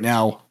Bungie right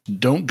now,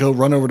 don't go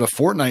run over to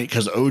Fortnite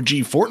because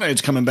OG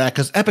Fortnite's coming back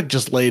because Epic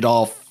just laid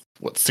off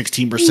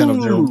 16%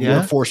 of their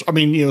workforce. I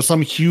mean,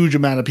 some huge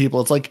amount of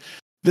people. It's like,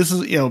 this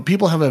is,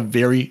 people have a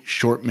very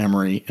short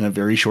memory and a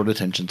very short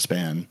attention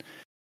span.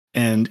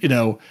 And,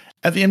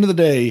 at the end of the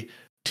day,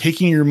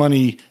 taking your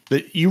money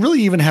that you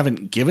really even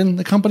haven't given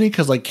the company,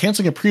 because like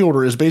canceling a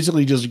pre-order is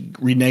basically just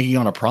reneging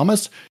on a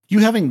promise. You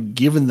haven't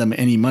given them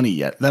any money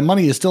yet. That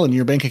money is still in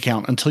your bank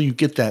account until you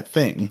get that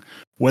thing.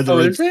 Whether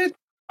is it?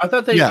 I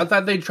thought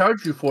they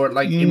charged you for it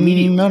like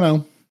immediately.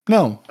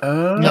 No.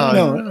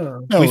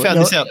 We found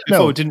this out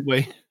before, didn't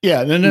we?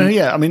 Yeah,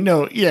 yeah. I mean,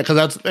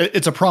 because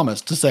it's a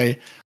promise to say,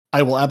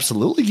 I will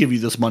absolutely give you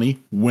this money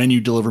when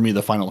you deliver me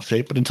the final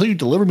shape. But until you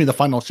deliver me the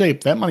final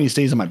shape, that money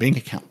stays in my bank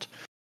account.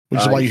 Which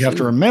is why you have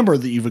to remember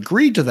that you've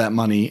agreed to that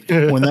money.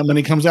 When that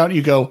money comes out,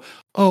 you go,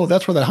 oh,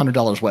 that's where that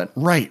 $100 went.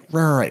 Right.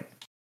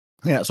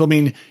 Yeah. So, I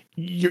mean,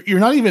 you're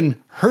not even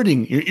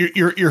hurting.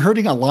 You're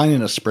hurting a line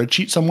in a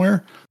spreadsheet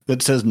somewhere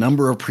that says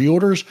number of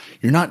pre-orders.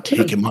 You're not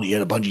taking money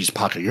out of Bungie's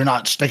pocket. You're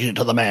not sticking it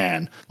to the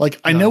man.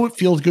 Like, I know it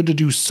feels good to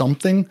do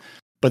something,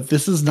 but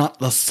this is not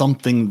the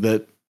something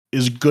that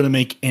is going to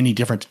make any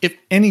difference. If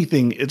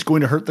anything, it's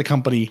going to hurt the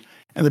company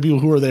and the people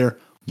who are there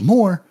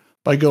more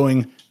by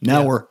going,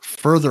 now we're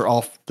further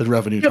off the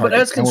revenue target. But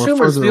as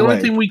consumers, the only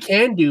thing we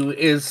can do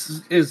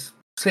is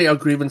say our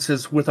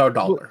grievances with our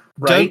dollar,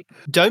 right?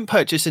 Don't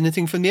purchase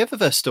anything from the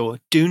Eververse store.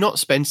 Do not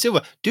spend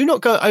silver. Do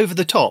not go over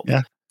the top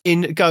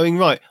in going,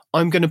 right,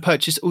 I'm going to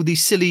purchase all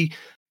these silly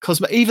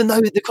cosmetics, even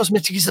though the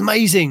cosmetic is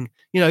amazing.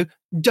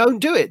 Don't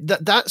do it.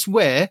 That's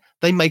where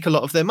they make a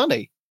lot of their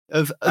money.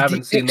 I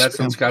haven't seen that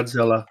since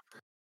Godzilla.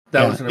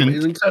 That was an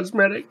amazing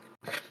cosmetic.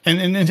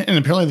 And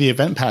apparently the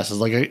event passes,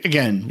 like,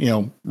 again,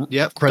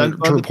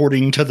 credit to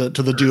reporting to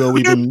the duo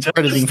we've been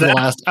crediting for the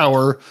last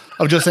hour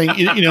of just saying,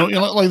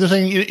 like they're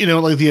saying,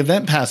 like the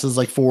event passes,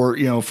 like for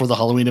the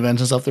Halloween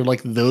events and stuff, they're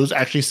like, those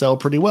actually sell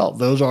pretty well.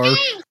 Those are,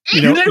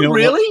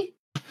 really?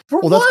 For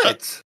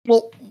what?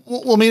 Well,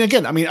 I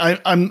mean,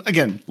 I'm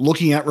again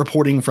looking at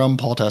reporting from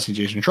Paul Tassi,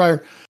 Jason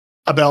Schreier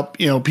about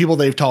people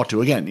they've talked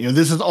to. Again,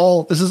 this is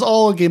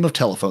all a game of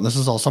telephone. This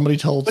is all somebody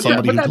told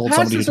somebody who told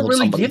somebody who told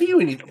really somebody. Give you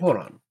anything. Hold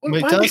on.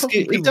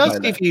 It does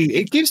give you.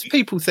 It gives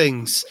people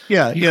things.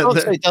 Yeah.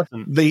 It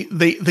doesn't.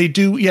 They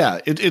do. Yeah.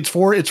 It's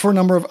for a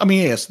number of. I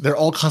mean, yes, they're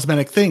all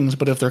cosmetic things,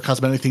 but if they're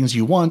cosmetic things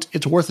you want,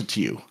 it's worth it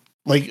to you.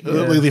 Like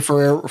the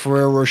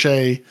Ferrero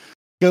Rocher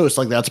Ghost.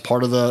 Like that's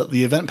part of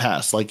the event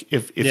pass. Like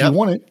if you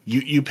want it,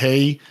 you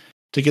pay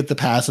to get the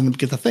pass and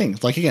get the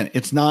things. Like, again,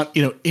 it's not,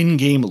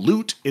 in-game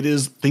loot. It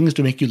is things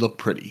to make you look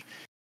pretty.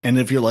 And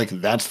if you're like,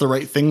 that's the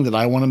right thing that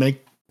I want to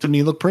make to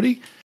me look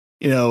pretty,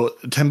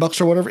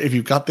 $10 or whatever, if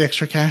you've got the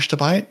extra cash to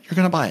buy it, you're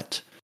going to buy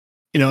it.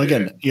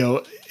 Again,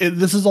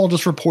 this is all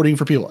just reporting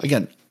for people.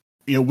 Again,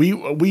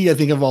 we I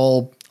think have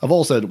all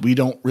said we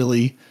don't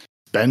really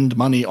spend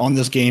money on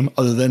this game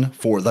other than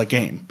for the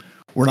game.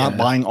 We're not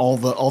buying all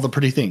the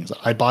pretty things.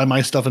 I buy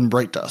my stuff in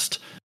Bright Dust.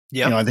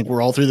 Yeah, I think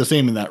we're all three the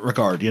same in that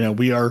regard.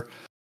 We are,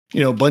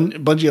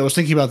 Bungie. I was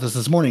thinking about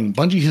this morning.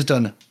 Bungie has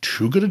done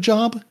too good a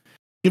job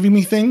giving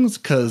me things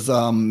because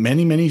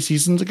many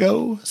seasons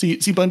ago, see,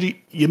 Bungie,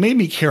 you made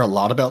me care a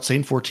lot about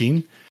Saint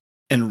 14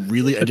 and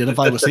really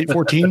identify with Saint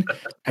 14.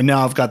 And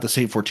now I've got the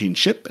Saint 14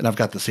 ship, and I've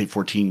got the Saint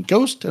 14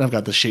 Ghost, and I've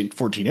got the Saint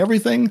 14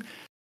 everything.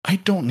 I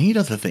don't need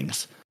other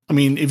things. I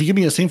mean, if you give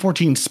me a Saint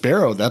 14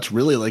 Sparrow, that's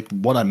really like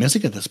what I'm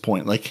missing at this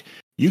point. Like,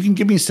 you can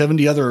give me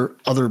 70 other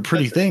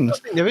pretty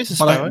things. There is a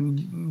Sparrow.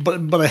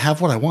 But I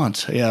have what I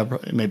want. Yeah,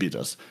 maybe it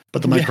does.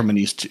 But the micro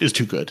mini is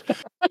too good.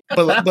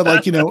 but like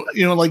like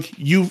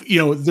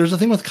there's a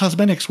thing with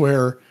cosmetics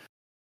where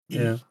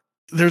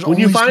there's when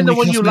you find the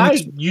one you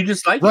like, you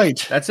just like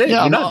it. That's it.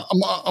 Yeah,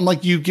 I'm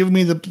like, you give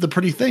me the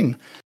pretty thing.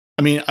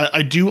 I mean,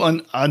 I do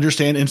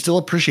understand and still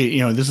appreciate.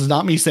 This is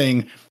not me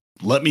saying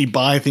let me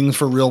buy things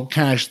for real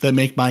cash that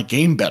make my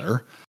game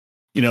better.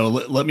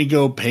 Let me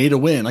go pay to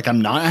win. Like,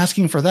 I'm not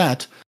asking for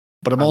that,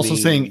 but I'm also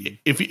saying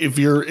if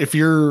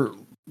you're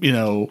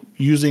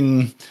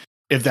using,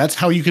 if that's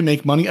how you can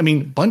make money. I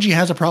mean, Bungie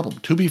has a problem,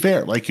 to be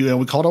fair. Like,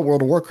 we called out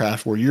World of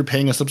Warcraft, where you're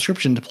paying a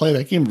subscription to play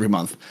that game every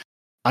month.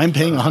 I'm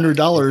paying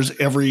 $100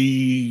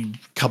 every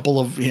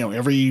couple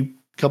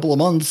of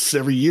months,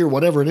 every year,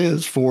 whatever it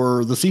is,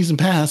 for the season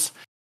pass.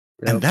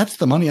 Yep. And that's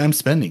the money I'm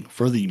spending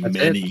for the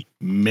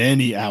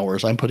many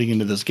hours I'm putting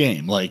into this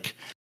game. Like,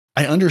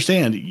 I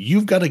understand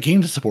you've got a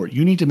game to support.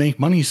 You need to make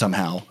money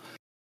somehow.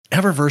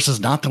 Eververse is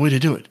not the way to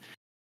do it.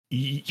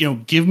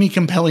 Give me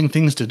compelling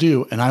things to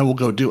do, and I will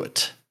go do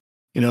it.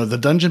 The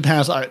dungeon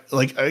pass,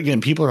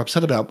 people are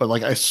upset about, but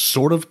like, I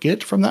sort of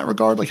get from that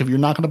regard. Like, if you're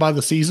not going to buy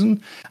the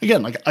season,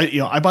 again, like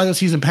I buy the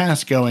season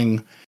pass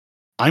going,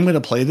 I'm going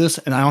to play this,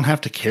 and I don't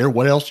have to care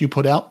what else you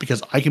put out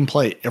because I can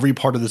play every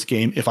part of this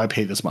game if I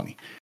pay this money.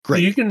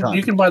 Great. You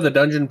can buy the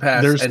dungeon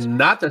pass and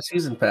not the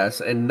season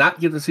pass and not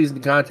get the season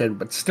content,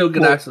 but still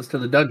get access to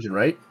the dungeon,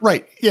 right?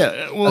 Right.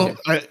 Yeah. Well,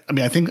 okay.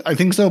 I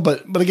think so,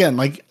 but again,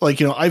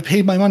 I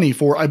paid my money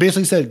for. I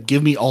basically said,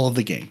 give me all of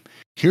the game.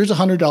 Here's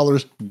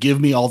 $100.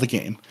 Give me all the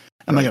game.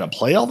 Am I going to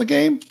play all the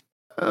game?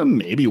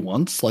 Maybe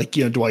once. Like,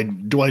 do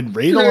I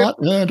raid a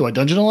lot? Do I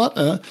dungeon a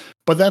lot?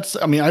 But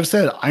I've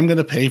said I'm going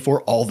to pay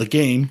for all the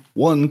game.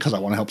 One, because I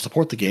want to help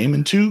support the game,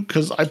 and two,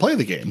 because I play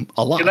the game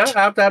a lot. Can I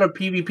opt out of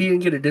PvP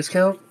and get a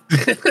discount?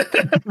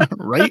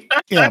 Right?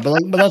 Yeah, but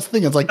that's the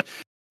thing. It's like,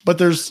 but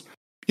there's,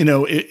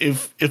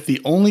 if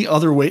the only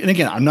other way, and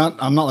again, I'm not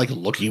like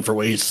looking for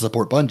ways to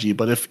support Bungie,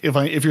 but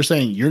if you're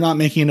saying you're not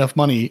making enough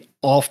money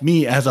off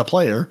me as a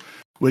player,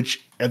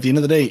 which at the end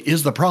of the day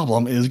is the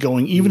problem, is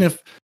going, even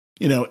if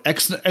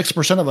X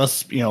percent of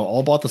us,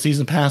 all bought the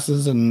season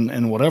passes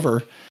and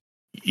whatever,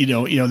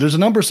 there's a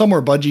number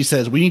somewhere. Bungie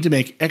says we need to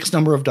make X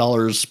number of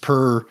dollars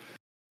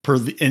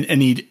and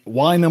need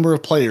Y number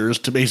of players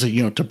to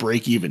basically, to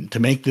break even, to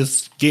make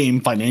this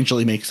game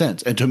financially make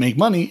sense. And to make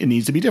money, it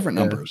needs to be different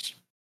numbers.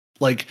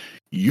 Like,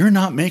 you're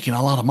not making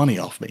a lot of money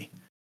off me.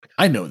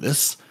 I know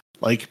this.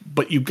 Like,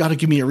 but you've got to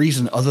give me a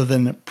reason other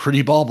than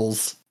pretty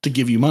baubles to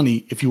give you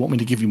money if you want me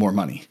to give you more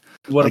money.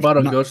 What about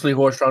a ghostly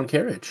horse-drawn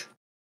carriage?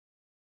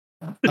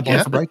 I bought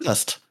it for Bright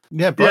Test.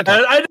 Yeah, Bright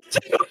Test.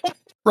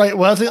 Right.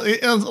 Well,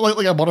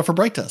 like I bought it for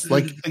Bright Test.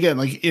 Like, again,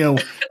 like, at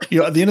the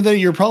end of the day,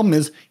 your problem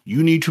is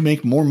you need to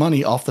make more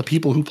money off the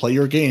people who play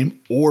your game,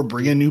 or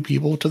bring in new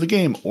people to the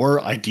game,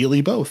 or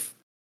ideally both.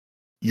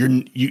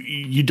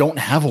 You don't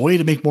have a way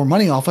to make more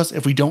money off us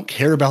if we don't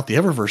care about the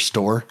Eververse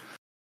store.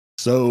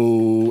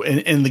 So,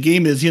 and the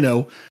game is,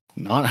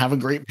 not having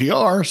great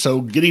PR.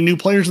 So getting new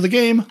players to the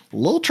game, a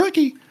little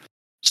tricky.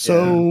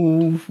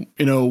 So,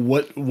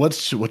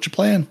 what's your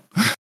plan?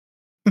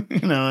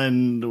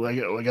 And I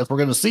guess we're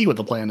going to see what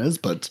the plan is,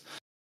 but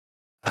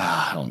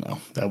I don't know.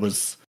 That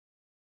was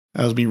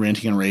me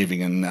ranting and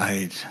raving, and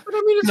I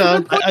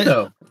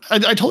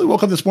totally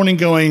woke up this morning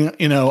going,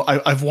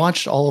 I've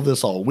watched all of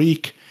this all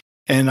week,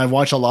 and I've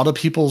watched a lot of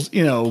people's,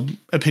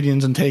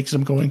 opinions and takes.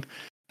 And I'm going,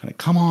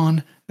 come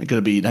on, it's going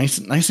to be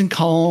nice and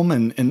calm,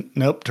 and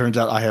nope. Turns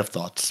out I have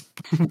thoughts.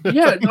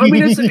 Yeah,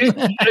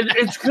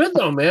 it's good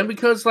though, man,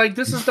 because like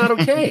this is not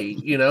okay.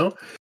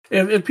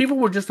 If people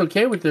were just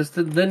okay with this,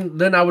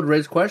 then I would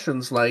raise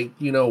questions like,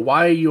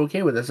 why are you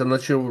okay with this?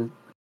 Unless you're,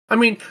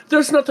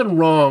 there's nothing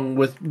wrong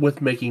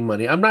with making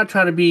money. I'm not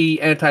trying to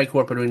be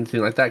anti-corporate or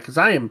anything like that, because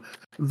I am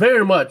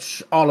very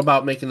much all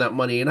about making that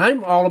money, and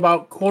I'm all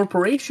about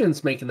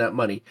corporations making that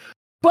money.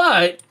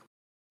 But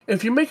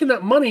if you're making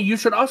that money, you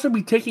should also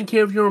be taking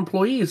care of your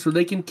employees so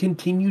they can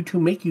continue to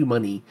make you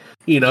money.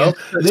 They're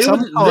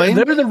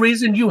the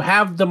reason you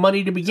have the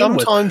money to begin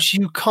with. Sometimes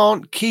you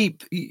can't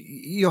keep,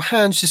 your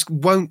hands just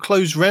won't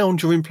close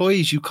round your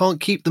employees. You can't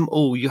keep them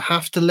all. You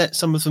have to let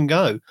some of them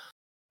go.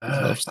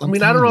 I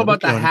don't know about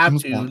the have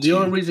to. The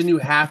only reason you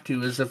have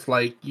to is if,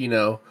 like,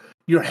 you're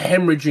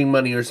hemorrhaging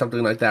money or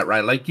something like that,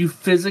 right? Like, you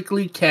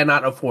physically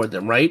cannot afford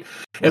them, right?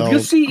 If your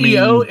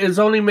CEO is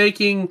only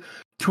making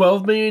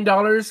 $12 million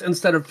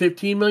instead of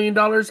 $15 million,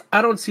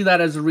 I don't see that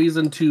as a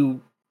reason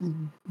to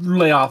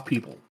lay off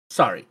people.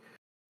 Sorry.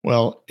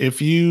 Well,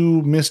 if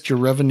you missed your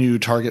revenue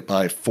target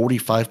by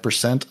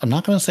 45%, I'm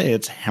not going to say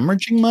it's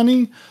hemorrhaging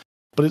money,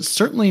 but it's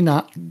certainly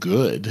not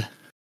good.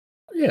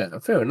 Yeah,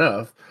 fair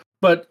enough.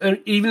 But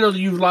even though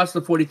you've lost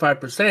the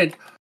 45%,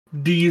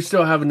 do you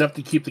still have enough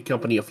to keep the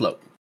company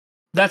afloat?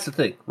 That's the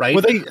thing, right?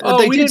 Well,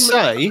 they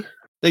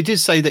did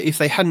say that if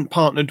they hadn't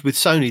partnered with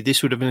Sony,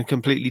 this would have been a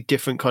completely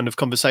different kind of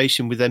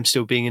conversation with them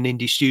still being an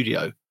indie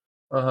studio.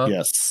 Uh-huh.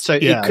 Yes. So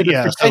it could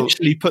have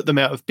potentially put them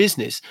out of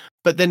business.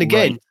 But then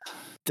again,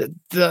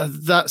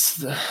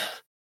 that's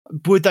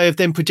would they have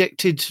then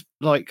projected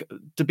like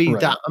to be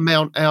that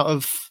amount out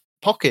of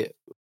pocket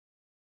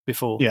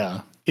before?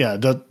 Yeah. Yeah.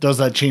 Does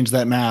that change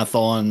that math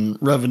on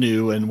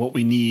revenue and what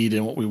we need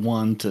and what we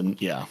want? And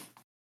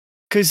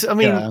because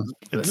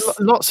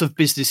lots of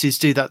businesses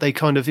do that. They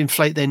kind of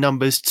inflate their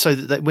numbers so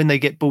that when they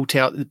get bought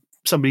out,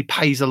 somebody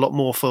pays a lot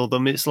more for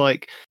them. It's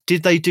like,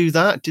 did they do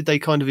that? Did they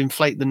kind of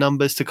inflate the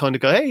numbers to kind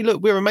of go, hey,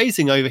 look, we're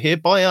amazing over here.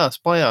 Buy us.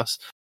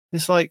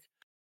 It's like,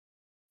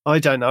 I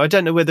don't know. I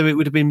don't know whether it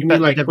would have been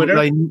better. Like Twitter?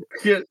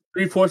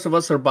 3/4 of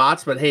us are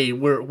bots, but hey,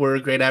 we're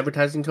a great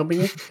advertising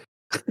company.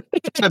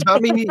 But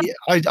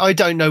I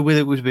don't know whether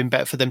it would have been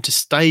better for them to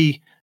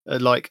stay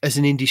like as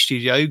an indie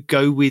studio,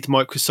 go with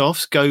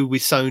Microsoft, go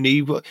with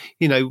Sony.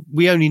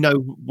 We only know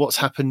what's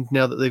happened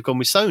now that they've gone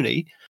with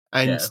Sony,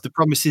 and the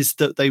promises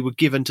that they were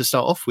given to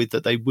start off with,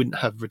 that they wouldn't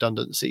have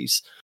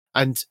redundancies.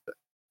 And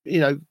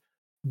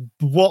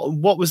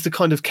what was the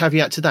kind of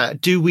caveat to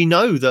that? Do we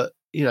know that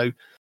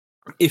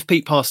if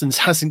Pete Parsons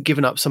hasn't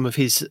given up some of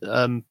his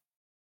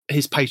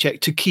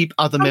paycheck to keep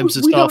other members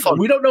of staff on,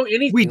 we don't know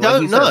anything. We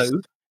don't know.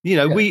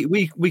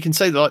 We can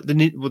say that,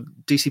 like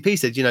DCP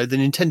said, the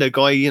Nintendo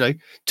guy,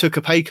 took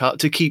a pay cut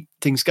to keep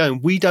things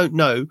going. We don't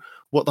know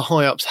what the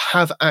high ups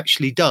have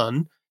actually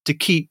done to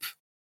keep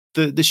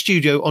the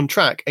studio on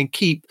track and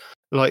keep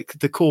like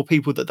the core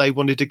people that they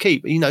wanted to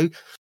keep.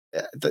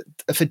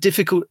 If a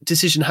difficult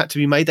decision had to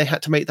be made, they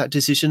had to make that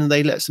decision, and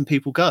they let some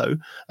people go.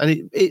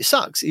 And it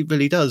sucks. It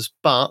really does.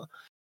 But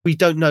we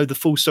don't know the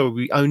full story.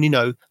 We only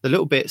know the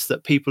little bits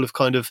that people have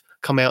kind of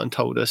come out and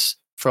told us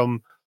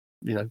from,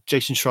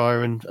 Jason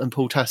Schreier and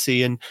Paul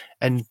Tassi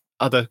and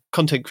other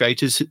content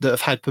creators that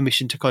have had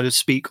permission to kind of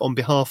speak on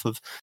behalf of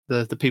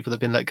the people that have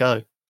been let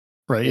go.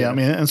 Right. Yeah. I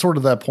mean, and sort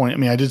of that point. I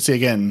mean, I did see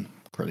again,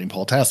 crediting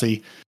Paul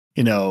Tassi,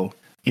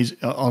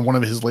 he's on one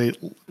of his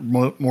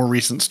more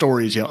recent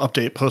stories,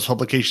 update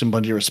post-publication,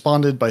 Bungie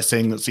responded by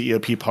saying that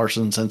CEO Pete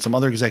Parsons and some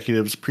other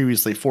executives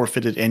previously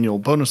forfeited annual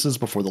bonuses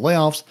before the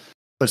layoffs,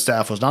 but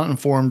staff was not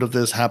informed of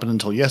this. Happened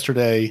until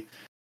yesterday.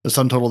 The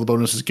sum total of the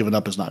bonuses given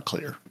up is not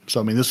clear. So,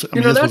 I mean, this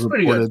was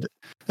reported.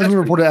 This was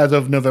reported as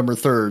of November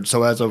 3rd,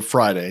 so as of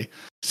Friday.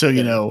 So,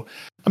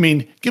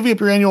 giving up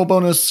your annual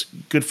bonus,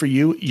 good for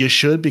you. You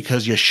should,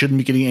 because you shouldn't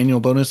be getting annual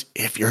bonus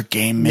if your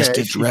game missed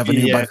its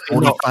revenue by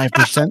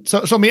 45%.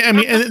 So I mean, and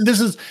this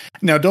is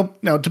now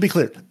to be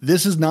clear,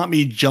 this is not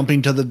me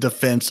jumping to the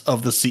defense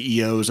of the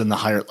CEOs and the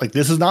higher. Like,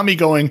 this is not me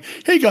going,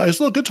 "Hey guys,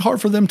 look, it's hard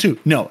for them too."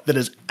 No, that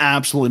is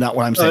absolutely not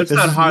what I'm saying. It's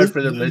not hard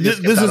for them. This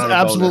is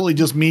absolutely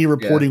just me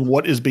reporting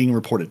what is being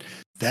reported.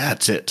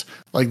 That's it.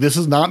 Like, this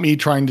is not me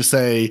trying to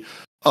say,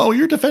 "Oh,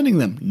 you're defending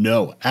them."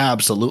 No,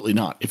 absolutely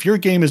not. If your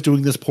game is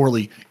doing this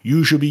poorly,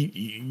 you should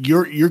be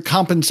your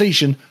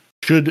compensation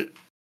should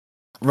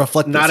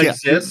reflect not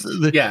this. exist.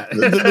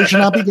 There should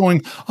not be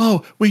going,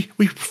 "Oh, we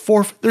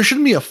forfeit." There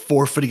shouldn't be a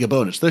forfeiting a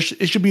bonus.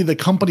 It should be the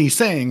company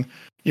saying,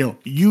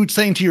 you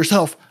saying to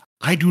yourself,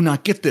 "I do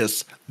not get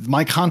this.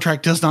 My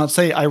contract does not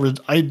say I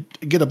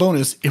get a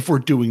bonus if we're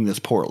doing this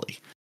poorly."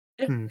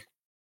 Yeah.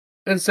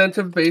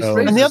 Incentive-based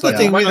And the other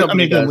thing with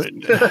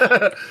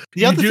The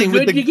other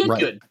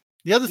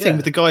thing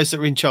with the guys that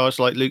are in charge,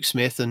 like Luke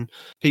Smith and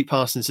Pete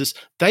Parsons, is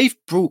they've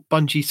brought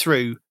Bungie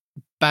through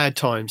bad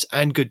times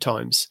and good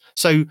times.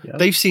 So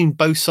they've seen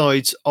both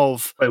sides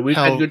of. Wait, we've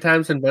had good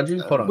times in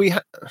Bungie? Hold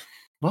on.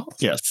 What?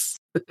 Yes.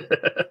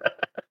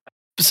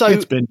 So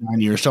it's been 9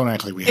 years. Don't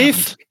act like we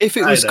haven't. If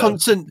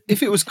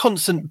it was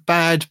constant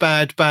bad,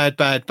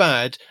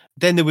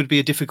 then there would be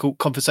a difficult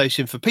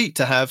conversation for Pete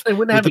to have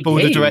with the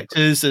board of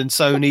directors and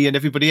Sony and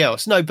everybody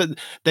else. No, but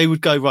they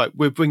would go, right,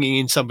 we're bringing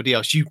in somebody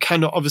else. You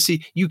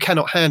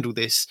cannot handle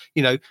this.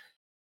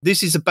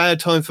 This is a bad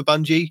time for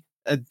Bungie.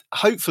 And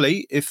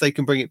hopefully, if they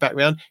can bring it back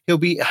around, he'll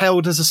be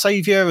hailed as a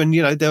savior, and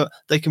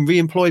they can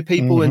re-employ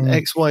people in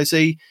X, Y,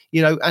 Z.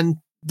 And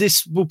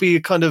this will be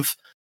a kind of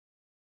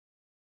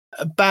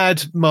a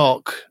bad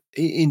mark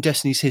in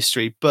Destiny's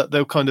history, but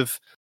they'll kind of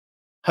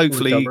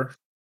hopefully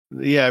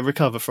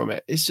recover from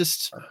it. It's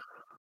just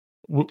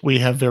we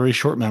have very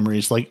short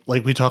memories, like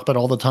we talk about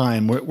all the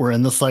time. We're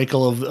in the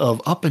cycle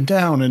of up and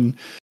down, and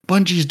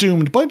Bungie's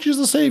doomed. Bungie's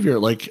the savior.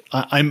 Like,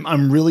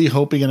 I'm really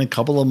hoping in a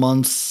couple of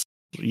months,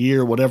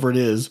 year, whatever it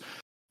is,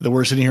 that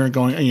we're sitting here and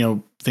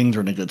going, things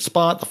are in a good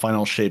spot. The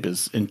final shape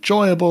is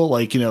enjoyable.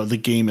 Like, the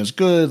game is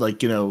good. Like,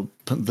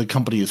 the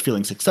company is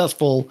feeling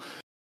successful.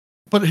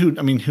 But who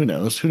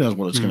knows? Who knows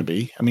what it's going to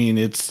be? I mean,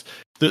 there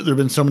have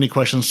been so many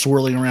questions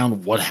swirling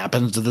around what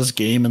happens to this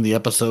game and the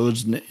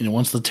episodes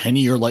once the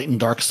 10-year Light and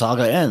Dark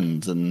saga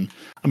ends. And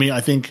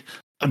I think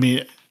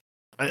a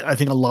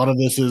lot of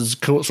this is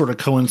sort of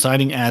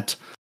coinciding at,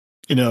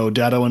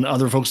 Dado and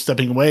other folks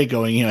stepping away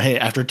going, hey,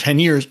 after 10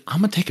 years, I'm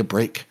going to take a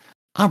break.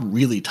 I'm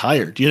really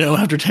tired.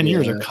 After 10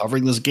 years of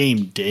covering this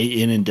game day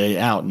in and day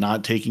out,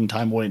 not taking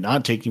time away,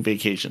 not taking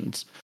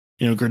vacations.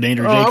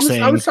 Grenadier Jake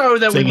saying, I'm sorry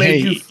that we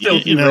made you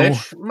filthy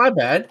rich. My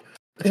bad.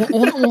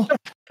 well,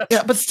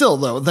 yeah, but still,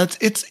 though,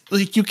 it's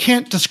like, you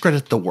can't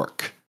discredit the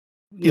work.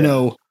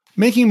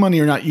 Making money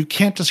or not, you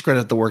can't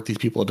discredit the work these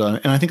people have done.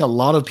 And I think a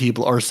lot of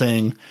people are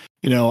saying,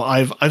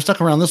 I've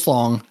stuck around this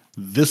long.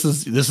 This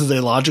is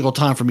a logical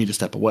time for me to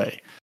step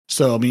away.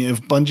 So,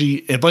 if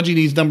Bungie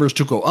needs numbers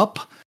to go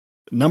up,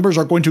 numbers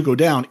are going to go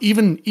down,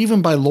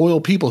 even by loyal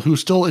people who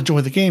still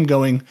enjoy the game,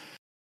 going,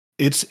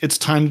 it's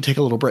time to take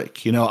a little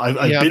break.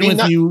 I've been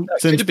with you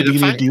since the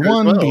beginning of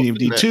D1, beginning of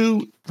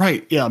D2.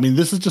 Right. Yeah.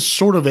 This is just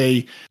sort of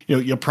a,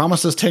 you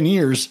promised us 10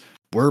 years.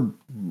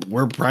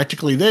 We're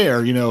practically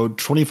there,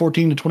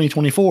 2014 to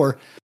 2024.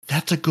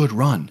 That's a good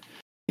run.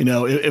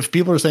 If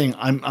people are saying,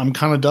 I'm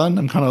kind of done,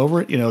 I'm kind of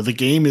over it, the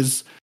game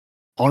is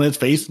on its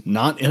face,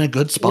 not in a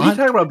good spot. What are you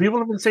talking about? People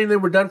have been saying they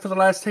were done for the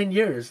last 10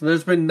 years. And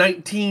there's been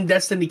 19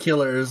 Destiny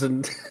killers.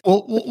 And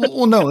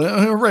well,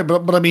 no, right.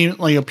 But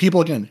like, people,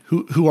 again,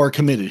 who are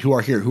committed, who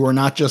are here, who are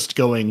not just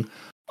going,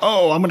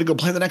 "Oh, I'm going to go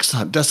play the next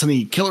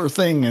Destiny killer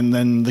thing," and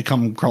then they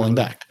come crawling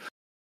back.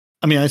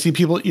 I see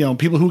people,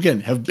 people who, again,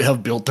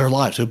 have built their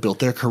lives, who have built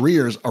their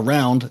careers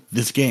around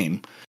this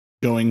game,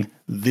 going,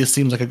 this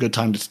seems like a good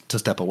time to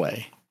step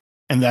away.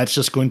 And that's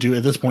just going to,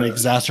 at this point,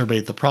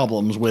 exacerbate the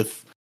problems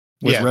with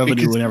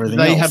revenue and everything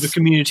else. They have a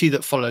community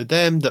that followed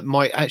them that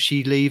might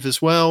actually leave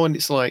as well, and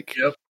it's like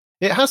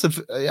it has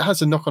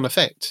a knock-on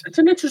effect. It's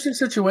an interesting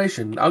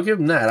situation. I'll give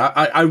them that.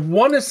 I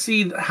want to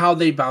see how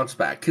they bounce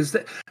back, because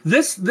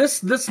this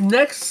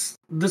next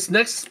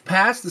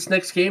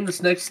game,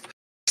 this next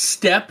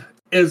step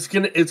is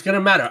gonna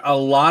matter. A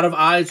lot of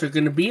eyes are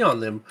gonna be on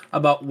them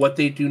about what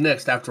they do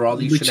next after all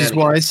these. Which is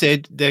why I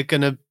said they're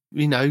gonna,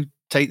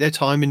 take their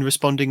time in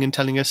responding and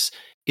telling us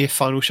if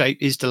final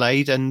shape is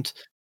delayed and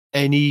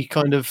any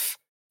kind of,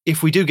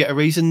 if we do get a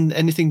reason,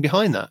 anything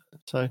behind that.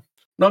 So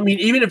No, I mean,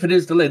 even if it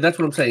is delayed, that's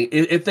what I'm saying.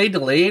 If they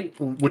delay it,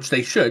 which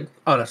they should,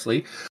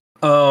 honestly,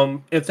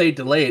 if they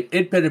delay it,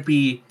 it better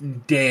be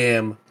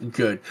damn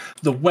good.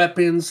 The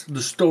weapons, the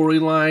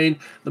storyline,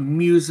 the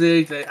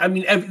music. I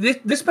mean,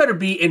 this better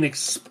be an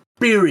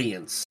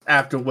experience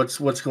after what's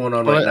going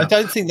on right now. I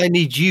don't think they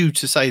need you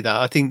to say that.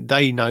 I think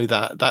they know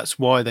that. That's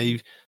why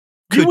they.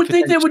 You would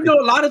think they would know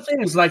a lot of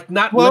things, like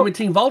not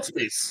limiting vault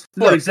space,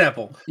 for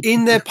example.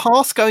 In their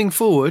path going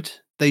forward,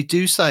 they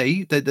do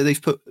say that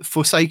they've put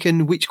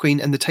Forsaken, Witch Queen,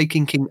 and the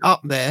Taken King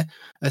up there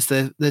as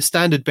their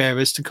standard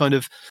bearers to kind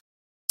of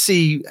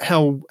see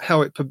how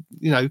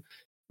it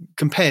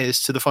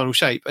compares to the final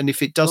shape. And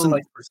if it doesn't,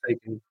 like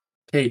Forsaken,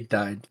 Cade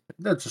died.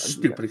 That's a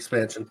stupid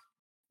expansion.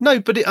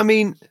 No, but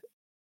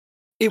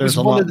there's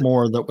a lot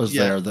more that was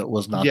there that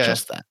was not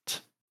just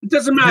that. It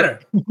doesn't matter.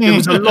 There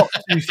was a lot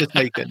to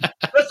Forsaken.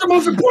 That's the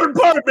most important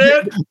part,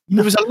 man.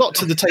 There was a lot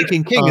to the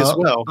Taken King as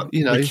well.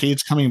 The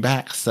Cade's coming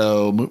back,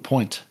 so moot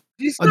point.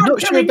 He's not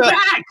coming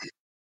back.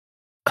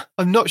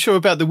 I'm not sure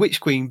about the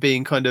Witch Queen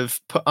being kind of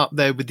put up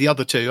there with the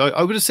other two.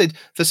 I would have said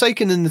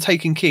Forsaken and the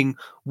Taken King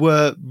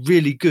were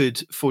really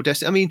good for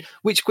Destiny. I mean,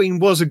 Witch Queen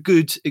was a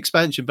good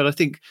expansion, but I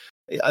think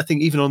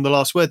even on the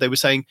last word they were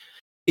saying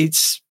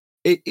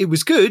it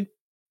was good,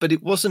 but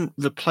it wasn't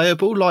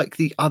replayable like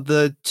the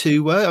other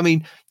two were. I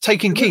mean,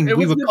 Taken King,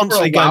 we were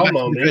constantly going back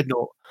to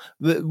Dreadnought.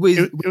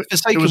 With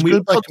Forsaken, it was we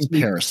good were by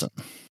comparison.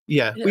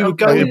 Yeah, we were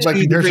going by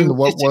comparison to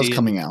what was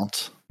coming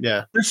out.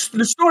 Yeah, the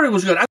story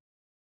was good.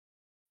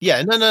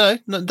 Yeah, no.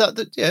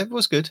 That it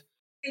was good.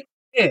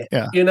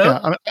 Yeah.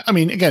 I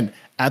mean, again,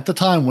 at the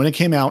time when it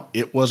came out,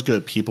 it was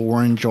good. People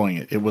were enjoying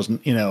it. It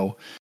wasn't,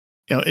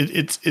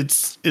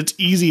 it's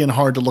easy and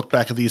hard to look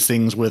back at these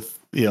things with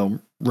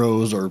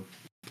rose or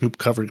poop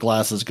covered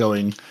glasses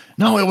going,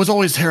 no, it was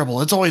always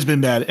terrible. It's always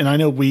been bad. And I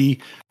know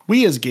we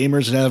as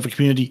gamers and out of the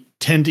community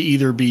tend to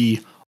either be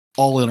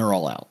all in or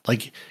all out.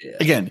 Like,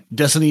 again,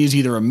 Destiny is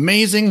either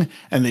amazing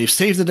and they've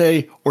saved the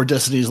day, or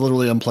Destiny is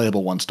literally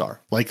unplayable 1 star.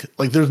 Like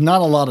there's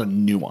not a lot of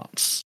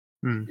nuance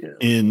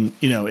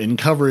in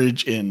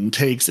coverage, in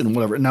takes, and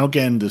whatever. Now,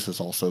 again, this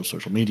is also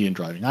social media and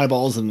driving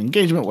eyeballs and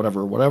engagement,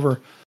 whatever.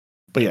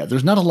 But yeah,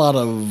 there's not a lot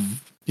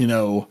of,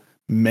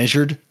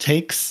 measured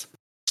takes.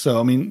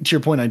 So, I mean, to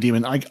your point,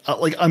 Demon,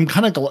 I'm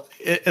kind of,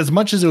 as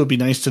much as it would be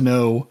nice to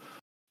know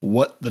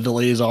what the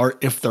delays are,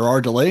 if there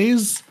are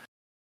delays,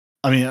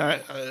 I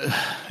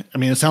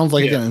mean, it sounds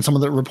like, again, in some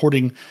of the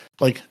reporting,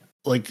 like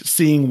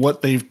seeing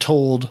what they've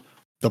told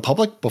the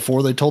public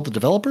before they told the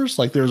developers.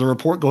 Like, there's a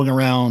report going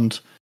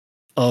around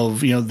of,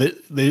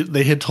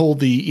 they had told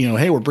the,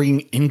 hey, we're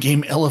bringing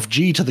in-game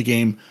LFG to the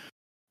game.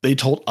 They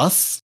told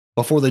us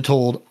before they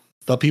told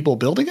the people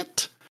building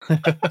it,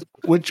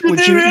 which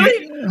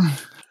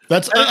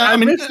that's, I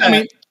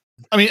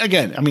mean,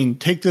 again,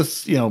 take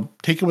this,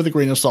 take it with a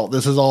grain of salt.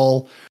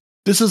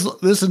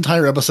 This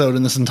entire episode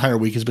and this entire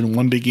week has been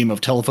one big game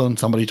of telephone.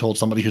 Somebody told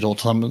somebody who told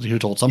somebody who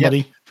told somebody.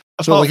 Yep.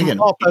 So, like, again,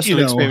 our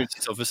personal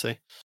experiences, obviously.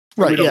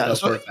 Right. Yeah.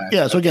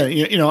 So again,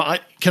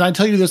 can I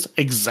tell you this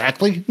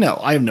exactly? No,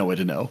 I have no way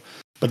to know.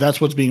 But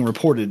that's what's being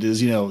reported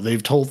is,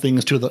 they've told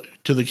things to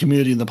the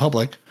community and the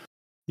public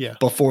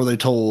before they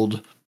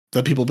told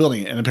the people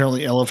building it. And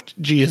apparently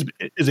LFG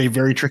is a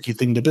very tricky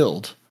thing to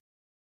build.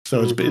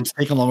 So it's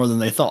taken longer than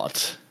they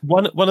thought.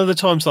 One of the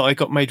times that I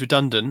got made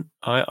redundant,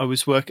 I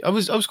was working. I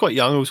was quite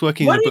young. I was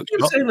working. Why in a do bookshop. you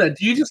keep saying that?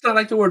 Do you just not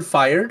like the word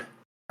fired?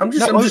 I'm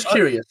just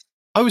curious.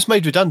 I was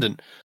made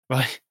redundant,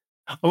 right?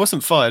 I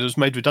wasn't fired. I was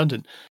made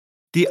redundant.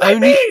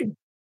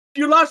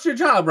 You lost your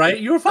job, right?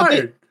 You were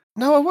fired.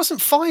 No, I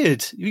wasn't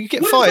fired. You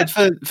get fired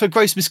for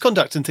gross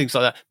misconduct and things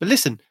like that. But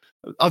listen,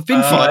 I've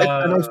been fired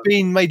and I've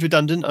been made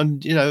redundant,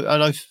 and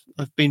and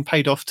I've been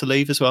paid off to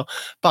leave as well.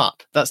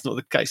 But that's not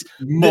the case.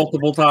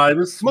 Multiple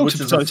times, which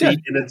is a feat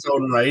in its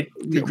own right.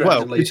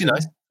 Well,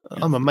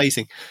 I'm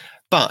amazing.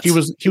 But he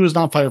was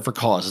not fired for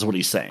cause, is what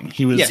he's saying.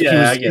 He was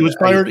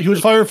fired. He was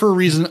fired for a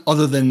reason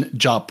other than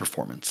job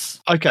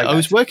performance. Okay, I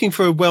was working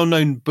for a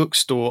well-known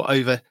bookstore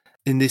over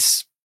on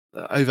this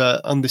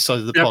side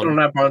of the pond.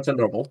 Not Barnes and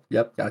Noble.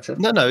 Yep, gotcha.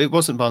 No, it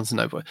wasn't Barnes and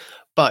Noble,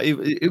 but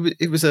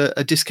it was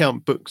a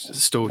discount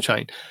bookstore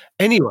chain.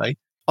 Anyway,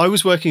 I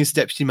was working as a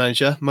deputy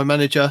manager. My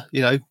manager,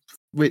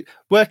 we're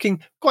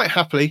working quite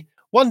happily.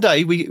 One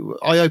day,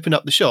 I open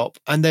up the shop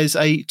and there's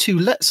a to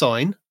let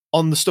sign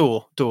on the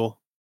store door.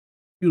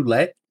 To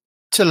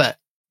let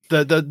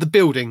the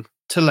building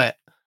to let,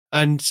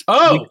 and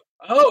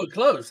it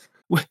closed.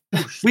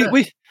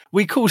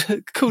 We called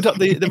up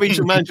the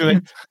regional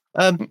manager.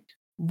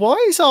 Why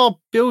is our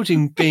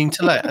building being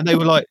to let? And they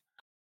were like,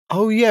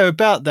 oh yeah,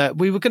 about that.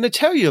 We were going to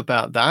tell you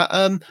about that.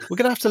 We're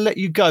going to have to let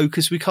you go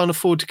because we can't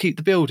afford to keep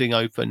the building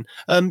open.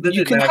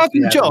 You can have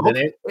your job.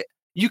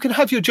 You can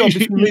have your job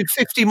if you move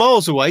 50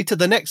 miles away to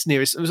the next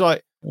nearest. It was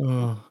like,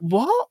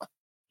 what?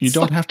 You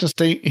don't have to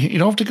stay. You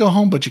don't have to go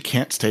home, but you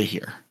can't stay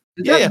here.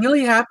 Did that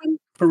really happen?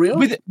 For real?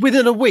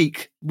 Within a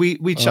week, we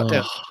shut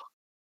down.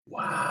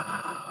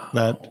 Wow.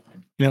 That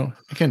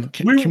again,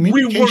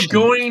 we were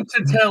going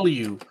to tell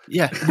you.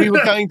 Yeah, we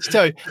were going to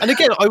tell you. And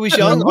again, I was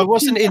young. I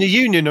wasn't in a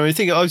union or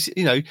anything. I was,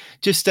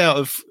 just out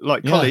of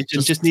college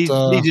and just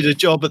needed a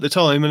job at the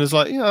time. And I was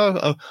like,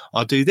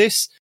 I'll do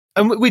this.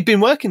 And we'd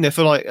been working there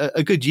for like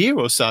a good year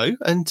or so.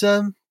 And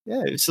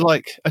it's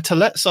like a to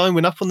let sign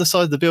went up on the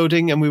side of the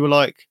building, and we were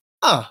like,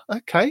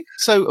 okay.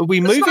 So are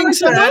we moving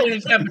somewhere?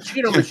 It's not like a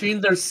cappuccino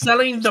machine. They're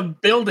selling the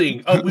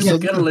building. Oh, we were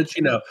going to let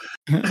you know.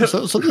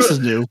 So this is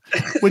new,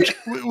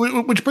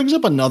 which brings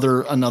up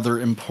another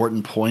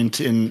important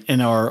point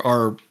in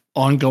our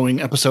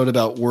ongoing episode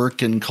about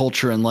work and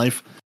culture and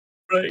life.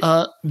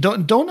 Right.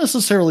 Don't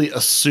necessarily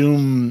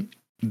assume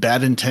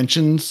bad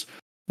intentions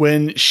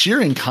when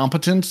sheer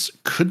incompetence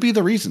could be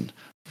the reason.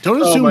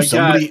 Don't assume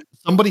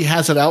somebody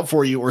has it out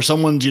for you, or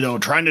someone's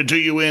trying to do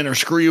you in or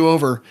screw you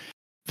over.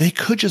 They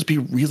could just be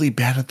really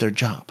bad at their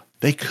job.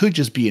 They could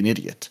just be an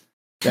idiot.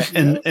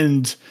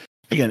 And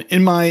again,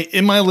 in my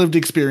lived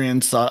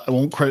experience, I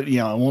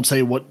won't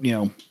say what,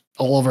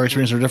 all of our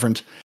experiences are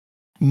different.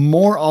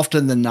 More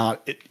often than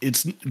not,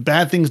 it's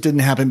bad things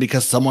didn't happen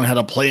because someone had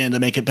a plan to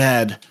make it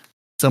bad.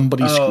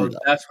 Somebody screwed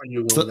up. That's when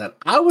you're going with that.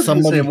 I would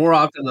say more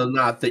often than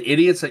not, the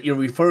idiots that you're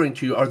referring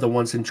to are the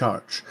ones in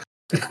charge.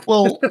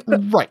 Well,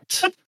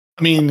 right.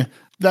 I mean,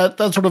 that's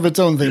sort of its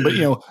own thing, but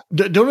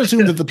don't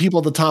assume that the people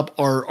at the top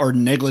are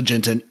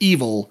negligent and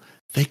evil.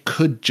 They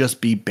could just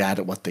be bad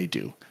at what they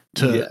do.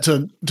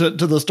 To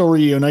the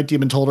story Night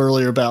Demon told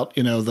earlier about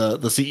the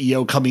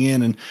CEO coming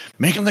in and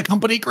making the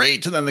company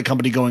great, and then the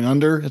company going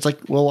under. It's like,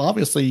 well,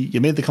 obviously you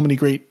made the company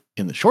great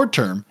in the short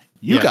term.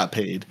 You got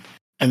paid,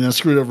 and then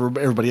screwed over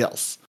everybody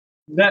else.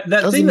 That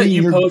thing that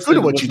you posted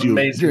was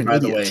amazing, by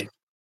the way.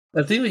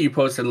 The thing that you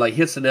posted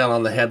hits the nail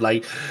on the head.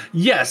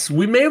 Yes,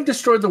 we may have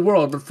destroyed the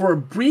world, but for a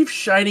brief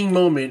shining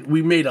moment,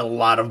 we made a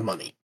lot of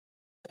money.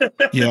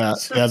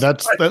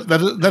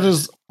 That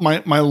is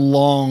my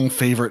long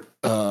favorite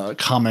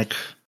comic.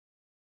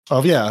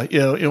 We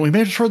may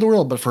have destroyed the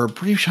world, but for a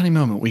brief shining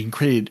moment, we can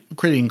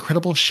create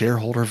incredible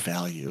shareholder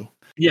value.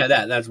 Yeah,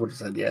 that's what it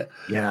said.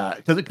 Yeah,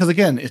 because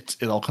again,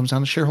 it all comes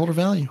down to shareholder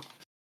value.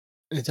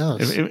 It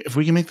does. If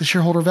we can make the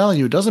shareholder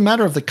value, it doesn't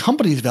matter if the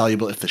company's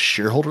valuable. If the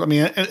shareholder,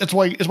 it's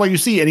why you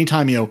see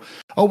anytime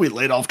we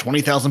laid off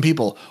 20,000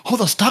 people. Oh,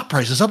 the stock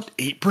price is up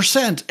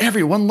 8%.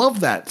 Everyone loved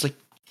that. It's like,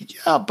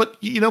 yeah,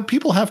 but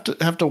people have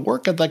to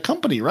work at that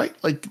company, right?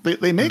 Like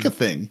they make a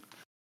thing.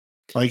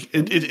 Like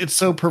it's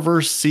so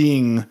perverse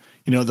seeing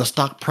the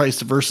stock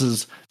price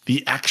versus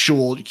the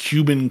actual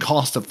human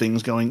cost of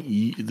things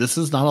going. This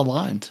is not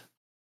aligned.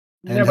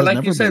 Yeah, but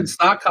like you said,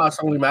 stock cost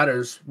only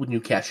matters when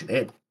you cash it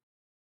in.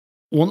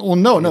 Well,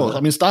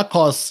 no. Stock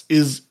costs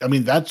is.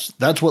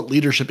 That's what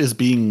leadership is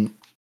being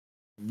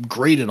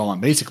graded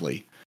on.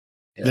 Basically,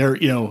 they're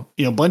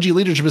Bungie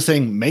leadership is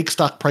saying make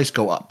stock price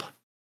go up,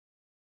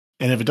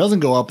 and if it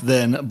doesn't go up,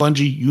 then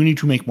Bungie, you need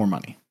to make more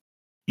money.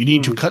 You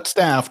need to cut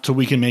staff so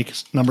we can make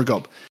number go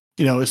up.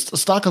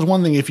 Stock is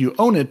one thing if you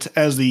own it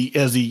as the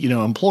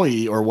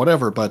employee or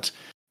whatever, but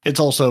it's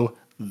also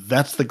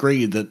that's the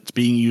grade that's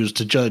being used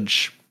to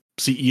judge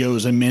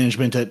CEOs and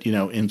management at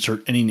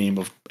insert any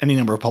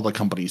number of public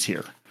companies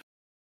here.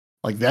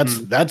 Like that's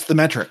the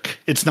metric.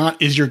 It's not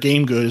is your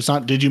game good. It's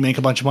not did you make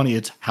a bunch of money.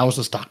 It's how's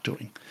the stock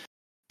doing.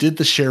 Did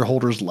the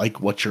shareholders like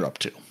what you're up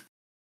to?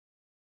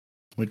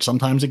 Which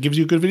sometimes it gives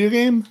you a good video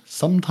game,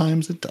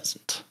 sometimes it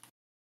doesn't.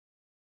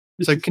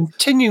 So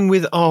continuing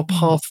with our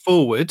path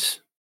forward,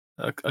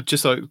 I'll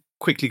just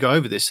quickly go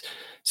over this.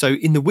 So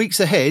in the weeks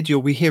ahead,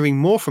 you'll be hearing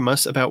more from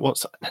us about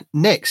what's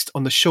next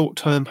on the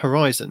short-term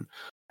horizon.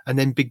 And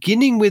then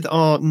beginning with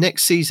our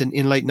next season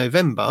in late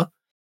November,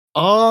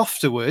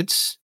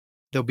 afterwards,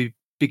 they'll be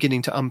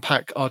beginning to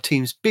unpack our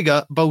team's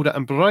bigger, bolder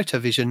and brighter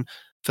vision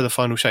for the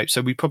final shape.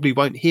 So we probably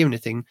won't hear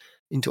anything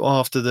until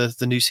after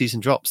the new season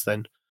drops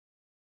then,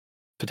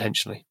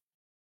 potentially.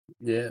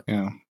 Yeah.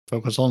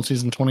 Focus on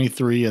season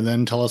 23 and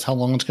then tell us how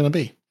long it's going to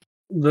be.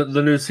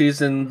 The new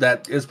season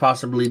that is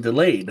possibly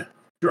delayed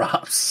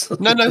drops.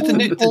 No,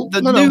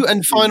 the new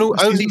and final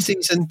only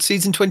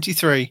season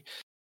 23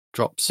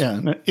 drops.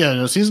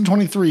 Season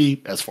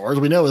 23, as far as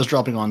we know, is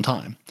dropping on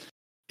time.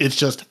 It's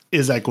just,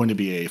 is that going to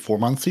be a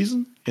 4-month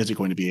season? Is it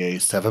going to be a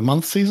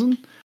 7-month season?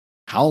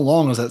 How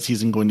long is that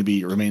season going to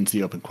be remains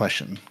the open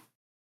question.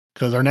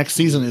 Because our next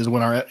season is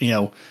when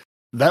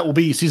that will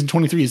be season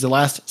 23 is the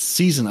last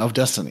season of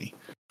Destiny.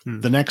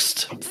 The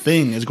next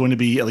thing is going to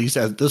be, at least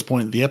at this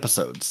point, the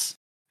episodes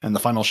and the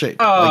final shape.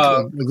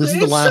 This is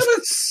the last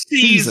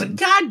season.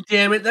 God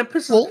damn it!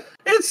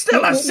 It's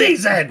still a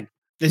season.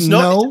 It's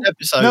not an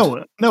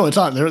episode. No, it's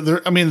not.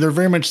 They're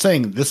very much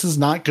saying this is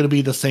not going to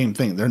be the same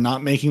thing. They're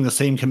not making the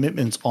same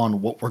commitments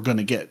on what we're going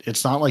to get.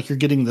 It's not like you're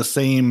getting the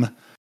same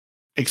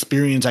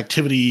experience,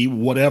 activity,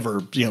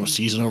 whatever,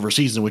 season over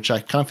season, which I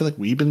kind of feel like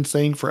we've been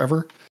saying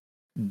forever.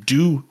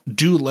 Do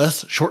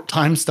less short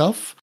time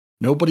stuff.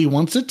 Nobody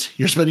wants it.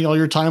 You're spending all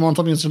your time on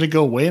something that's going to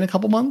go away in a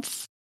couple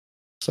months.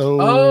 So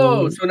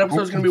an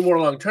episode's going to be more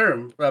long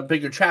term, a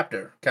bigger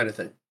chapter kind of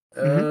thing.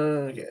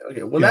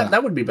 Okay. Well,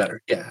 that would be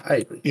better. Yeah, I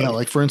agree. Yeah, okay.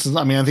 like for instance,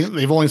 I mean, I think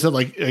they've only said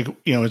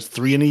it's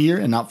 3 in a year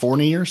and not 4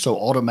 in a year, so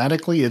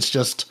automatically it's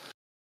just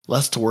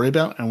less to worry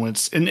about. And when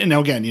and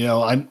now again,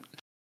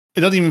 it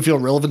doesn't even feel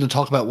relevant to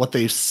talk about what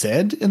they've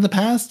said in the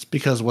past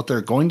because what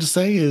they're going to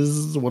say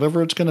is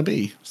whatever it's going to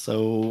be.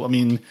 So, I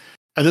mean,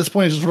 at this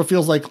point, it just sort of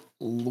feels like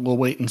we'll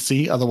wait and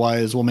see.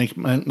 Otherwise, we'll make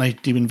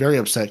Night Demon very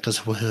upset because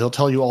he'll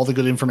tell you all the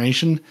good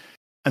information,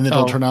 and then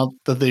it'll turn out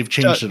that they've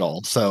changed it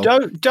all. So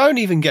don't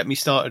even get me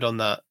started on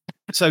that.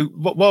 So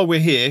while we're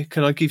here,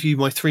 can I give you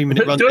my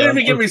 3-minute rundown? Don't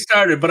even get me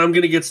started, but I'm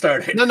going to get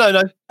started.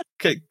 No.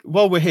 Okay,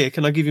 while we're here,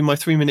 can I give you my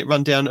 3-minute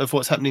rundown of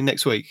what's happening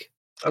next week?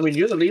 I mean,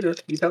 you're the leader.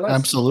 You tell us.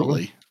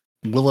 Absolutely.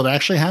 Will it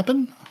actually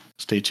happen?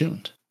 Stay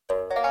tuned.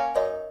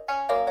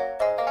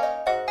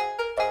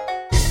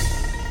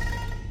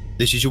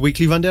 This is your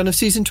weekly rundown of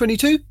Season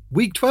 22,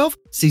 Week 12,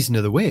 Season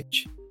of the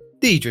Witch.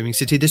 The Dreaming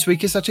City this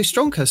week is at a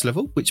strong curse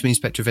level, which means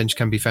Petrovenge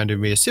can be found in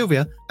Ria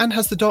Silvia and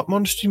has the Dark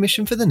Monastery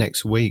mission for the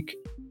next week.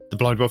 The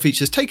Blind World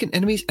features Taken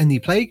Enemies and the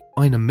Plague,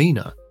 Aina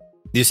Mina.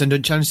 The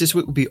Ascendant challenge this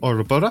week will be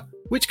Ouroboros,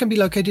 which can be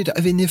located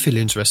in the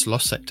Aphelions Rest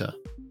Lost sector.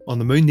 On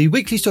the Moon, the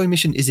weekly story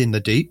mission is in the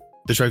Deep.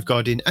 The Drove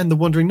Guardian and the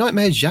Wandering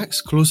Nightmare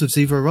Jax, Claws of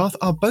Ziva Wrath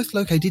are both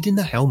located in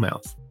the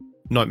Hellmouth.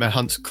 Nightmare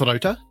hunts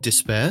Crota,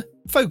 Despair,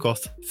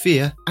 Fogoth,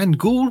 Fear, and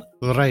Ghoul,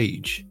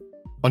 Rage.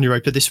 On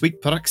Europa this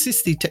week,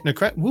 Praxis the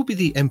Technocrat will be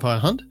the Empire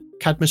Hunt,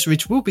 Cadmus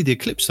Ridge will be the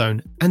Eclipse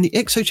Zone, and the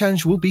Exo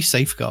Challenge will be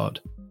Safeguard.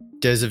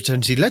 Dares of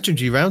Eternity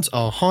Legendary rounds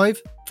are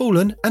Hive,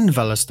 Fallen, and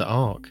Valas the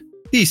Ark.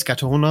 The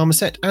Scatterhorn armor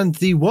set and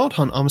the Wild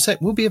Hunt armor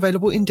set will be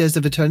available in Dares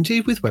of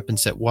Eternity with Weapon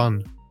Set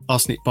 1.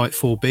 Arsenic Bite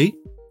 4B,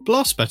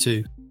 Blast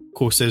Batu,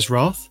 Corsair's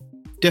Wrath,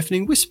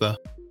 Deafening Whisper,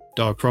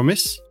 Dark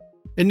Promise,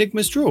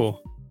 Enigma's Draw,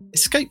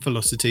 Escape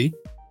Velocity,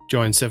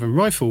 Giant 7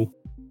 Rifle,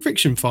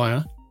 Friction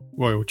Fire,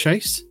 Royal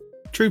Chase,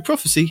 True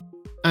Prophecy,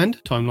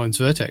 and Timeline's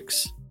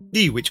Vertex.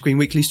 The Witch Queen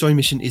weekly story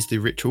mission is The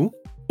Ritual,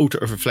 Altar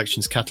of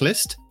Reflections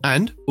Catalyst,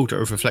 and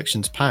Altar of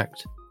Reflections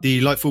Pact.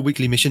 The Lightfall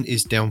weekly mission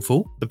is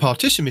Downfall, the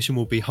Partition mission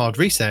will be Hard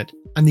Reset,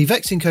 and the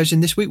Vex incursion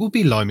this week will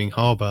be Liming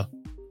Harbour.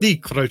 The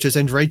Crota's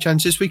End Raid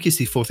challenge this week is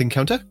the 4th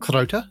encounter,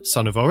 Crota,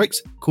 Son of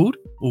Oryx, called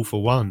All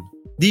for One.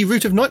 The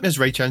Root of Nightmares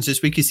raid challenge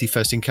this week is the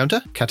 1st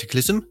encounter,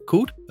 Cataclysm,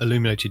 called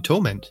Illuminated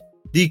Torment.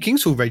 The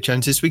Kingsfall raid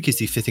challenge this week is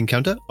the 5th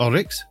encounter,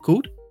 Oryx,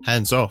 called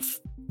Hands Off.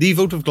 The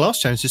Vault of Glass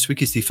challenge this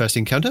week is the 1st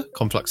encounter,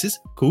 Confluxes,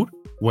 called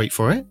Wait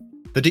For It.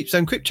 The Deep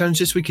Stone Crypt challenge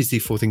this week is the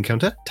 4th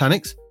encounter,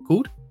 Tanix,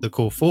 called The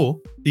Core 4.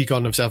 The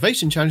Garden of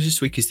Salvation challenge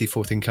this week is the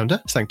 4th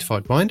encounter,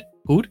 Sanctified Mind,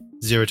 called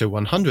 0 to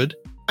 100.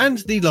 And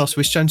the Last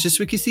Wish challenge this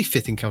week is the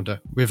 5th encounter,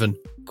 Riven,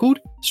 called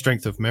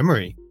Strength of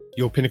Memory.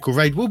 Your pinnacle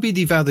raid will be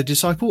the Vow the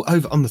Disciple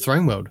over on the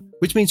Throne World,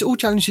 which means all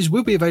challenges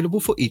will be available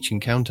for each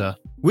encounter,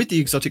 with the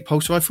Exotic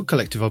Pulse Rifle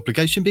Collective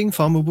Obligation being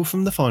farmable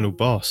from the final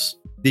boss.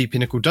 The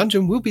pinnacle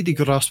dungeon will be the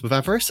Grasp of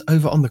Avarice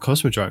over on the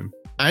Cosmodrome,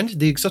 and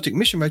the Exotic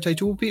Mission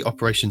Rotator will be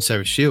Operation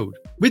Ceres Shield,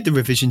 with the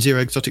Revision 0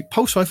 Exotic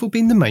Pulse Rifle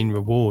being the main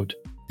reward.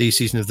 The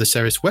Season of the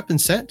Ceres weapon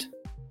set,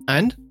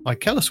 and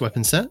Ikelos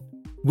weapon set,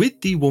 with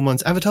the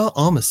Warmind's Avatar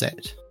armor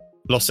set.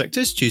 Lost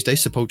Sectors, Tuesday,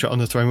 Sepultura on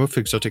the Throne World for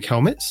exotic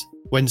helmets.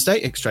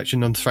 Wednesday,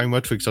 Extraction on the Throne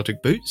World for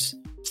exotic boots.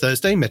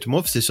 Thursday,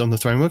 Metamorphosis on the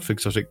Throne World for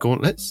exotic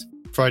gauntlets.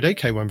 Friday,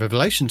 K1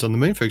 Revelations on the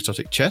Moon for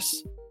exotic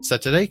chests.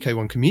 Saturday,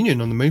 K1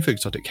 Communion on the Moon for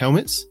exotic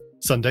helmets.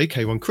 Sunday,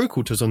 K1 Crew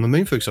Quarters on the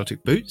Moon for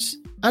exotic boots.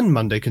 And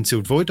Monday,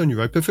 Concealed Void on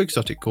Europa for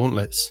exotic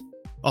gauntlets.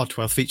 Our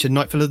 12th featured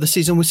Nightfall of the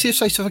season was Sears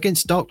face-off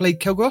against Darkblade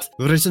Kelgroth,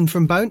 Risen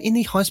from Bone in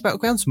the highest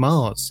battlegrounds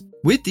Mars,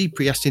 with the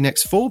Priastian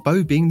X4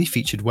 bow being the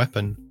featured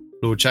weapon.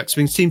 Lord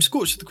Jackswing's team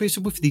scorched the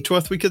Crucible for the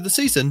 12th week of the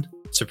season,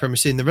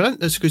 Supremacy in the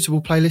Relentless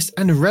Crucible playlist,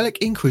 and Relic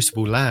in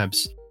Crucible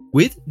Labs,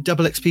 with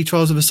double XP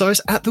Trials of Osiris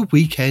at the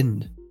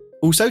weekend.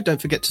 Also,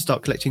 don't forget to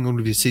start collecting all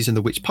of your Season of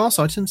the Witch pass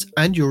items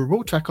and your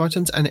reward track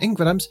items and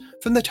engrams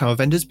from the Tower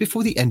vendors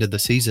before the end of the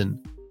season.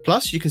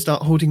 Plus, you can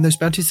start holding those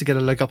bounties to get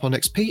a leg up on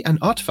XP and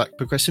artifact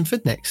progression for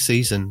next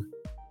season.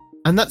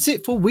 And that's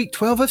it for week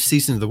 12 of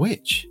Season of the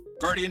Witch.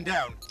 Guardian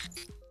down.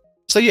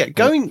 So yeah,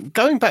 going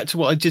back to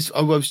what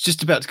I was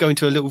just about to go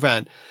into a little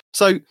rant.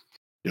 So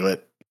do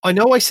it. I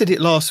know I said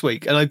it last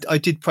week, and I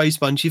did praise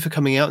Bungie for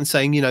coming out and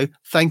saying,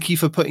 thank you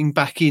for putting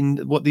back in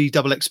what the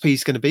double XP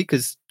is going to be,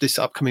 because this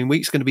upcoming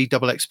week is going to be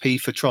double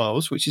XP for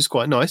trials, which is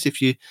quite nice if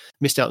you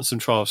missed out on some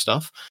trial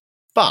stuff.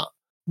 But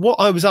what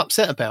I was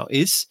upset about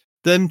is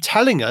them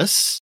telling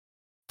us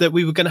that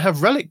we were going to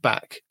have Relic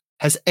back.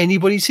 Has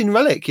anybody seen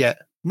Relic yet?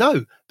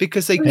 No,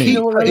 because they keep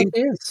putting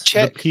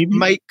check,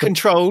 mate,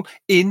 control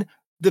in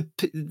the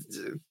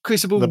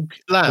Crucible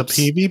Labs.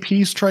 The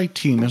PvP strike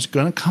team is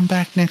going to come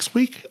back next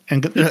week,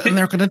 and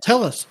they're going to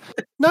tell us.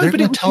 No, they're but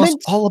going to tell us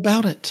all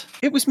about it.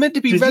 It was meant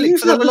to be Relic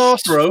for the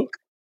last stroke.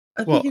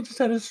 I think you just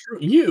had a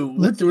stroke.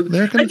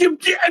 They're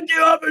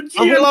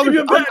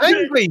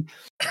angry.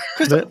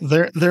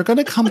 They're going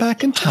to come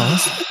back and tell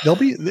us. They'll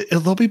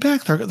be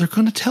back. They're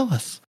going to tell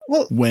us.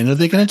 Well, when are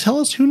they going to tell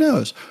us? Who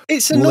knows?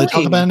 It's annoying. Will they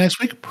talk about it next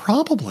week?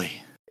 Probably.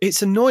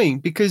 It's annoying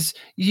because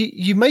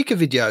you make a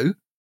video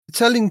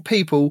telling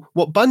people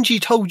what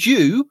Bungie told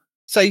you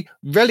say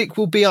Relic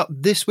will be up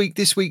this week,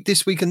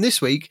 and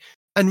this week,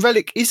 and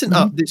Relic isn't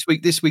up this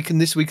week, and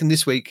this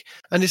week.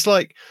 And it's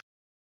like,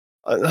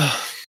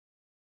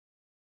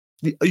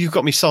 you've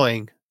got me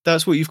sighing.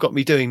 That's what you've got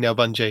me doing now,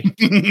 Bungie.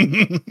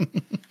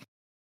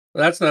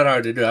 That's not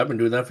hard to do. I've been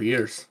doing that for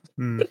years.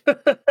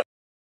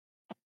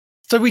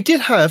 So we did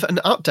have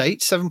an update,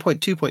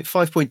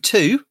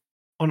 7.2.5.2,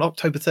 on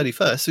October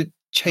 31st. It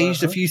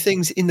changed a few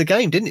things in the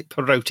game, didn't it,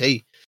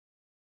 Paroti?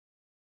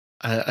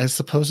 I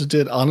suppose it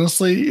did.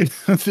 Honestly,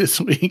 this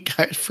week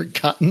I'd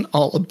forgotten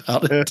all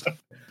about it.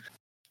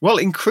 Well,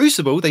 in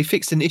Crucible, they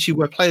fixed an issue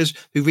where players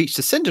who reached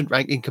Ascendant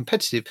rank in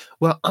competitive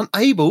were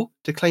unable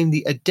to claim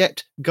the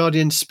Adept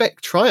Guardian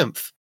Spec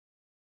Triumph.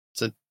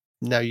 So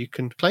now you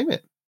can claim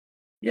it.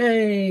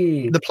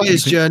 Yay! The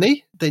player's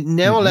journey, that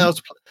now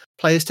allows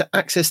players to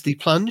access the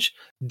Plunge,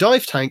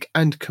 Dive Tank,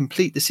 and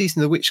complete the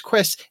Season of the Witch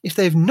quests if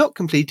they have not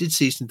completed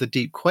Season of the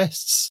Deep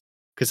quests.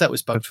 Because that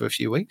was bugged for a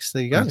few weeks.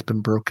 There you go. It's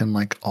been broken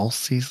like all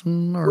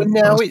season. Or well,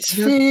 now it's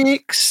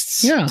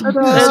fixed. Yeah. At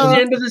the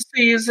end of the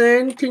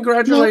season.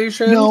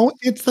 Congratulations. No,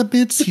 it's the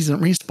mid-season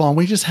respawn.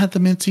 We just had the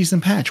mid-season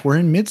patch. We're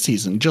in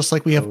mid-season, just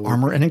like we have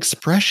armor and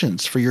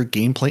expressions for your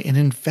gameplay and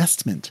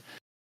investment.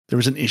 There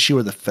was an issue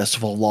where the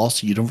Festival of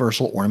Lost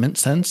Universal Ornament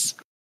sets,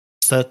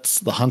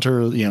 the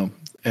Hunter,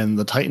 and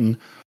the Titan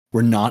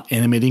were not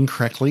animating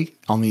correctly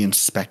on the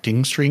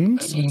inspecting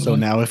strings. So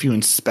now if you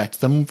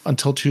inspect them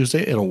until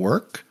Tuesday, it'll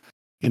work.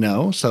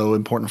 So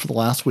important for the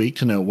last week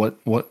to know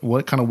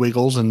what kind of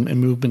wiggles and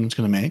movement it's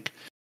going to make.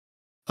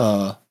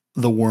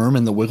 The worm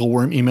and the wiggle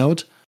worm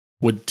emote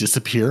would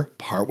disappear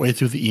partway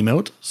through the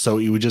emote. So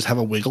you would just have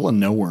a wiggle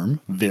and no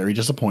worm. Very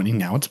disappointing.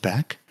 Now it's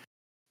back.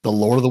 The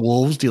Lord of the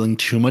Wolves dealing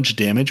too much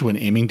damage when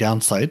aiming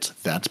down sights.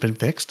 That's been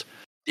fixed.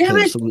 Damn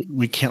it! So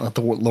we can't let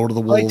the Lord of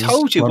the Wolves. I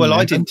told you. Well,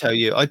 I didn't tell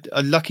you.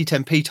 Lucky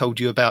 10p told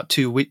you about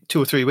 2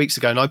 or 3 weeks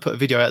ago, and I put a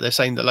video out there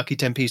saying that Lucky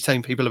 10p is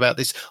telling people about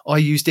this. I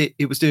used it.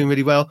 It was doing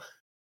really well.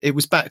 It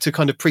was back to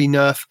kind of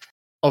pre-nerf.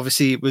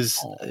 Obviously, it was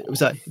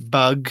that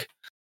bug.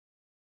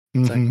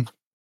 Mm-hmm.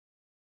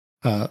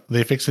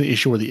 They fixed the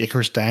issue where the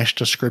Icarus Dash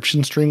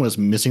description string was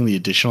missing the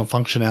additional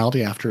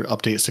functionality after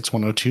update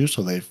 6.102.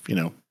 So they've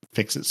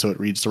fixed it so it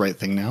reads the right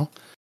thing now.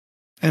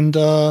 And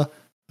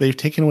they've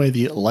taken away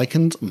the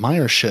Lycan's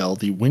Mire Shell,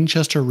 the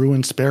Winchester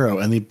Ruined Sparrow,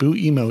 and the Boo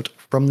emote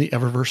from the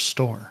Eververse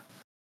store.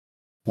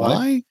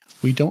 Why?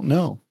 We don't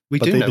know.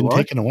 But they've been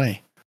taken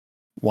away.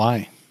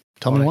 Why?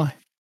 Tell me why.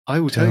 I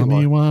will tell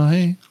me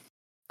why.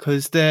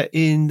 Because they're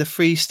in the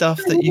free stuff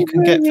that you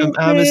can get from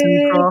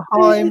Amazon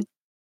Prime.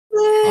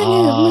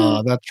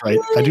 That's right.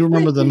 I do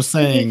remember them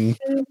saying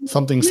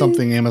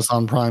something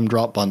Amazon Prime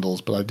drop bundles,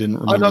 but I didn't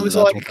remember what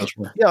those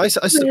were. Yeah,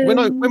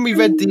 when we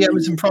read the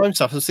Amazon Prime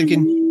stuff, I was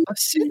thinking, I've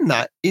seen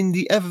that in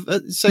the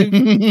so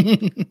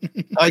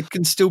I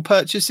can still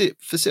purchase it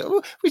for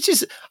which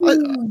is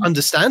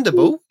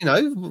understandable.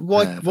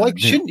 Why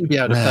shouldn't you be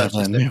able to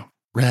purchase it?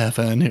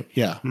 Revenue.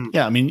 Yeah.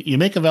 Yeah. I mean, you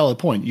make a valid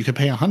point. You could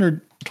pay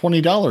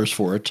 $120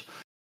 for it,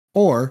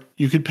 or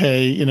you could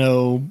pay,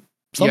 Amazon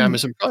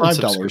Prime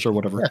 $5 or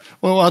whatever. Yeah.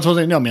 Well, that's what I'm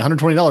saying. No, I mean,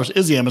 $120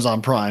 is the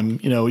Amazon Prime.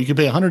 You could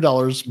pay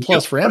 $100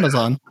 plus for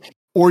Amazon,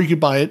 or you could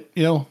buy it,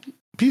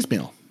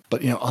 piecemeal.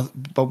 But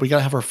we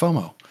gotta have our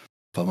FOMO.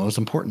 FOMO is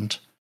important.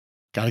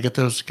 Gotta get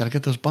those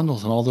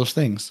bundles and all those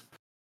things.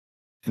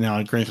 And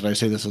now, granted, I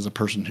say this as a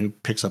person who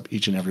picks up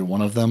each and every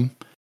one of them,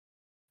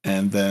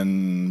 and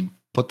then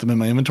put them in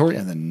my inventory,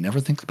 and then never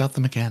think about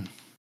them again.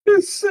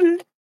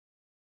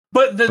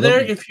 But they're there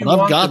if you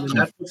want them.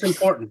 That's what's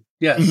important.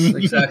 Yes,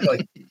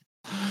 exactly.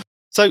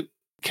 So,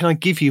 can I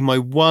give you my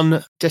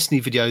one Destiny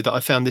video that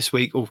I found this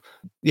week?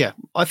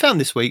 I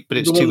found this week, but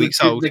it's 2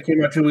 weeks old. They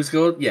came out 2 weeks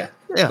ago? Yeah.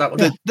 That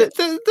one.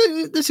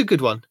 That's a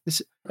good one.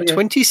 It's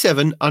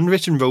 27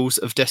 Unwritten Rules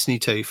of Destiny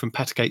 2 from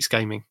Patagates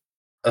Gaming.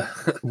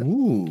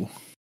 Ooh.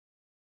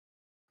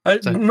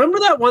 Remember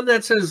that one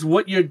that says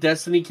what your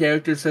Destiny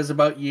character says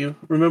about you?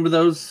 Remember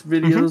those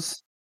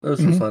videos?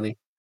 Those were funny.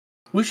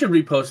 We should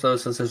repost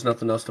those since there's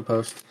nothing else to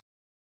post.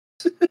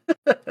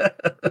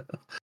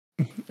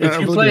 If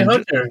you play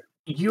Hunter,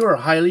 you are a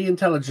highly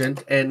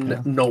intelligent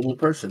and noble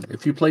person.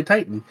 If you play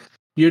Titan,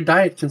 your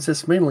diet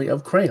consists mainly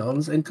of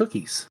crayons and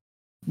cookies.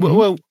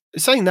 Well,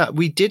 saying that,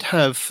 we did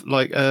have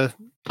like a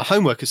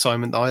homework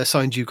assignment that I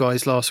assigned you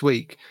guys last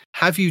week.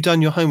 Have you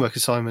done your homework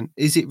assignment?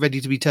 Is it ready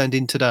to be turned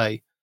in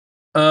today?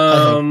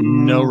 I have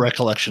no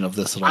recollection of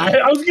this at all.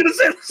 I was going to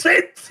say the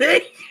same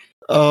thing.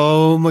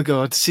 Oh my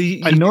god!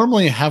 See, I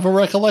normally have a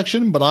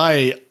recollection, but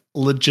I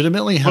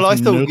legitimately have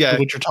no clue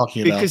what you're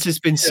talking about. Because there's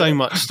been so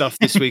much stuff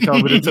this week,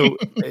 I would have thought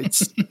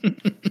it's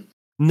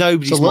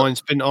nobody's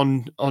mind's been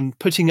on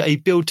putting a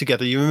build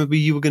together. You remember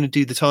you were going to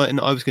do the Titan,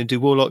 I was going to do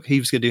Warlock, he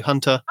was going to do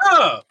Hunter.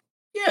 Oh,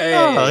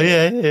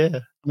 yeah.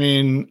 I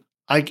mean,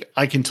 I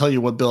can tell you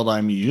what build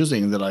I'm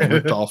using that I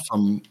ripped off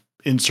from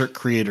insert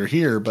creator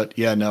here, but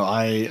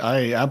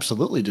I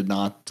absolutely did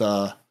not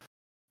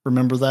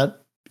remember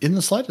that in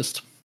the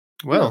slightest.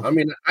 Well, I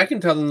mean, I can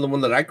tell them the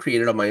one that I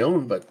created on my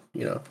own, but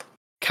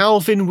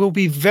Calvin will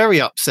be very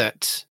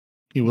upset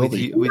He will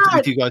be with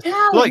you guys.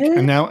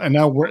 And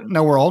now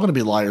we're all going to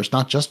be liars,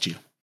 not just you.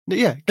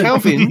 Yeah,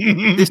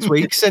 Calvin this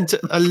week sent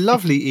a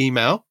lovely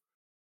email.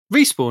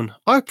 Respawn,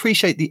 I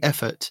appreciate the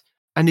effort,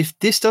 and if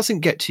this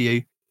doesn't get to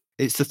you,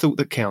 it's the thought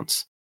that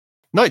counts.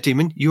 Night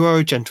Demon, you are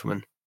a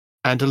gentleman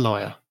and a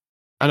liar,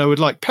 and I would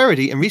like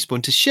Parody and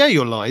Respawn to share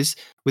your lies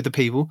with the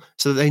people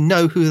so that they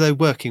know who they're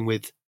working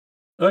with.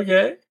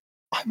 Okay,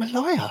 I'm a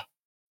liar.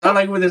 I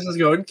like where this is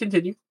going.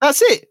 Continue.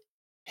 That's it.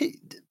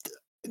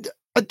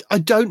 I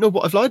don't know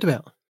what I've lied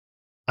about.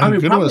 I'm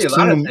going to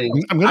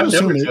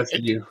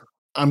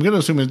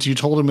assume it's you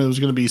told him it was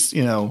going to be,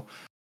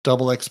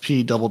 double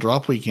XP, double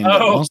drop weekend,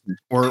 or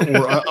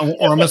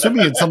I'm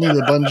assuming it's something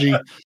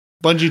that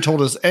Bungie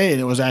told us A and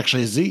it was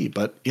actually Z.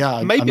 But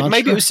yeah, maybe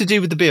sure. it was to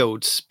do with the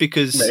builds,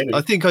 because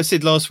I think I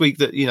said last week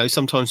that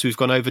sometimes we've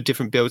gone over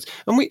different builds,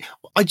 and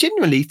I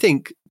genuinely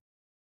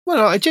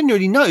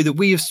know that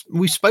we've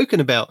spoken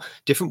about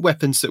different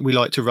weapons that we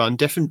like to run,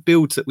 different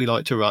builds that we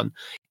like to run.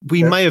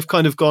 We may have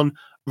kind of gone,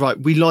 right,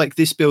 we like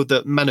this build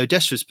that Mano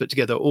Destra's put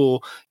together, or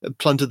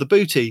Plunder the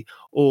Booty,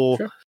 or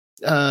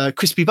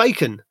Crispy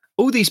Bacon.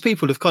 All these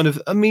people have kind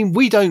of,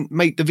 we don't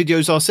make the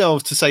videos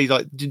ourselves to say,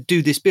 like,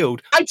 do this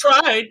build. I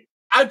tried.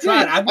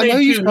 Yeah, I've made two.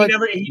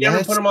 He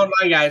never put them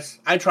online, guys.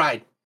 I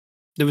tried.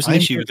 There was an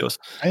issue with us.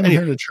 I'm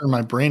here to turn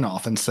my brain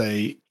off and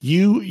say,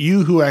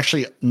 you who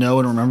actually know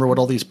and remember what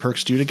all these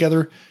perks do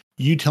together,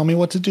 you tell me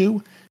what to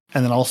do,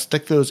 and then I'll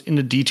stick those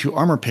into D2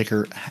 Armor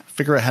Picker,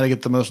 figure out how to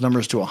get the most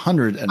numbers to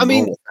 100, and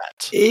roll with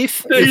that.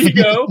 There you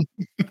go.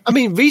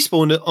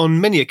 Respawn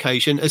on many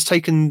occasions has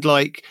taken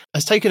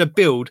a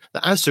build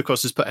that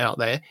Astrocross has put out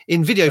there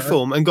in video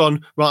form and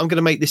gone, right, I'm going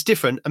to make this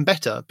different and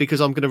better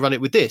because I'm going to run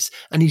it with this.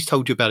 And he's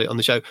told you about it on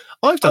the show.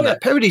 I've done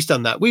that. Parody's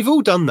done that. We've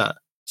all done that.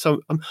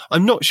 So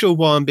I'm not sure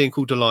why I'm being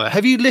called a liar.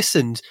 Have you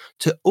listened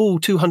to all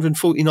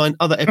 249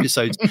 other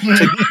episodes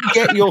to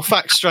get your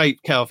facts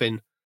straight,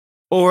 Calvin?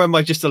 Or am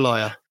I just a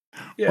liar?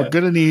 Yeah. We're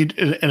going to need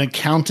an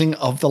accounting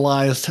of the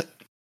lies.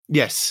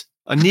 Yes.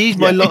 I need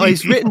my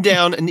lies written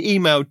down and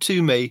emailed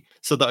to me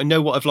so that I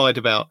know what I've lied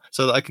about,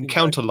 so that I can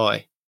counter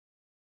lie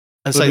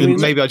and say that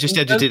maybe I just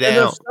edited it out.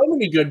 There's so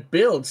many good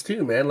builds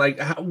too, man. Like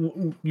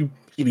you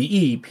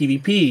PvE,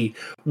 PvP,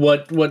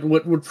 what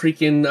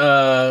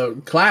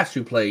freaking class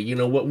you play,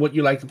 what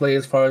you like to play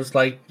as far as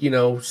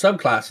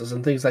subclasses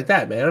and things like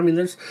that, man.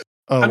 There's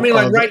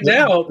right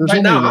now,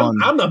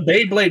 I'm a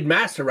Beyblade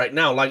master right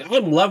now. Like,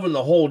 I'm loving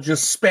the whole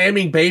just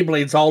spamming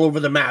Beyblades all over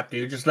the map,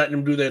 dude. Just letting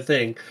them do their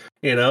thing.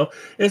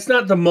 It's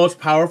not the most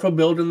powerful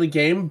build in the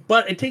game,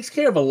 but it takes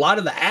care of a lot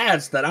of the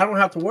ads that I don't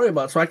have to worry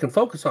about, so I can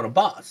focus on a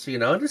boss.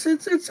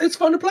 It's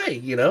fun to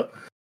play.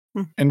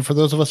 And for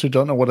those of us who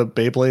don't know what a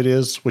Beyblade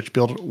is, which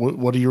build?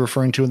 What are you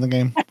referring to in the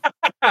game?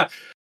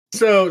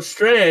 So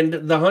Strand,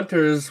 the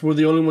hunters were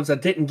the only ones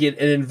that didn't get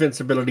an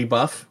invincibility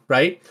buff,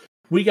 right?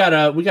 We got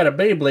a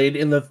Beyblade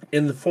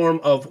in the form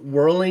of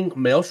whirling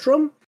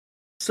maelstrom.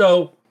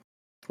 So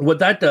what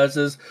that does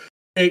is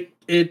it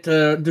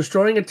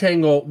destroying a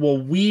tangle will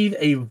weave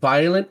a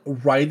violent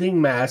writhing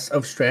mass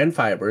of strand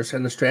fibers,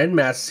 and the strand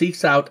mass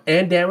seeks out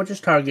and damages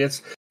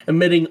targets,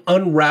 emitting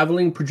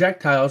unraveling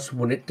projectiles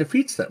when it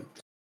defeats them.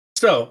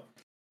 So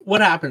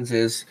what happens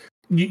is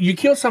you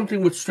kill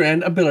something with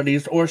strand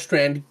abilities or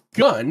strand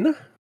gun,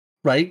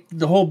 right?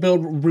 The whole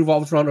build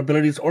revolves around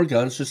abilities or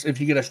guns. Just if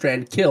you get a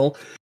strand kill,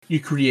 you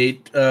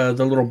create the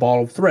little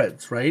ball of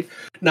threads, right?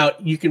 Now,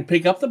 you can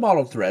pick up the ball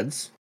of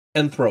threads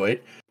and throw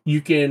it. You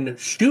can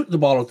shoot the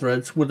ball of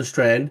threads with a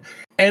strand.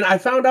 And I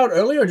found out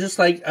earlier, just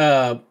like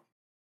a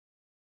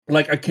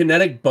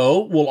kinetic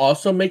bow will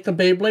also make the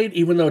Beyblade,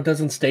 even though it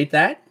doesn't state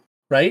that,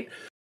 right?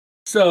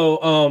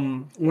 So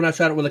when I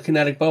shot it with a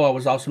kinetic bow, I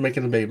was also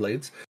making the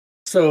Beyblades.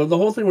 So the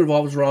whole thing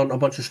revolves around a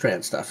bunch of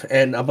strand stuff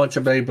and a bunch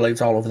of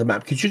Beyblades all over the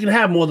map, because you can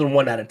have more than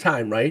one at a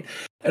time, right?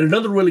 And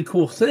another really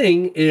cool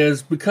thing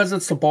is, because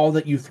it's the ball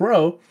that you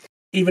throw,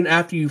 even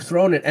after you've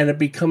thrown it and it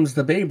becomes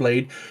the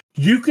Beyblade,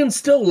 you can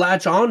still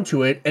latch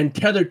onto it and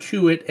tether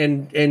to it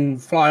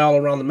and fly all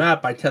around the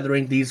map by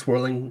tethering these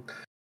whirling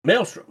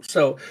maelstroms.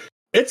 So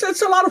it's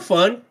a lot of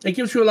fun. It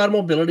gives you a lot of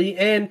mobility,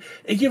 and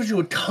it gives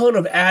you a ton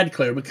of ad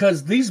clear,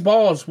 because these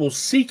balls will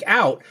seek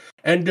out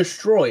and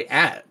destroy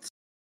ads.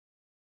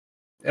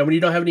 And when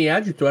you don't have any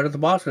ads, you throw it at the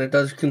boss, and it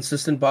does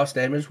consistent boss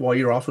damage while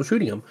you're also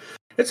shooting them.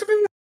 It's a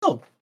very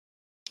cool.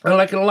 I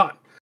like it a lot,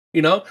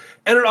 And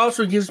it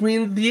also gives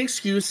me the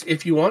excuse,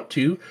 if you want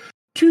to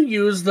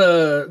use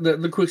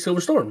the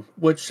Quicksilver Storm,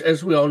 which,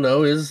 as we all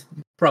know, is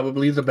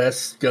probably the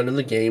best gun in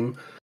the game.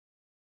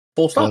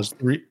 Full stop.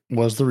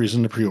 Was the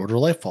reason to pre-order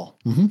Lightfall.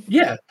 Mm-hmm.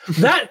 Yeah,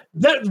 that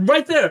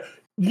right there.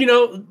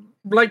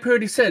 Like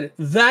Parody said,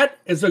 that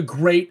is a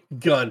great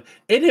gun.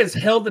 It has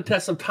held the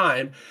test of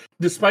time,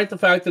 despite the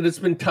fact that it's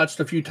been touched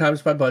a few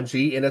times by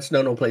Bungie in its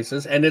no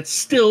places, and it's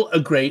still a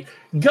great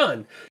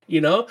gun,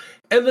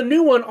 And the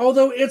new one,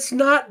 although it's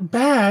not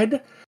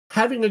bad,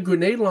 having a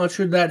grenade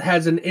launcher that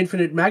has an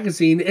infinite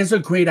magazine is a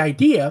great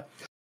idea,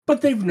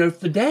 but they've nerfed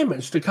the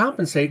damage to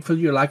compensate for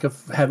your lack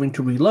of having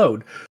to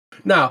reload.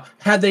 Now,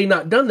 had they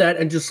not done that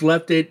and just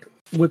left it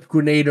with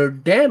grenade or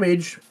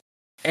damage,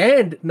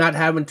 and not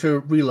having to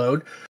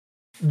reload,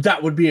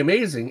 that would be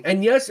amazing.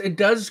 And yes, it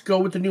does go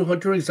with the new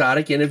Hunter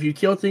exotic. And if you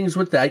kill things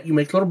with that, you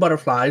make little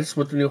butterflies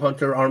with the new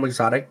Hunter arm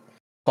exotic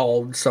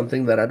called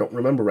something that I don't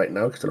remember right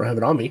now because I don't have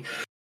it on me.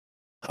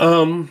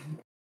 And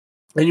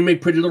you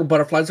make pretty little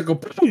butterflies that go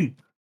boom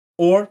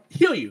or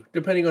heal you,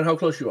 depending on how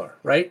close you are,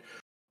 right?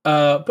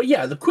 But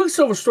yeah, the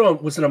Quicksilver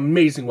Storm was an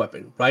amazing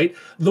weapon, right?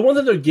 The one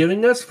that they're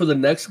giving us for the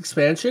next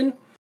expansion,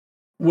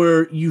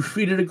 where you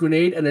feed it a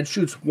grenade and it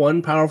shoots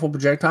one powerful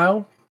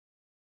projectile,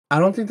 I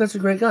don't think that's a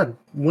great gun.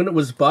 When it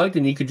was bugged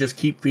and you could just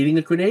keep feeding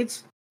it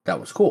grenades, that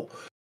was cool.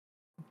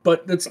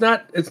 But it's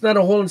not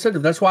a whole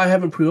incentive. That's why I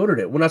haven't pre-ordered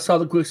it. When I saw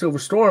the Quicksilver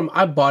Storm,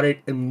 I bought it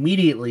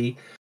immediately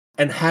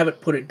and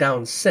haven't put it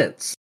down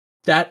since.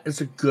 That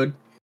is a good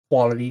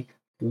quality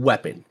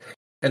weapon.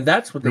 And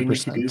that's what they 100%. Need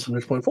to do from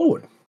this point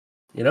forward.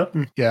 You know?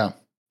 Yeah.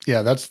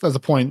 Yeah, that's the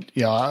point.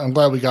 Yeah, I'm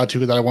glad we got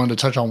to that I wanted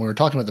to touch on when we were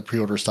talking about the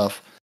pre-order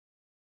stuff.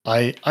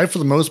 I for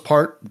the most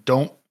part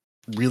don't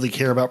really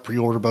care about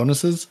pre-order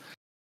bonuses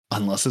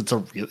unless it's a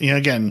real,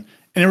 again,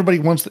 and everybody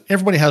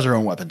has their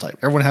own weapon type.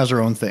 Everyone has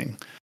their own thing.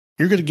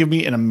 You're going to give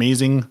me an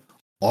amazing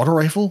auto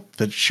rifle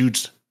that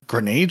shoots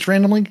grenades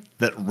randomly,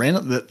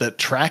 that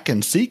track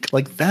and seek,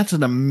 like that's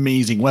an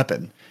amazing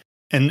weapon.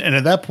 And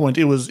at that point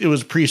it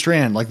was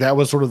pre-Strand, like that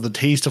was sort of the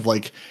taste of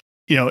like,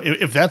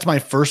 if that's my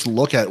first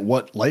look at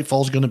what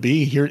Lightfall's going to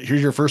be, here's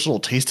your first little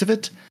taste of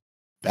it.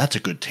 That's a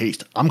good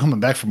taste. I'm coming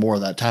back for more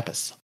of that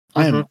tapas.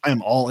 I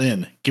am all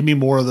in. Give me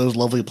more of those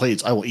lovely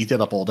plates. I will eat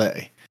that up all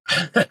day.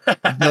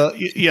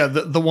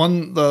 the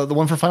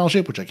one for Final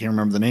Shape, which I can't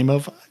remember the name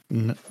of,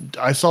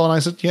 I saw and I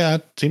said, yeah,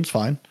 it seems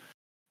fine,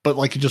 but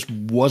like it just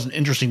wasn't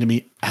interesting to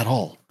me at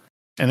all.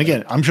 And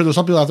again, I'm sure there's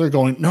some people out there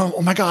going, no,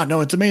 oh my god,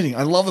 no, it's amazing.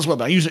 I love this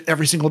weapon. I use it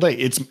every single day.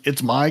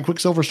 It's my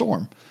Quicksilver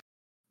Storm.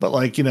 But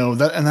like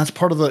that's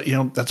part of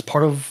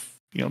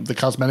the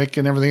cosmetic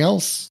and everything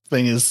else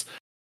thing is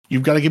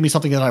you've got to give me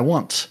something that I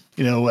want.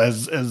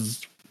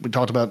 As we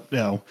talked about,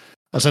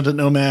 Ascendant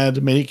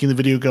Nomad making the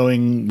video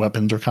going,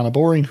 weapons are kind of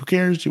boring. Who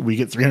cares? We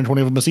get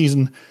 320 of them a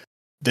season.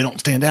 They don't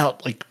stand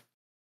out. Like,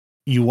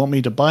 you want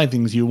me to buy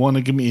things. You want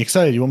to get me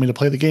excited. You want me to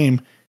play the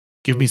game.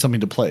 Give me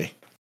something to play.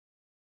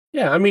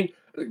 Yeah, I mean,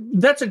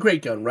 that's a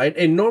great gun, right?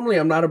 And normally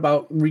I'm not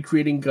about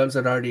recreating guns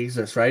that already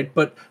exist, right?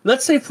 But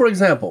let's say, for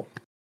example,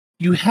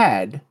 you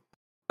had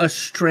a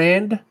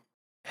Strand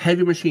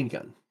heavy machine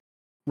gun,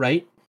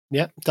 right?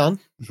 Yeah, done.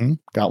 Mm-hmm.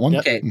 Got one.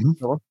 Okay.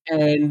 Mm-hmm.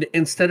 And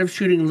instead of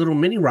shooting little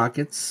mini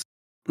rockets,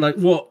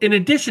 in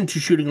addition to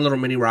shooting little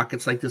mini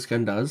rockets like this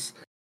gun does,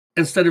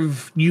 instead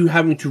of you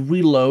having to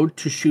reload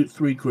to shoot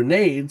 3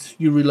 grenades,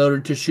 you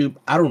reloaded to shoot,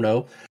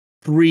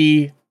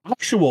 3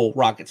 actual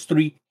rockets,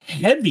 3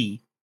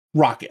 heavy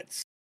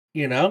rockets.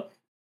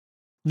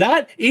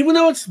 That, even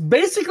though it's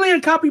basically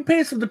a copy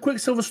paste of the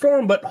Quicksilver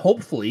Storm, but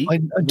hopefully, I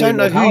don't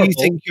know who you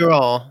think you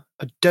are.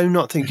 I do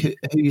not think who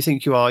you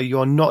think you are. You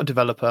are not a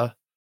developer.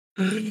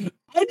 I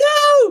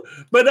know,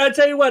 but I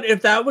tell you what,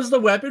 if that was the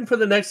weapon for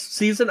the next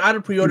season, I'd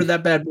have pre-ordered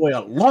that bad boy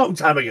a long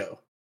time ago.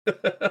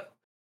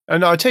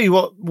 And I tell you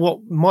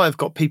what might have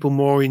got people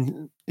more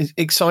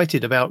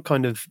excited about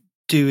kind of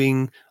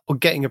doing or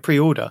getting a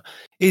pre-order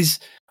is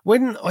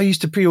when I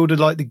used to pre-order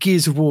like the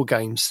Gears of War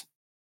games.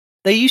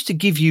 They used to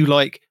give you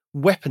like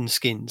weapon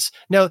skins.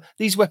 Now,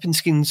 these weapon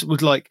skins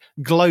would like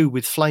glow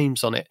with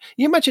flames on it.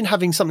 You imagine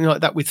having something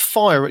like that with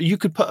fire. You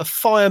could put a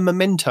fire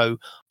memento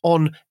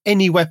on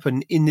any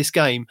weapon in this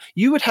game.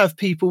 You would have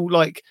people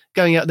like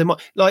going out there,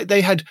 like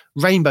they had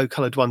rainbow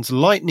colored ones,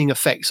 lightning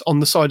effects on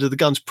the side of the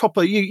guns.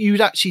 Proper,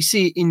 you'd actually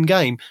see it in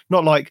game,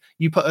 not like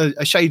you put a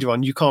shader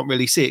on, you can't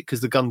really see it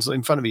because the gun's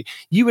in front of you.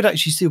 You would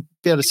actually still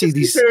be able to see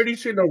these. You're already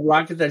shooting a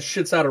rocket that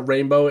shits out a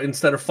rainbow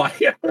instead of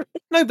fire.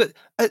 No, but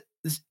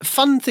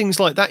fun things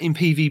like that in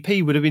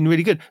PvP would have been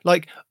really good.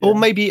 Like, or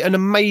maybe an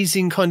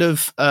amazing kind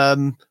of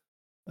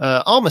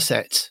armor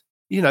set.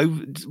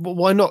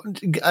 Why not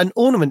an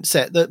ornament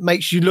set that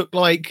makes you look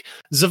like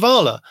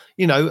Zavala?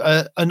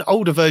 An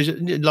older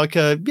version,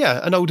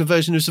 an older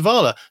version of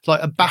Zavala,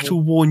 like a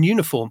battle-worn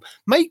uniform.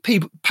 Make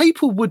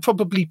people would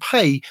probably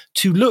pay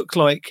to look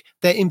like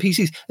their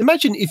NPCs.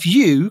 Imagine if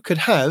you could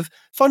have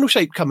Final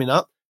Shape coming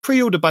up,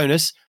 pre-order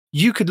bonus,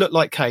 you could look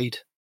like Cade.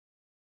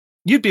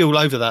 You'd be all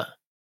over that.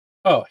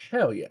 Oh,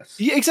 hell yes.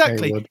 Yeah,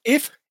 exactly.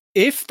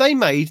 If they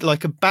made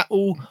like a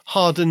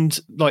battle-hardened,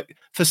 like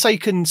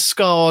Forsaken,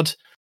 scarred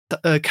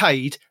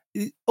Cade,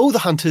 all the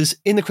hunters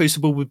in the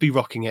Crucible would be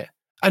rocking it.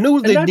 And all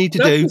they need to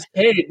do...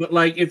 Cade, but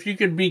like, if you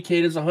could be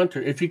Cade as a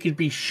hunter, if you could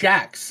be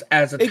Shaxx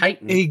as a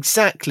Titan.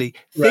 Exactly.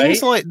 Right?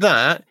 Things like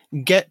that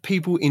get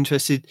people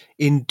interested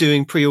in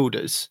doing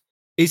pre-orders.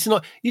 It's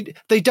not...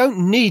 They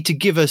don't need to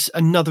give us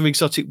another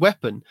exotic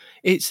weapon.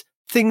 It's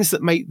things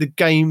that make the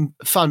game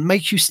fun,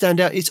 make you stand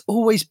out. It's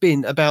always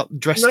been about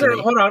destiny.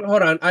 No,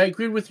 hold on. I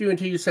agreed with you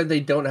until you said they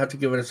don't have to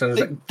give it an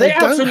exotic. They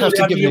don't have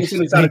to give us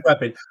an exotic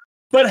weapon.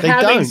 But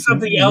having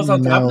something else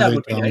on top of that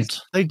would be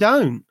nice. They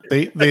don't.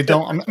 They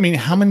don't. I mean,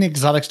 how many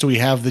exotics do we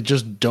have that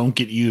just don't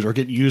get used or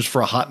get used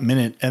for a hot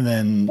minute and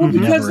then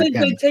because they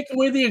take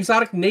away the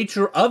exotic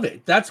nature of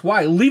it. That's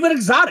why. Leave it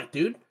exotic,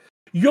 dude.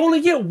 You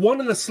only get one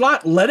in the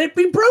slot. Let it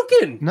be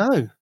broken.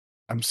 No.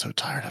 I'm so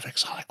tired of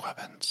exotic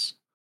weapons.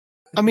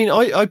 I mean,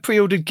 I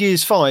pre-ordered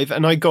Gears 5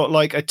 and I got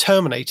like a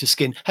Terminator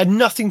skin. Had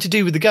nothing to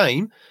do with the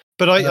game,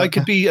 but I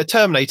could be a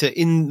Terminator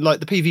in like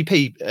the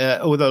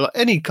PvP or the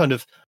any kind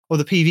of or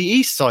the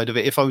PvE side of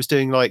it. If I was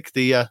doing like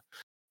the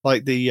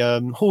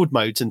horde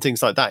modes and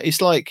things like that,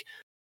 it's like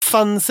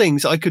fun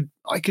things. I could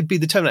be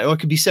the Terminator, or I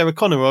could be Sarah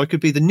Connor, or I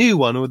could be the new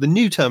one, or the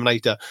new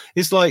Terminator.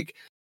 It's like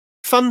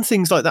fun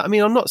things like that. I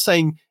mean, I'm not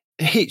saying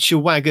hitch your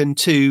wagon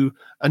to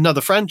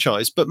another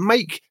franchise, but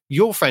make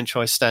your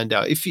franchise stand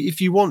out.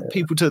 If you want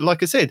people to,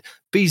 like I said,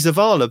 be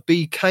Zavala,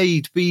 be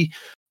Cade, be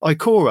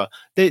Ikora.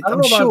 I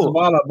don't know about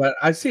Zavala, but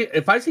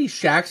if I see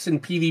Shaxx in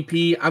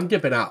PvP, I'm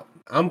dipping out.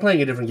 I'm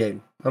playing a different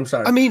game. I'm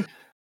sorry. I mean,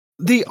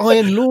 the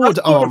Iron Lord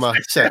armor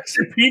set,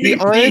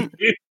 the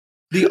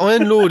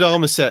Iron Lord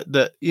armor set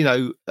that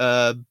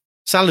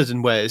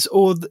Saladin wears,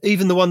 or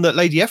even the one that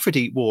Lady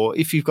Aphrodite wore.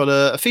 If you've got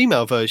a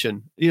female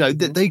version,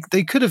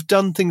 they could have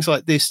done things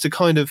like this to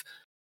kind of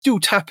still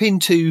tap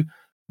into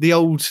the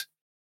old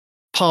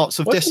parts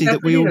of Destiny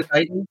that we all. A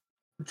Titan?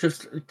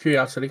 Just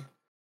curiosity.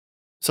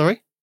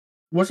 Sorry,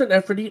 wasn't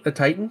Aphrodite a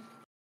Titan?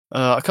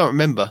 I can't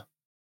remember.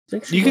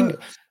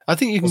 I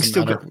think you can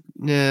still go.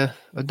 Yeah,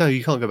 no,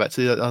 you can't go back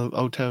to the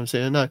old terms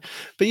here. No,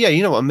 but yeah,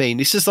 you know what I mean.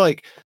 It's just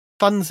like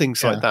fun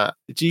things like that.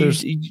 You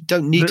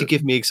don't need to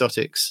give me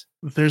exotics.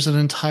 There's an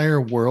entire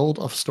world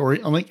of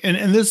story. I'm like,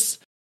 and this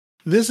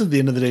at the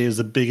end of the day is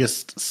the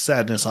biggest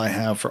sadness I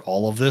have for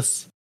all of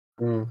this.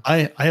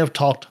 I have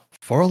talked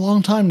for a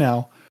long time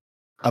now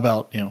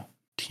about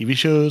TV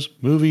shows,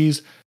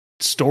 movies,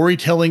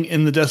 storytelling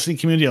in the Destiny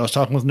community. I was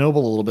talking with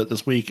Noble a little bit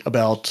this week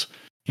about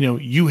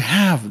you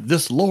have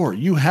this lore,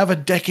 you have a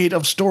decade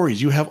of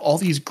stories, you have all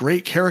these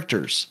great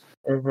characters.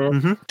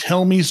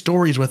 Tell me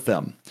stories with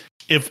them.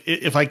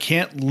 If I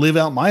can't live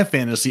out my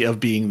fantasy of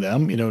being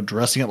them,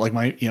 dressing up like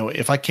my,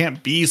 if I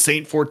can't be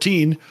Saint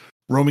 14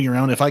 roaming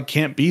around, if I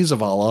can't be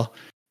Zavala,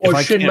 if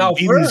I can't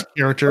be these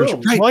characters,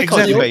 why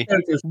can't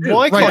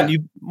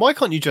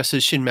you dress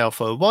as Shin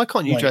Malphur? Why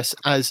can't you dress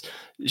as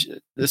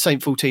the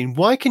Saint 14?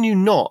 Why can you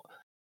not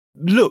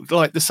look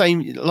like the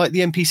same, like the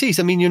NPCs?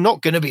 I mean, you're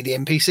not going to be the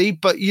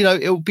NPC, but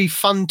it'll be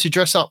fun to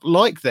dress up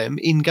like them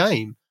in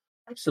game.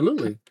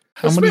 Absolutely.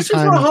 Especially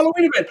for a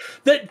Halloween event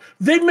that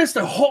they missed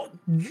a whole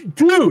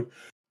dude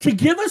to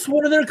give us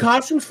one of their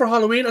costumes for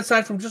Halloween,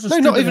 aside from just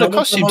not even a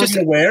costume, just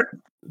to wear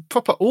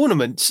proper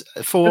ornaments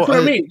for. That's what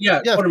I mean.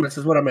 Yeah, ornaments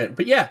is what I meant.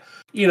 But yeah,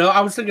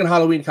 I was thinking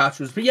Halloween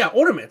costumes, but yeah,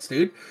 ornaments,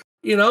 dude.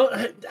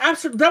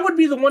 Absolutely, that would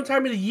be the one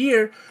time of the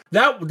year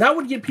that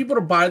would get people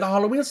to buy the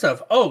Halloween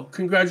stuff. Oh,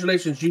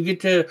 congratulations! You get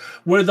to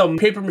wear the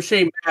paper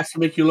mache mask to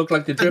make you look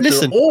like the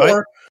Drifter,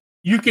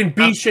 you can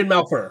be Shin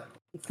Malphur.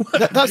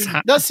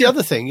 That's the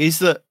other thing is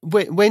that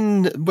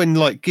when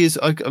like Gears,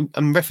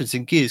 I'm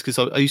referencing Gears because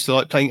I used to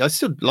like playing. I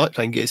still like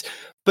playing Gears,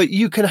 but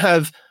you can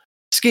have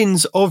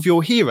skins of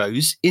your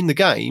heroes in the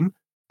game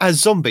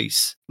as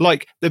zombies,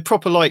 like they're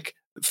proper like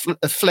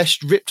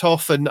flesh ripped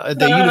off and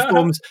their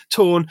uniforms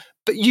torn.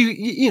 But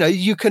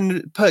you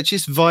can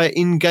purchase via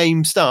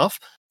in-game stuff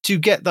to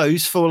get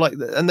those for like,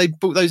 and they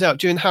brought those out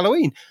during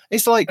Halloween.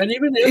 It's like, and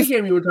even the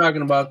game you were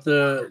talking about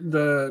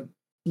the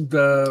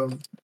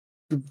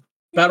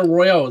Battle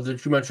Royale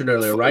that you mentioned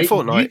earlier, right?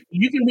 Fortnite.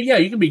 You can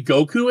be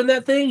Goku in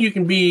that thing. You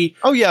can be.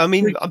 Oh yeah, I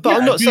mean, but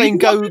I'm not saying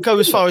go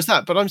as far as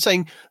that. But I'm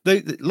saying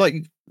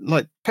like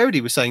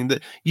Parody was saying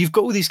that you've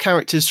got all these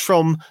characters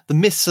from the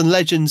myths and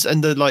legends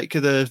and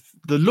the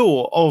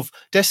lore of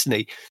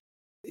Destiny.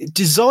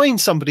 Design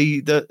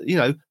somebody that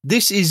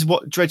this is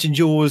what Dredge and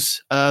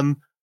Jaw's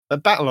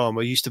battle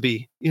armor used to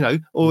be,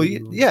 or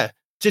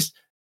just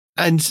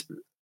and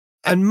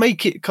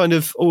make it kind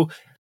of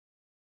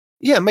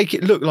make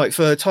it look like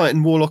for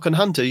Titan, Warlock, and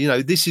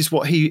Hunter. This is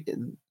what he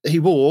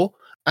wore,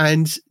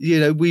 and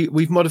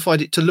we've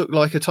modified it to look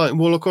like a Titan,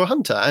 Warlock, or a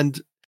Hunter,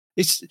 and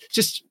it's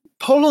just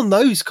pull on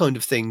those kind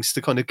of things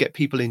to kind of get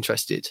people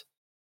interested.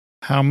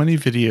 How many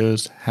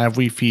videos have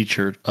we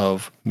featured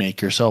of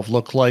make yourself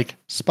look like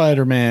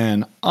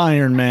Spider-Man,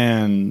 Iron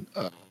Man,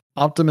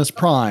 Optimus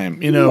Prime?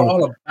 We're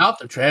all about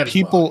the trans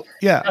people.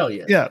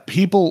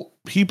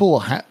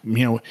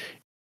 People.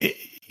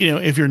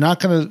 If you're not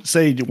going to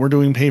say we're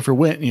doing pay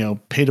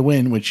to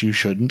win, which you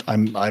shouldn't.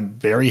 I'm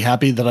very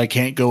happy that I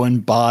can't go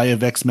and buy a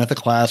Vex Meta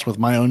class with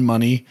my own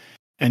money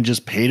and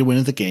just pay to win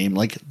at the game.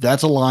 Like,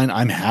 that's a line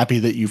I'm happy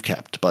that you've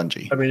kept,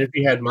 Bungie. I mean, if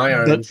you had my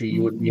RNG,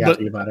 you wouldn't be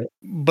happy about it.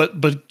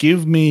 But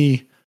give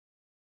me,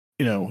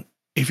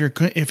 if you're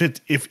going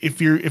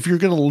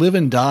to live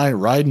and die,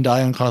 ride and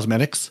die on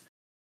cosmetics,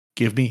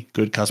 give me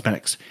good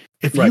cosmetics.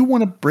 If you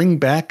want to bring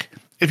back,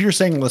 if you're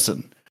saying,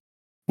 listen,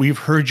 we've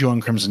heard you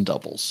on Crimson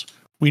Doubles.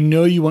 We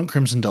know you want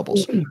Crimson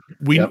Doubles.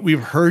 We've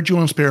heard you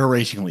on Sparrow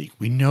Racing League.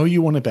 We know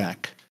you want it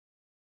back.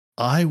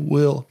 I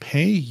will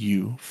pay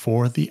you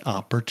for the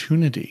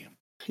opportunity.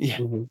 Yeah.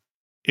 Mm-hmm.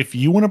 If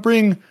you want to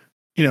bring,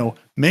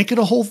 make it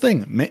a whole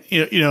thing. Like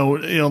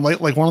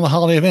one of the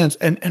holiday events,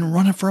 and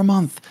run it for a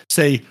month.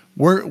 Say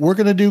we're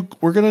gonna do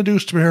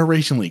Sparrow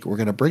Racing League. We're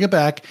gonna bring it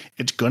back.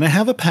 It's gonna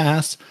have a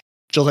pass.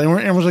 Just like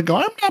everyone's like,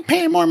 I'm not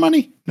paying more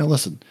money. No,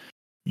 listen,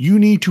 you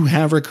need to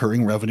have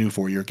recurring revenue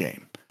for your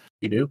game.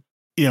 You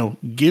do?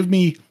 Give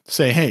me,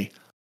 say, hey,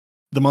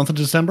 the month of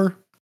December,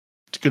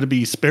 it's going to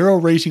be Sparrow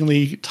Racing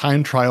League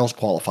time trials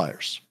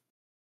qualifiers.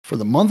 For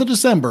the month of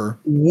December,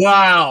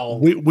 wow,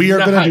 we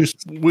are going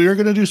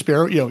to do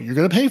Sparrow. You're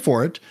going to pay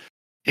for it.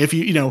 If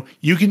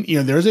you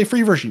can, there's a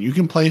free version. You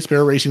can play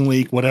Sparrow Racing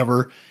League,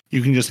 whatever.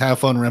 You can just have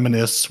fun,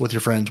 reminisce with your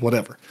friends,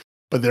 whatever.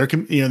 But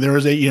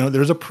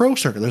there's a pro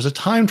circuit. There's a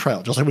time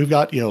trial, just like we've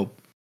got,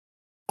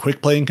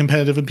 quick play and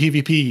competitive and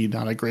PvP.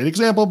 Not a great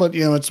example, but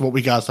it's what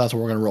we got. So that's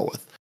what we're going to roll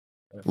with.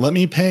 Let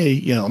me pay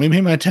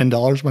my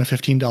 $10, my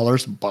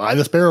 $15, buy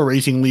the Sparrow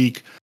Racing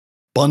League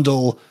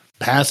bundle,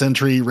 pass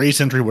entry, race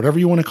entry, whatever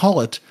you want to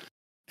call it,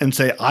 and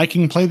say, I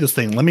can play this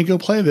thing. Let me go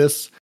play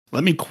this.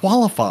 Let me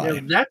qualify. Yeah,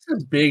 that's a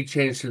big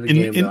change to the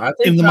game, though. I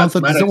think in the month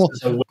of December.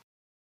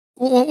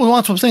 Well,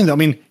 that's what I'm saying, though. I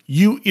mean,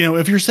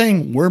 if you're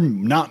saying we're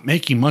not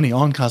making money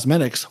on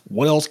cosmetics,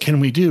 what else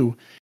can we do?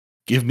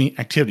 Give me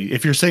activity.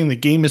 If you're saying the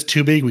game is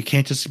too big, we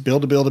can't just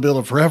build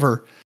it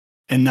forever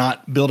and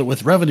not build it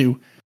with revenue,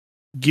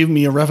 give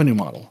me a revenue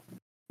model.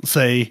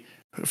 Say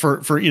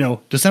for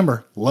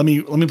December, let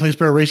me play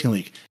Sparrow Racing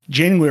League.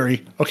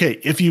 January, okay,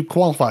 if you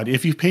qualified,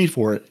 if you paid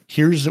for it,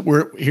 here's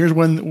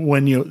when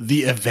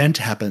the event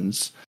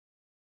happens.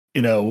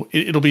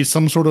 It'll be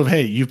some sort of,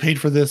 hey, you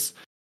paid for this.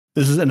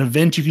 This is an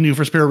event you can do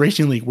for Sparrow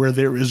Racing League where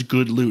there is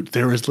good loot.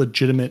 There is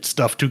legitimate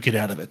stuff to get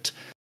out of it.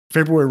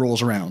 February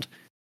rolls around.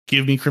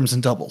 Give me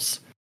Crimson Doubles.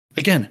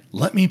 Again,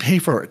 let me pay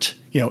for it.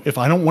 If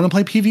I don't want to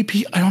play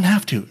PvP, I don't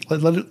have to.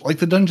 Let it, like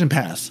the Dungeon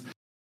Pass.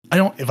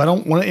 If I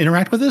don't want to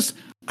interact with this,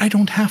 I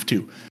don't have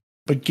to.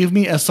 But give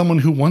me, as someone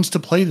who wants to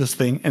play this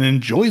thing and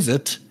enjoys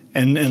it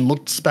and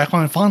looks back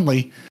on it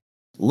fondly,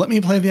 let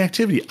me play the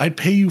activity. I'd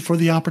pay you for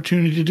the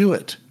opportunity to do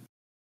it.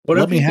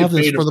 Let me have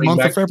this for the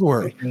month of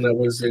February. That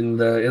was in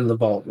the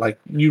vault. Like,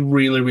 you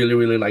really, really,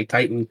 really like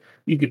Titan.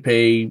 You could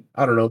pay,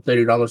 I don't know,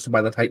 $30 to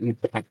buy the Titan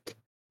pack.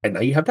 And now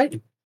you have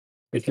Titan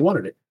if you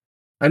wanted it.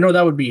 I know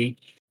that would be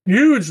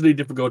hugely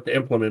difficult to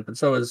implement, but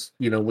so is,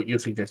 what you're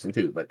suggesting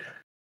too. But,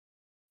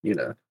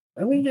 I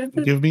mean,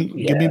 give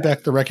me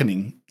back the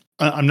Reckoning.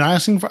 I'm not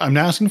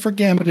asking for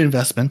Gambit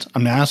investment.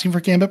 I'm not asking for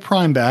Gambit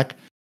Prime back.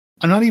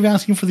 I'm not even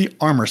asking for the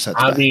armor sets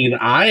back. I mean,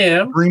 I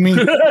am. Bring me.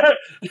 No.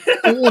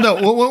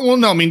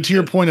 I mean, to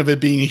your point of it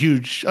being a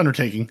huge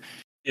undertaking.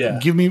 Yeah.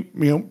 Give me,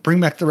 bring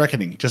back the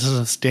Reckoning just as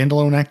a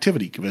standalone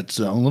activity. Give it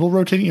its own little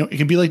rotating. It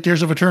can be like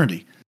Dares of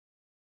Eternity.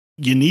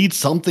 You need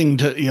something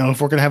to,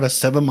 if we're going to have a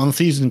 7-month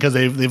season, because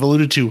they've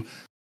alluded to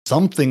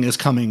something is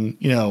coming,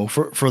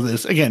 for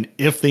this. Again,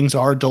 if things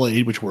are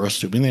delayed, which we're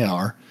assuming they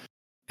are,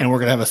 and we're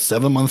going to have a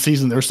 7-month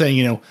season, they're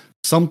saying,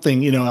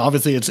 something,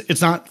 obviously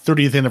it's not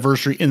 30th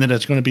anniversary in that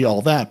it's going to be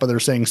all that, but they're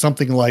saying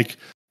something like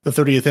the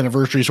 30th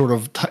anniversary sort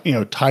of,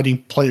 tiding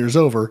players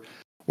over.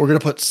 We're going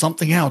to put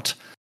something out.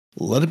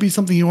 Let it be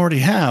something you already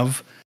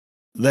have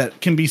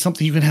that can be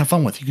something you can have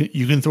fun with.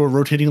 You can throw a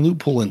rotating loot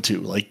pool into,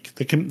 like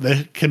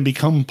that can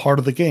become part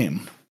of the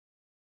game.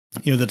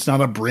 That's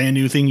not a brand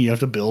new thing you have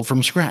to build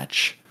from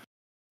scratch.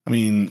 I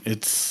mean,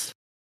 it's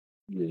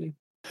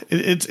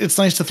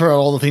nice to throw out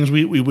all the things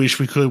we wish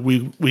we could,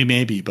 we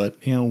maybe, but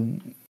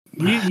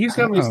he's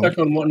got me stuck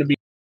on wanting to be.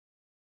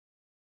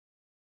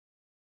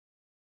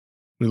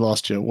 We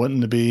lost you. Wanting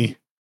to be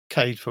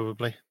Cade,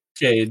 probably.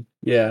 Cade,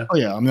 yeah. Oh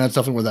yeah, I mean that's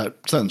definitely where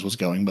that sentence was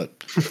going, but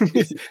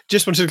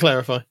just wanted to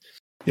clarify.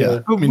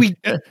 Yeah, I mean,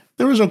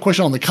 there was no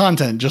question on the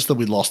content, just that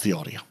we lost the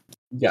audio.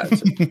 Yeah.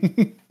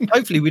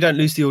 Hopefully, we don't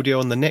lose the audio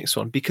on the next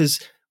one, because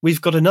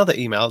we've got another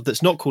email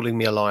that's not calling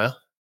me a liar.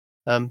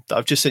 That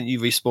I've just sent you,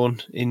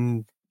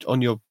 Respawn,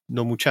 on your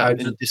normal chat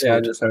in Discord. Yeah,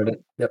 I just heard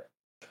it. Yep.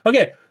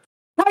 Okay.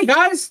 Hi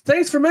guys,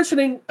 thanks for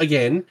mentioning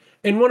again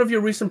in one of your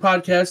recent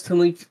podcasts to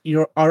link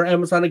our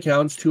Amazon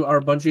accounts to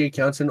our Bungie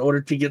accounts in order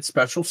to get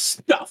special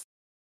stuff.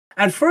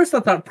 At first, I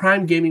thought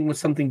Prime Gaming was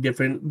something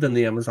different than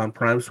the Amazon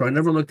Prime, so I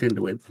never looked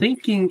into it,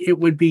 thinking it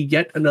would be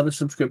yet another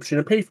subscription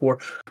to pay for.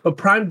 But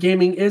Prime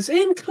Gaming is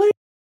included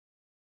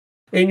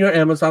in your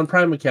Amazon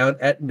Prime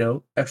account at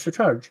no extra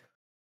charge.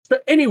 So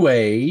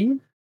anyway,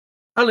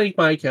 I linked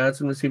my accounts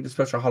and received a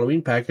special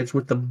Halloween package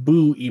with the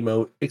boo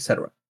emote,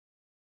 etc.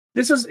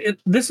 This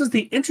is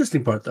the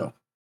interesting part, though.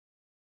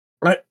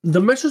 Right,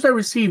 the message I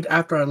received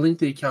after I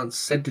linked the account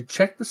said to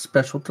check the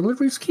special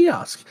deliveries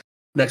kiosk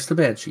next to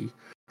Banshee.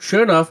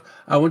 Sure enough,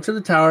 I went to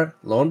the tower.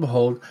 Lo and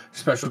behold,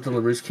 special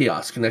deliveries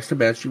kiosk next to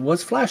Banshee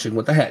was flashing.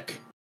 What the heck?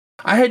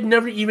 I had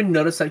never even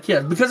noticed that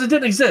kiosk because it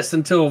didn't exist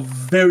until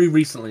very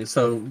recently.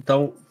 So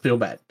don't feel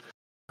bad.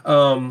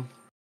 I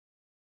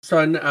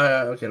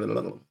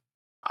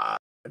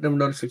never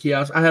noticed the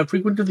kiosk. I have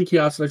frequented the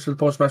kiosk next to the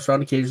postmaster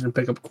on occasion to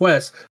pick up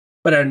quests,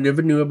 but I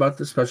never knew about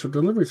the special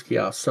deliveries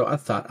kiosk, so I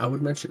thought I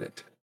would mention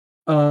it.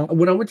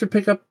 When I went to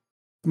pick up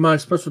my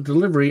special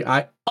delivery,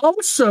 I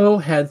also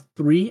had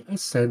 3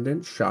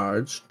 Ascendant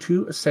shards,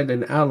 2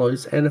 Ascendant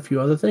alloys, and a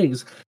few other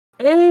things.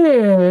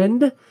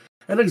 And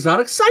an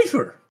exotic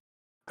cipher.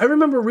 I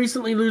remember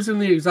recently losing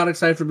the exotic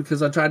cipher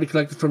because I tried to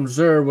collect it from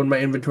Xur when my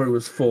inventory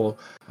was full.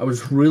 I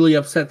was really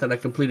upset that I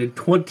completed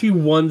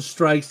 21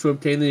 strikes to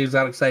obtain the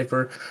exotic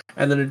cipher,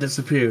 and then it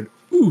disappeared.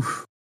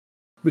 Oof.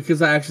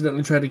 Because I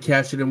accidentally tried to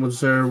cash it in with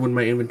Xur when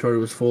my inventory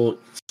was full,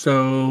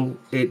 so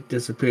it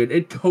disappeared.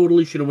 It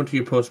totally should have went to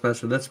your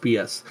postmaster. That's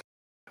BS.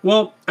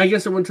 Well, I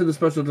guess it went to the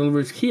special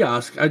deliveries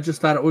kiosk. I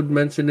just thought it would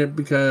mention it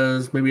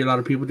because maybe a lot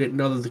of people didn't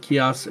know that the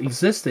kiosk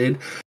existed.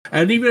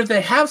 And even if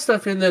they have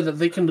stuff in there that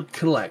they can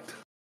collect,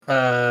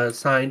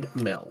 signed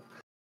Mel.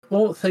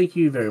 Well, thank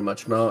you very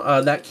much,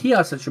 Mel. That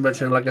kiosk that you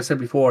mentioned, like I said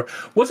before,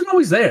 wasn't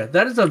always there.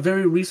 That is a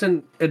very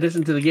recent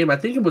addition to the game. I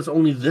think it was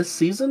only this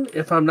season,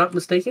 if I'm not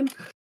mistaken.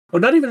 Well,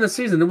 not even this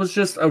season. It was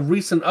just a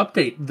recent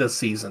update this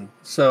season.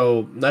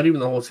 So, not even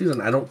the whole season,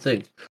 I don't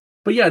think.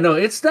 But yeah, no,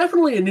 it's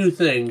definitely a new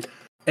thing.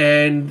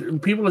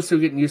 And people are still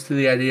getting used to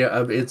the idea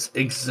of its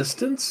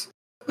existence.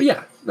 But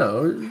yeah,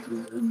 no,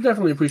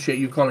 definitely appreciate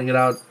you calling it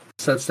out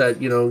such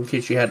that, in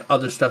case you had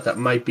other stuff that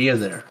might be in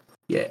there.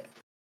 Yeah.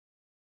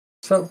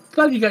 So,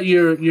 glad you got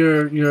your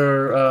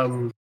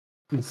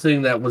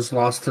thing that was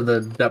lost to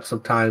the depths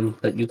of time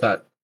that you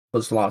thought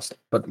was lost,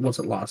 but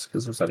wasn't lost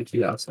because there's a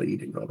kiosk that you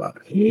didn't know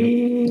about.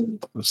 The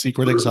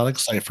secret exotic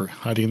cipher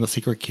hiding in the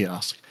secret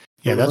kiosk.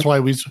 Yeah, that's why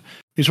we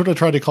sort of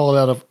tried to call it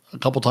out a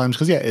couple times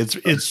because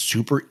it's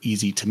super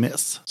easy to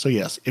miss. So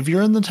yes, if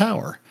you're in the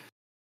tower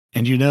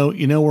and you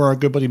know where our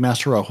good buddy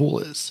Master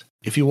Rahul is,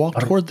 if you walk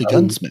toward the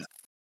gunsmith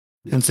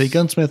and say,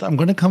 "Gunsmith, I'm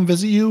going to come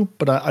visit you,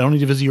 but I don't need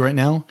to visit you right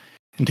now,"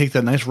 and take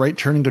that nice right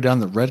turn and go down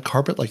the red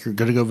carpet like you're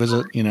going to go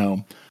visit,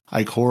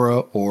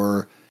 Ikora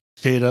or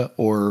Theta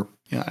or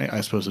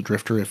I suppose a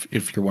Drifter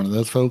if you're one of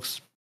those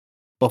folks.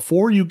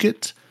 Before you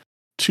get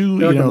to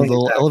the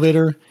little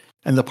elevator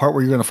and the part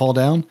where you're going to fall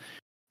down,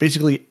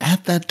 basically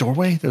at that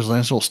doorway, there's a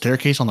nice little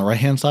staircase on the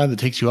right-hand side that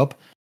takes you up.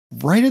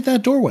 Right at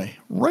that doorway,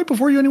 right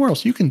before you anywhere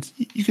else, you can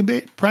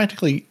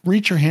practically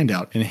reach your hand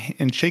out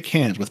and shake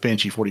hands with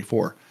Banshee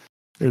 44.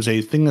 There's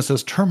a thing that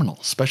says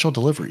Terminal Special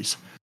Deliveries,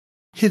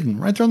 hidden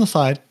right there on the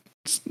side.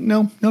 It's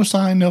no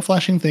sign, no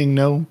flashing thing,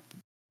 no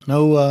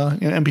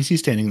NPC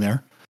standing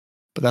there.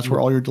 But that's where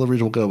all your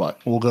deliveries will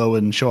go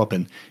and show up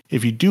in.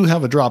 If you do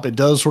have a drop, it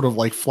does sort of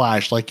like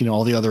flash like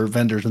all the other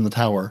vendors in the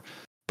tower.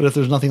 But if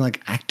there's nothing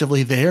like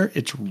actively there,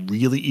 it's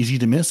really easy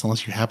to miss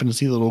unless you happen to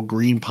see the little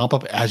green pop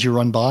up as you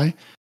run by.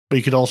 But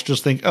you could also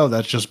just think, oh,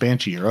 that's just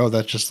Banshee, or oh,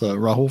 that's just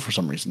Rahul for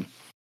some reason.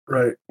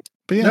 Right.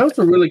 But yeah, that was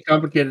a really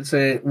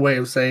complicated way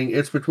of saying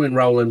it's between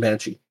Rahul and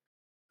Banshee.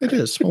 It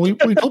is. Well,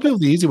 we told people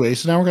the easy way,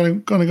 so now we're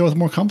going to go with a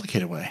more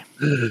complicated way.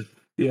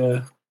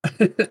 Yeah.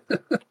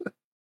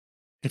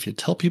 If you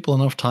tell people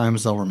enough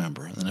times, they'll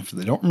remember. And then if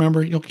they don't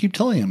remember, you'll keep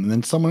telling them. And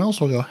then someone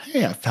else will go,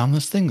 "Hey, I found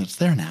this thing that's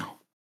there now."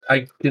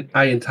 I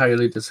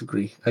entirely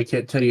disagree. I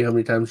can't tell you how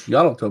many times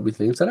y'all have told me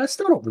things that I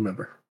still don't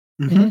remember.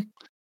 Mm-hmm.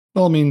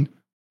 Well, I mean,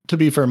 to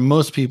be fair,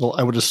 most people,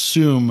 I would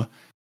assume,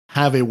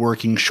 have a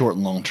working short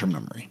and long-term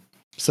memory.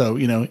 So,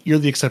 you're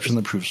the exception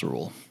that proves the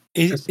rule.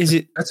 Is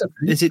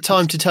it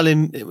time to tell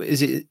him?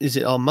 Is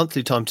it our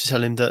monthly time to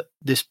tell him that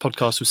this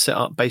podcast was set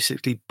up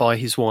basically by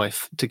his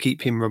wife to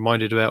keep him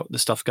reminded about the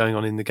stuff going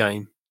on in the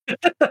game?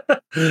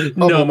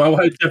 No, my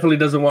wife definitely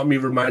doesn't want me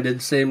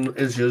reminded. Same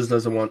as yours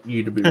doesn't want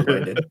you to be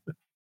reminded.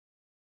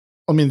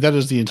 I mean, that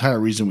is the entire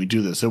reason we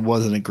do this. It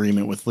was an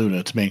agreement with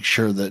Luna to make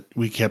sure that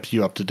we kept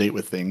you up to date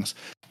with things,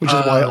 which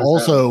is why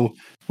also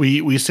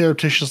we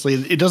surreptitiously,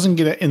 it doesn't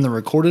get it in the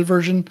recorded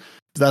version.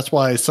 That's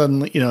why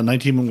suddenly,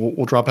 19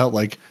 will drop out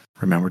like,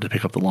 "Remember to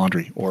pick up the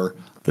laundry," or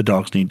 "The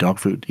dogs need dog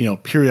food,"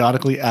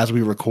 periodically as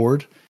we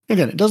record.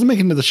 Again, it doesn't make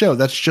it into the show.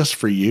 That's just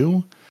for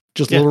you.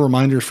 Just little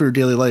reminders for your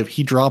daily life.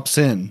 He drops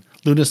in.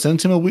 Luna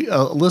sends him a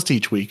list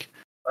each week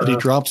that he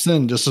drops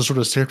in just to sort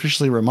of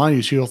surreptitiously remind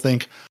you, so you'll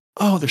think,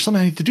 "Oh, there's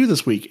something I need to do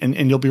this week," and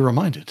you'll be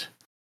reminded.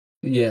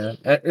 Yeah,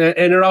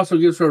 and it also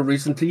gives her a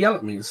reason to yell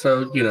at me.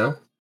 So,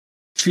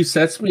 she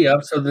sets me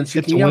up so then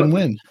she can yell at me.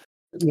 Win-win.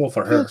 Well,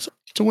 for her.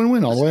 It's a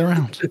win-win all the way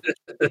around.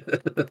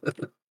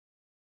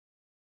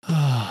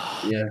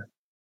 Yeah.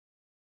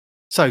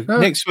 So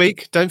next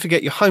week, don't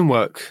forget your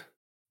homework.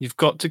 You've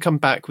got to come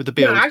back with a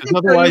build. Yeah, I can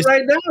tell you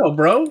right now,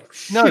 bro.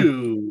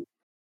 No,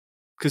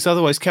 because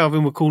otherwise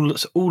Calvin will call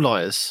us all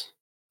liars,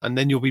 and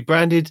then you'll be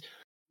branded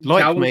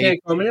like Calvin me.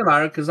 Can't call me a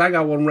liar because I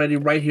got one ready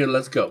right here.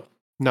 Let's go.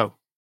 No,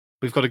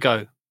 we've got to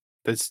go.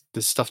 There's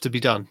stuff to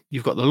be done.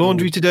 You've got the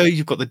laundry to do.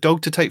 You've got the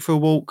dog to take for a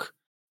walk.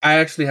 I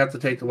actually have to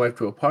take the wife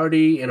to a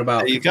party in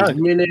about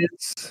 15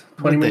 minutes,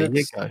 20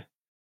 minutes. There you go.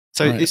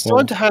 So it's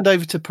time to hand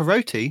over to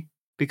Paroti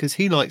because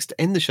he likes to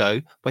end the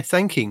show by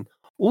thanking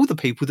all the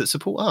people that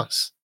support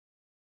us.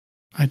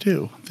 I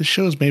do. This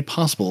show is made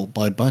possible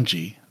by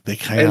Bungie, the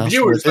chaos and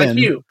viewers within, like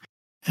you,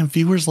 and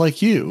viewers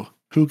like you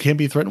who can't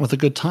be threatened with a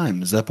good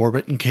time. Zep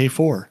Orbit and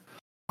K4,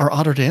 our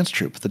Otter Dance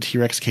Troupe, the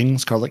T-Rex King,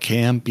 Scarlet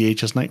KM,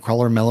 BHS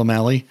Nightcrawler, Mellow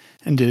Mally,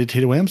 and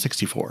Diddy Am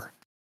 64.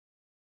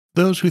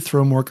 Those who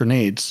throw more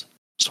grenades,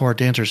 so our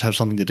dancers have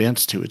something to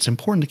dance to. It's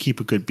important to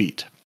keep a good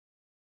beat.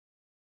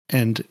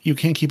 And you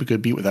can't keep a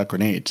good beat without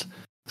grenades.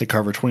 The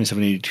Carver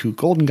 2782,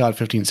 Golden God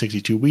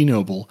 1562, Wee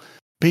Noble,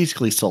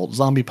 Basically Salt,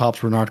 Zombie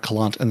Pops, Renard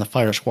Calant, and the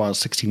Fire Squad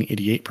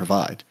 1688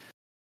 provide.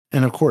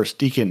 And of course,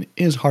 Deacon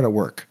is hard at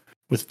work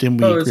with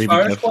Dimwee, is Gravy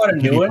Fire Jeff, Squad a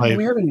new one? PewDiePie.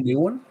 We have a new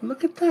one?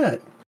 Look at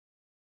that.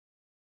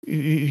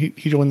 He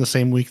joined the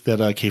same week that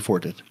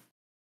K4 did.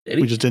 Did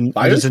he? We just didn't.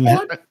 Fire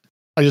Squad?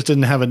 I just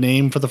didn't have a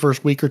name for the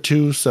first week or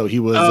two, so he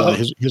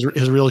was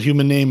his real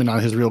human name and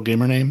not his real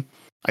gamer name.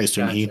 I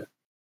assume Gotcha.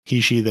 he,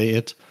 she, they,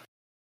 it.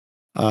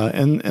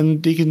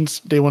 And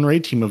Deacon's Day One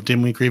Raid team of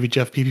Dimwee, Gravy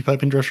Jeff, PP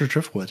Pipe, and Dresser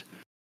Driftwood.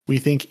 We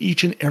thank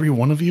each and every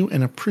one of you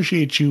and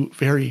appreciate you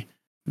very,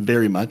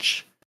 very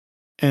much.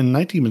 And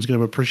Night Demon's going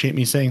to appreciate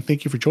me saying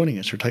thank you for joining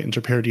us. Your Titans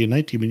are parody of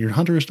Night Demon. Your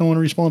hunters don't want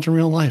to respond in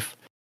real life.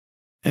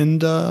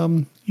 And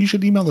you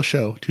should email the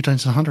show,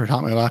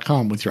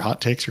 2titanshunter@hotmail.com with your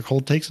hot takes, your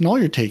cold takes, and all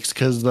your takes,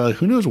 because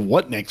who knows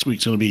what next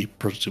week's going to be?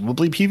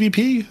 Presumably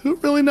PvP? Who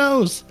really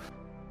knows?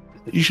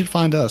 You should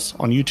find us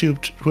on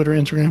YouTube, Twitter,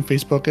 Instagram,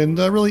 Facebook, and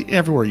really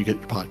everywhere you get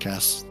your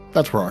podcasts.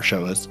 That's where our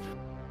show is.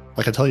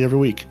 Like I tell you every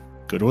week,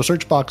 go to a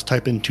search box,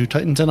 type in 2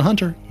 Titans and a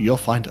Hunter, you'll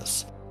find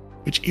us.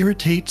 Which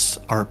irritates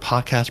our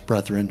podcast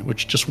brethren,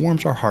 which just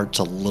warms our hearts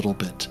a little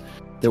bit,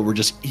 that we're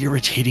just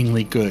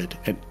irritatingly good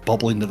at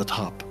bubbling to the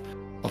top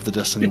of the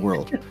Destiny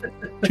world.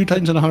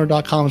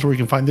 2titansandaHunter.com is where you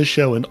can find this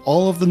show and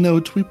all of the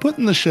notes we put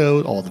in the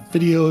show, all the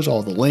videos,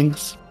 all the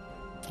links,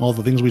 all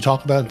the things we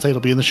talk about and say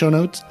it'll be in the show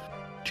notes.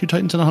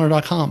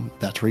 2titansandaHunter.com.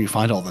 That's where you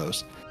find all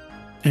those.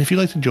 And if you'd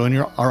like to join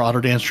our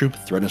Otter Dance troupe,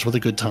 threaten us with a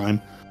good time,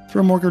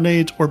 throw more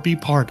grenades, or be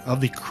part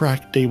of the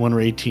crack Day One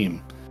Raid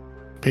team,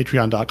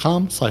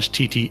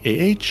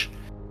 patreon.com/TTAH.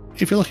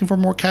 If you're looking for a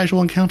more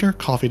casual encounter,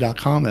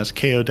 coffee.com, that's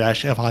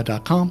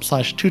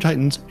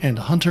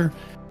ko-fi.com/2titansandahunter.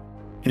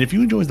 And if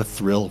you enjoy the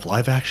thrill of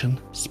live action,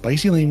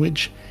 spicy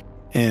language,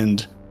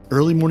 and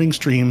early morning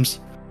streams,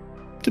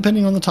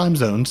 depending on the time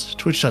zones,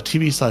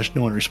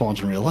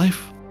 twitch.tv/no-one-responds in real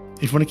life.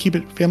 If you want to keep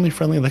it family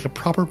friendly like a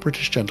proper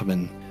British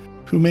gentleman,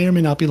 who may or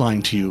may not be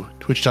lying to you,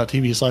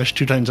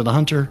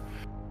 twitch.tv/2titansandahunter,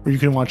 where you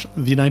can watch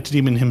the Night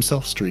Demon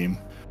himself stream.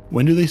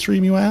 When do they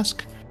stream, you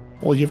ask?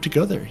 Well, you have to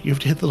go there. You have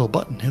to hit the little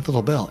button, hit the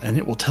little bell, and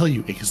it will tell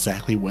you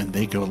exactly when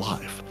they go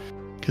live.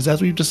 Because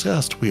as we've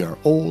discussed, we are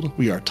old,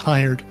 we are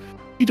tired,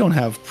 we don't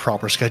have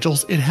proper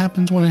schedules. It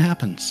happens when it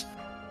happens.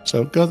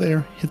 So go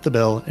there, hit the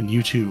bell, and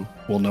you too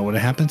will know when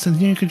it happens, and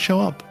then you can show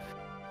up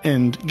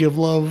and give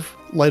love,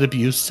 light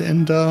abuse,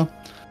 and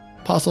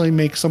possibly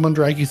make someone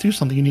drag you through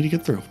something you need to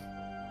get through.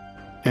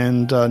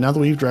 And now that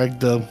we've dragged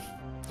the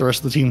rest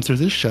of the team through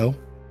this show,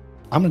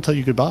 I'm going to tell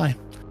you goodbye.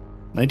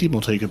 Night Demon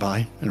will tell you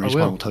goodbye, and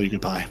Respawn will tell you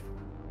goodbye.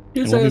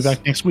 And we'll be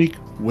back next week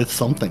with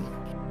something.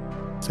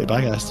 Say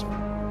bye, guys.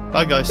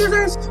 Bye, guys.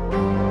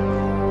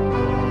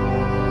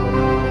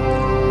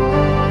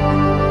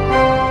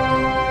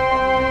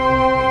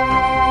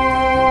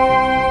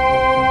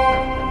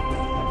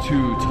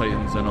 Two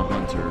Titans and a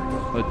Hunter,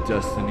 a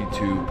Destiny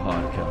 2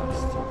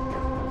 podcast.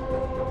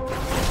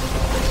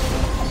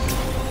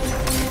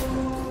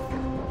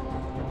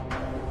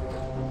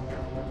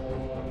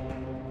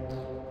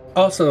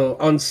 Also,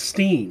 on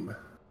Steam,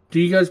 do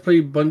you guys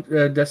play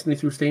Destiny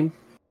through Steam?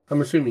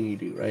 I'm assuming you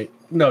do, right?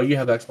 No, you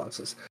have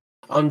Xboxes.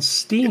 On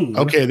Steam...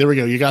 Okay, there we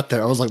go. You got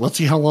there. I was like, let's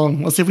see how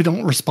long... Let's see if we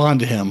don't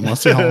respond to him.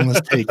 Let's see how long this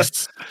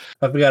takes.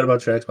 I forgot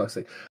about your Xbox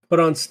thing. But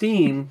on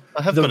Steam,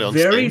 the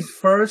very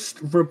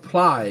first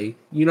reply...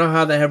 You know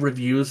how they have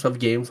reviews of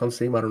games on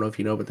Steam? I don't know if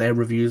you know, but they have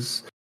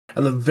reviews.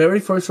 And the very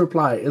first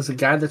reply is a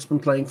guy that's been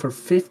playing for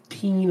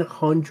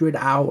 1,500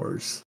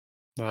 hours.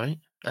 Right.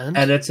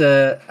 And it's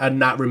a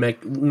not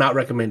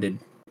recommended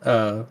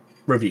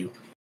review,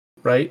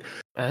 right?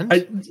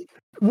 And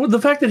well,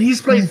 the fact that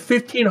he's played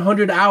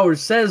 1,500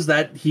 hours says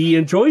that he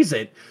enjoys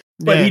it,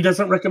 but he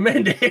doesn't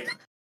recommend it.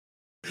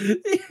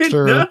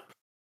 Sir,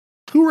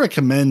 who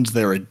recommends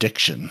their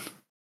addiction?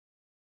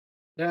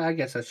 Yeah, I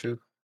guess that's true.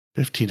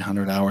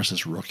 1,500 hours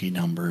is rookie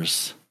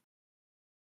numbers.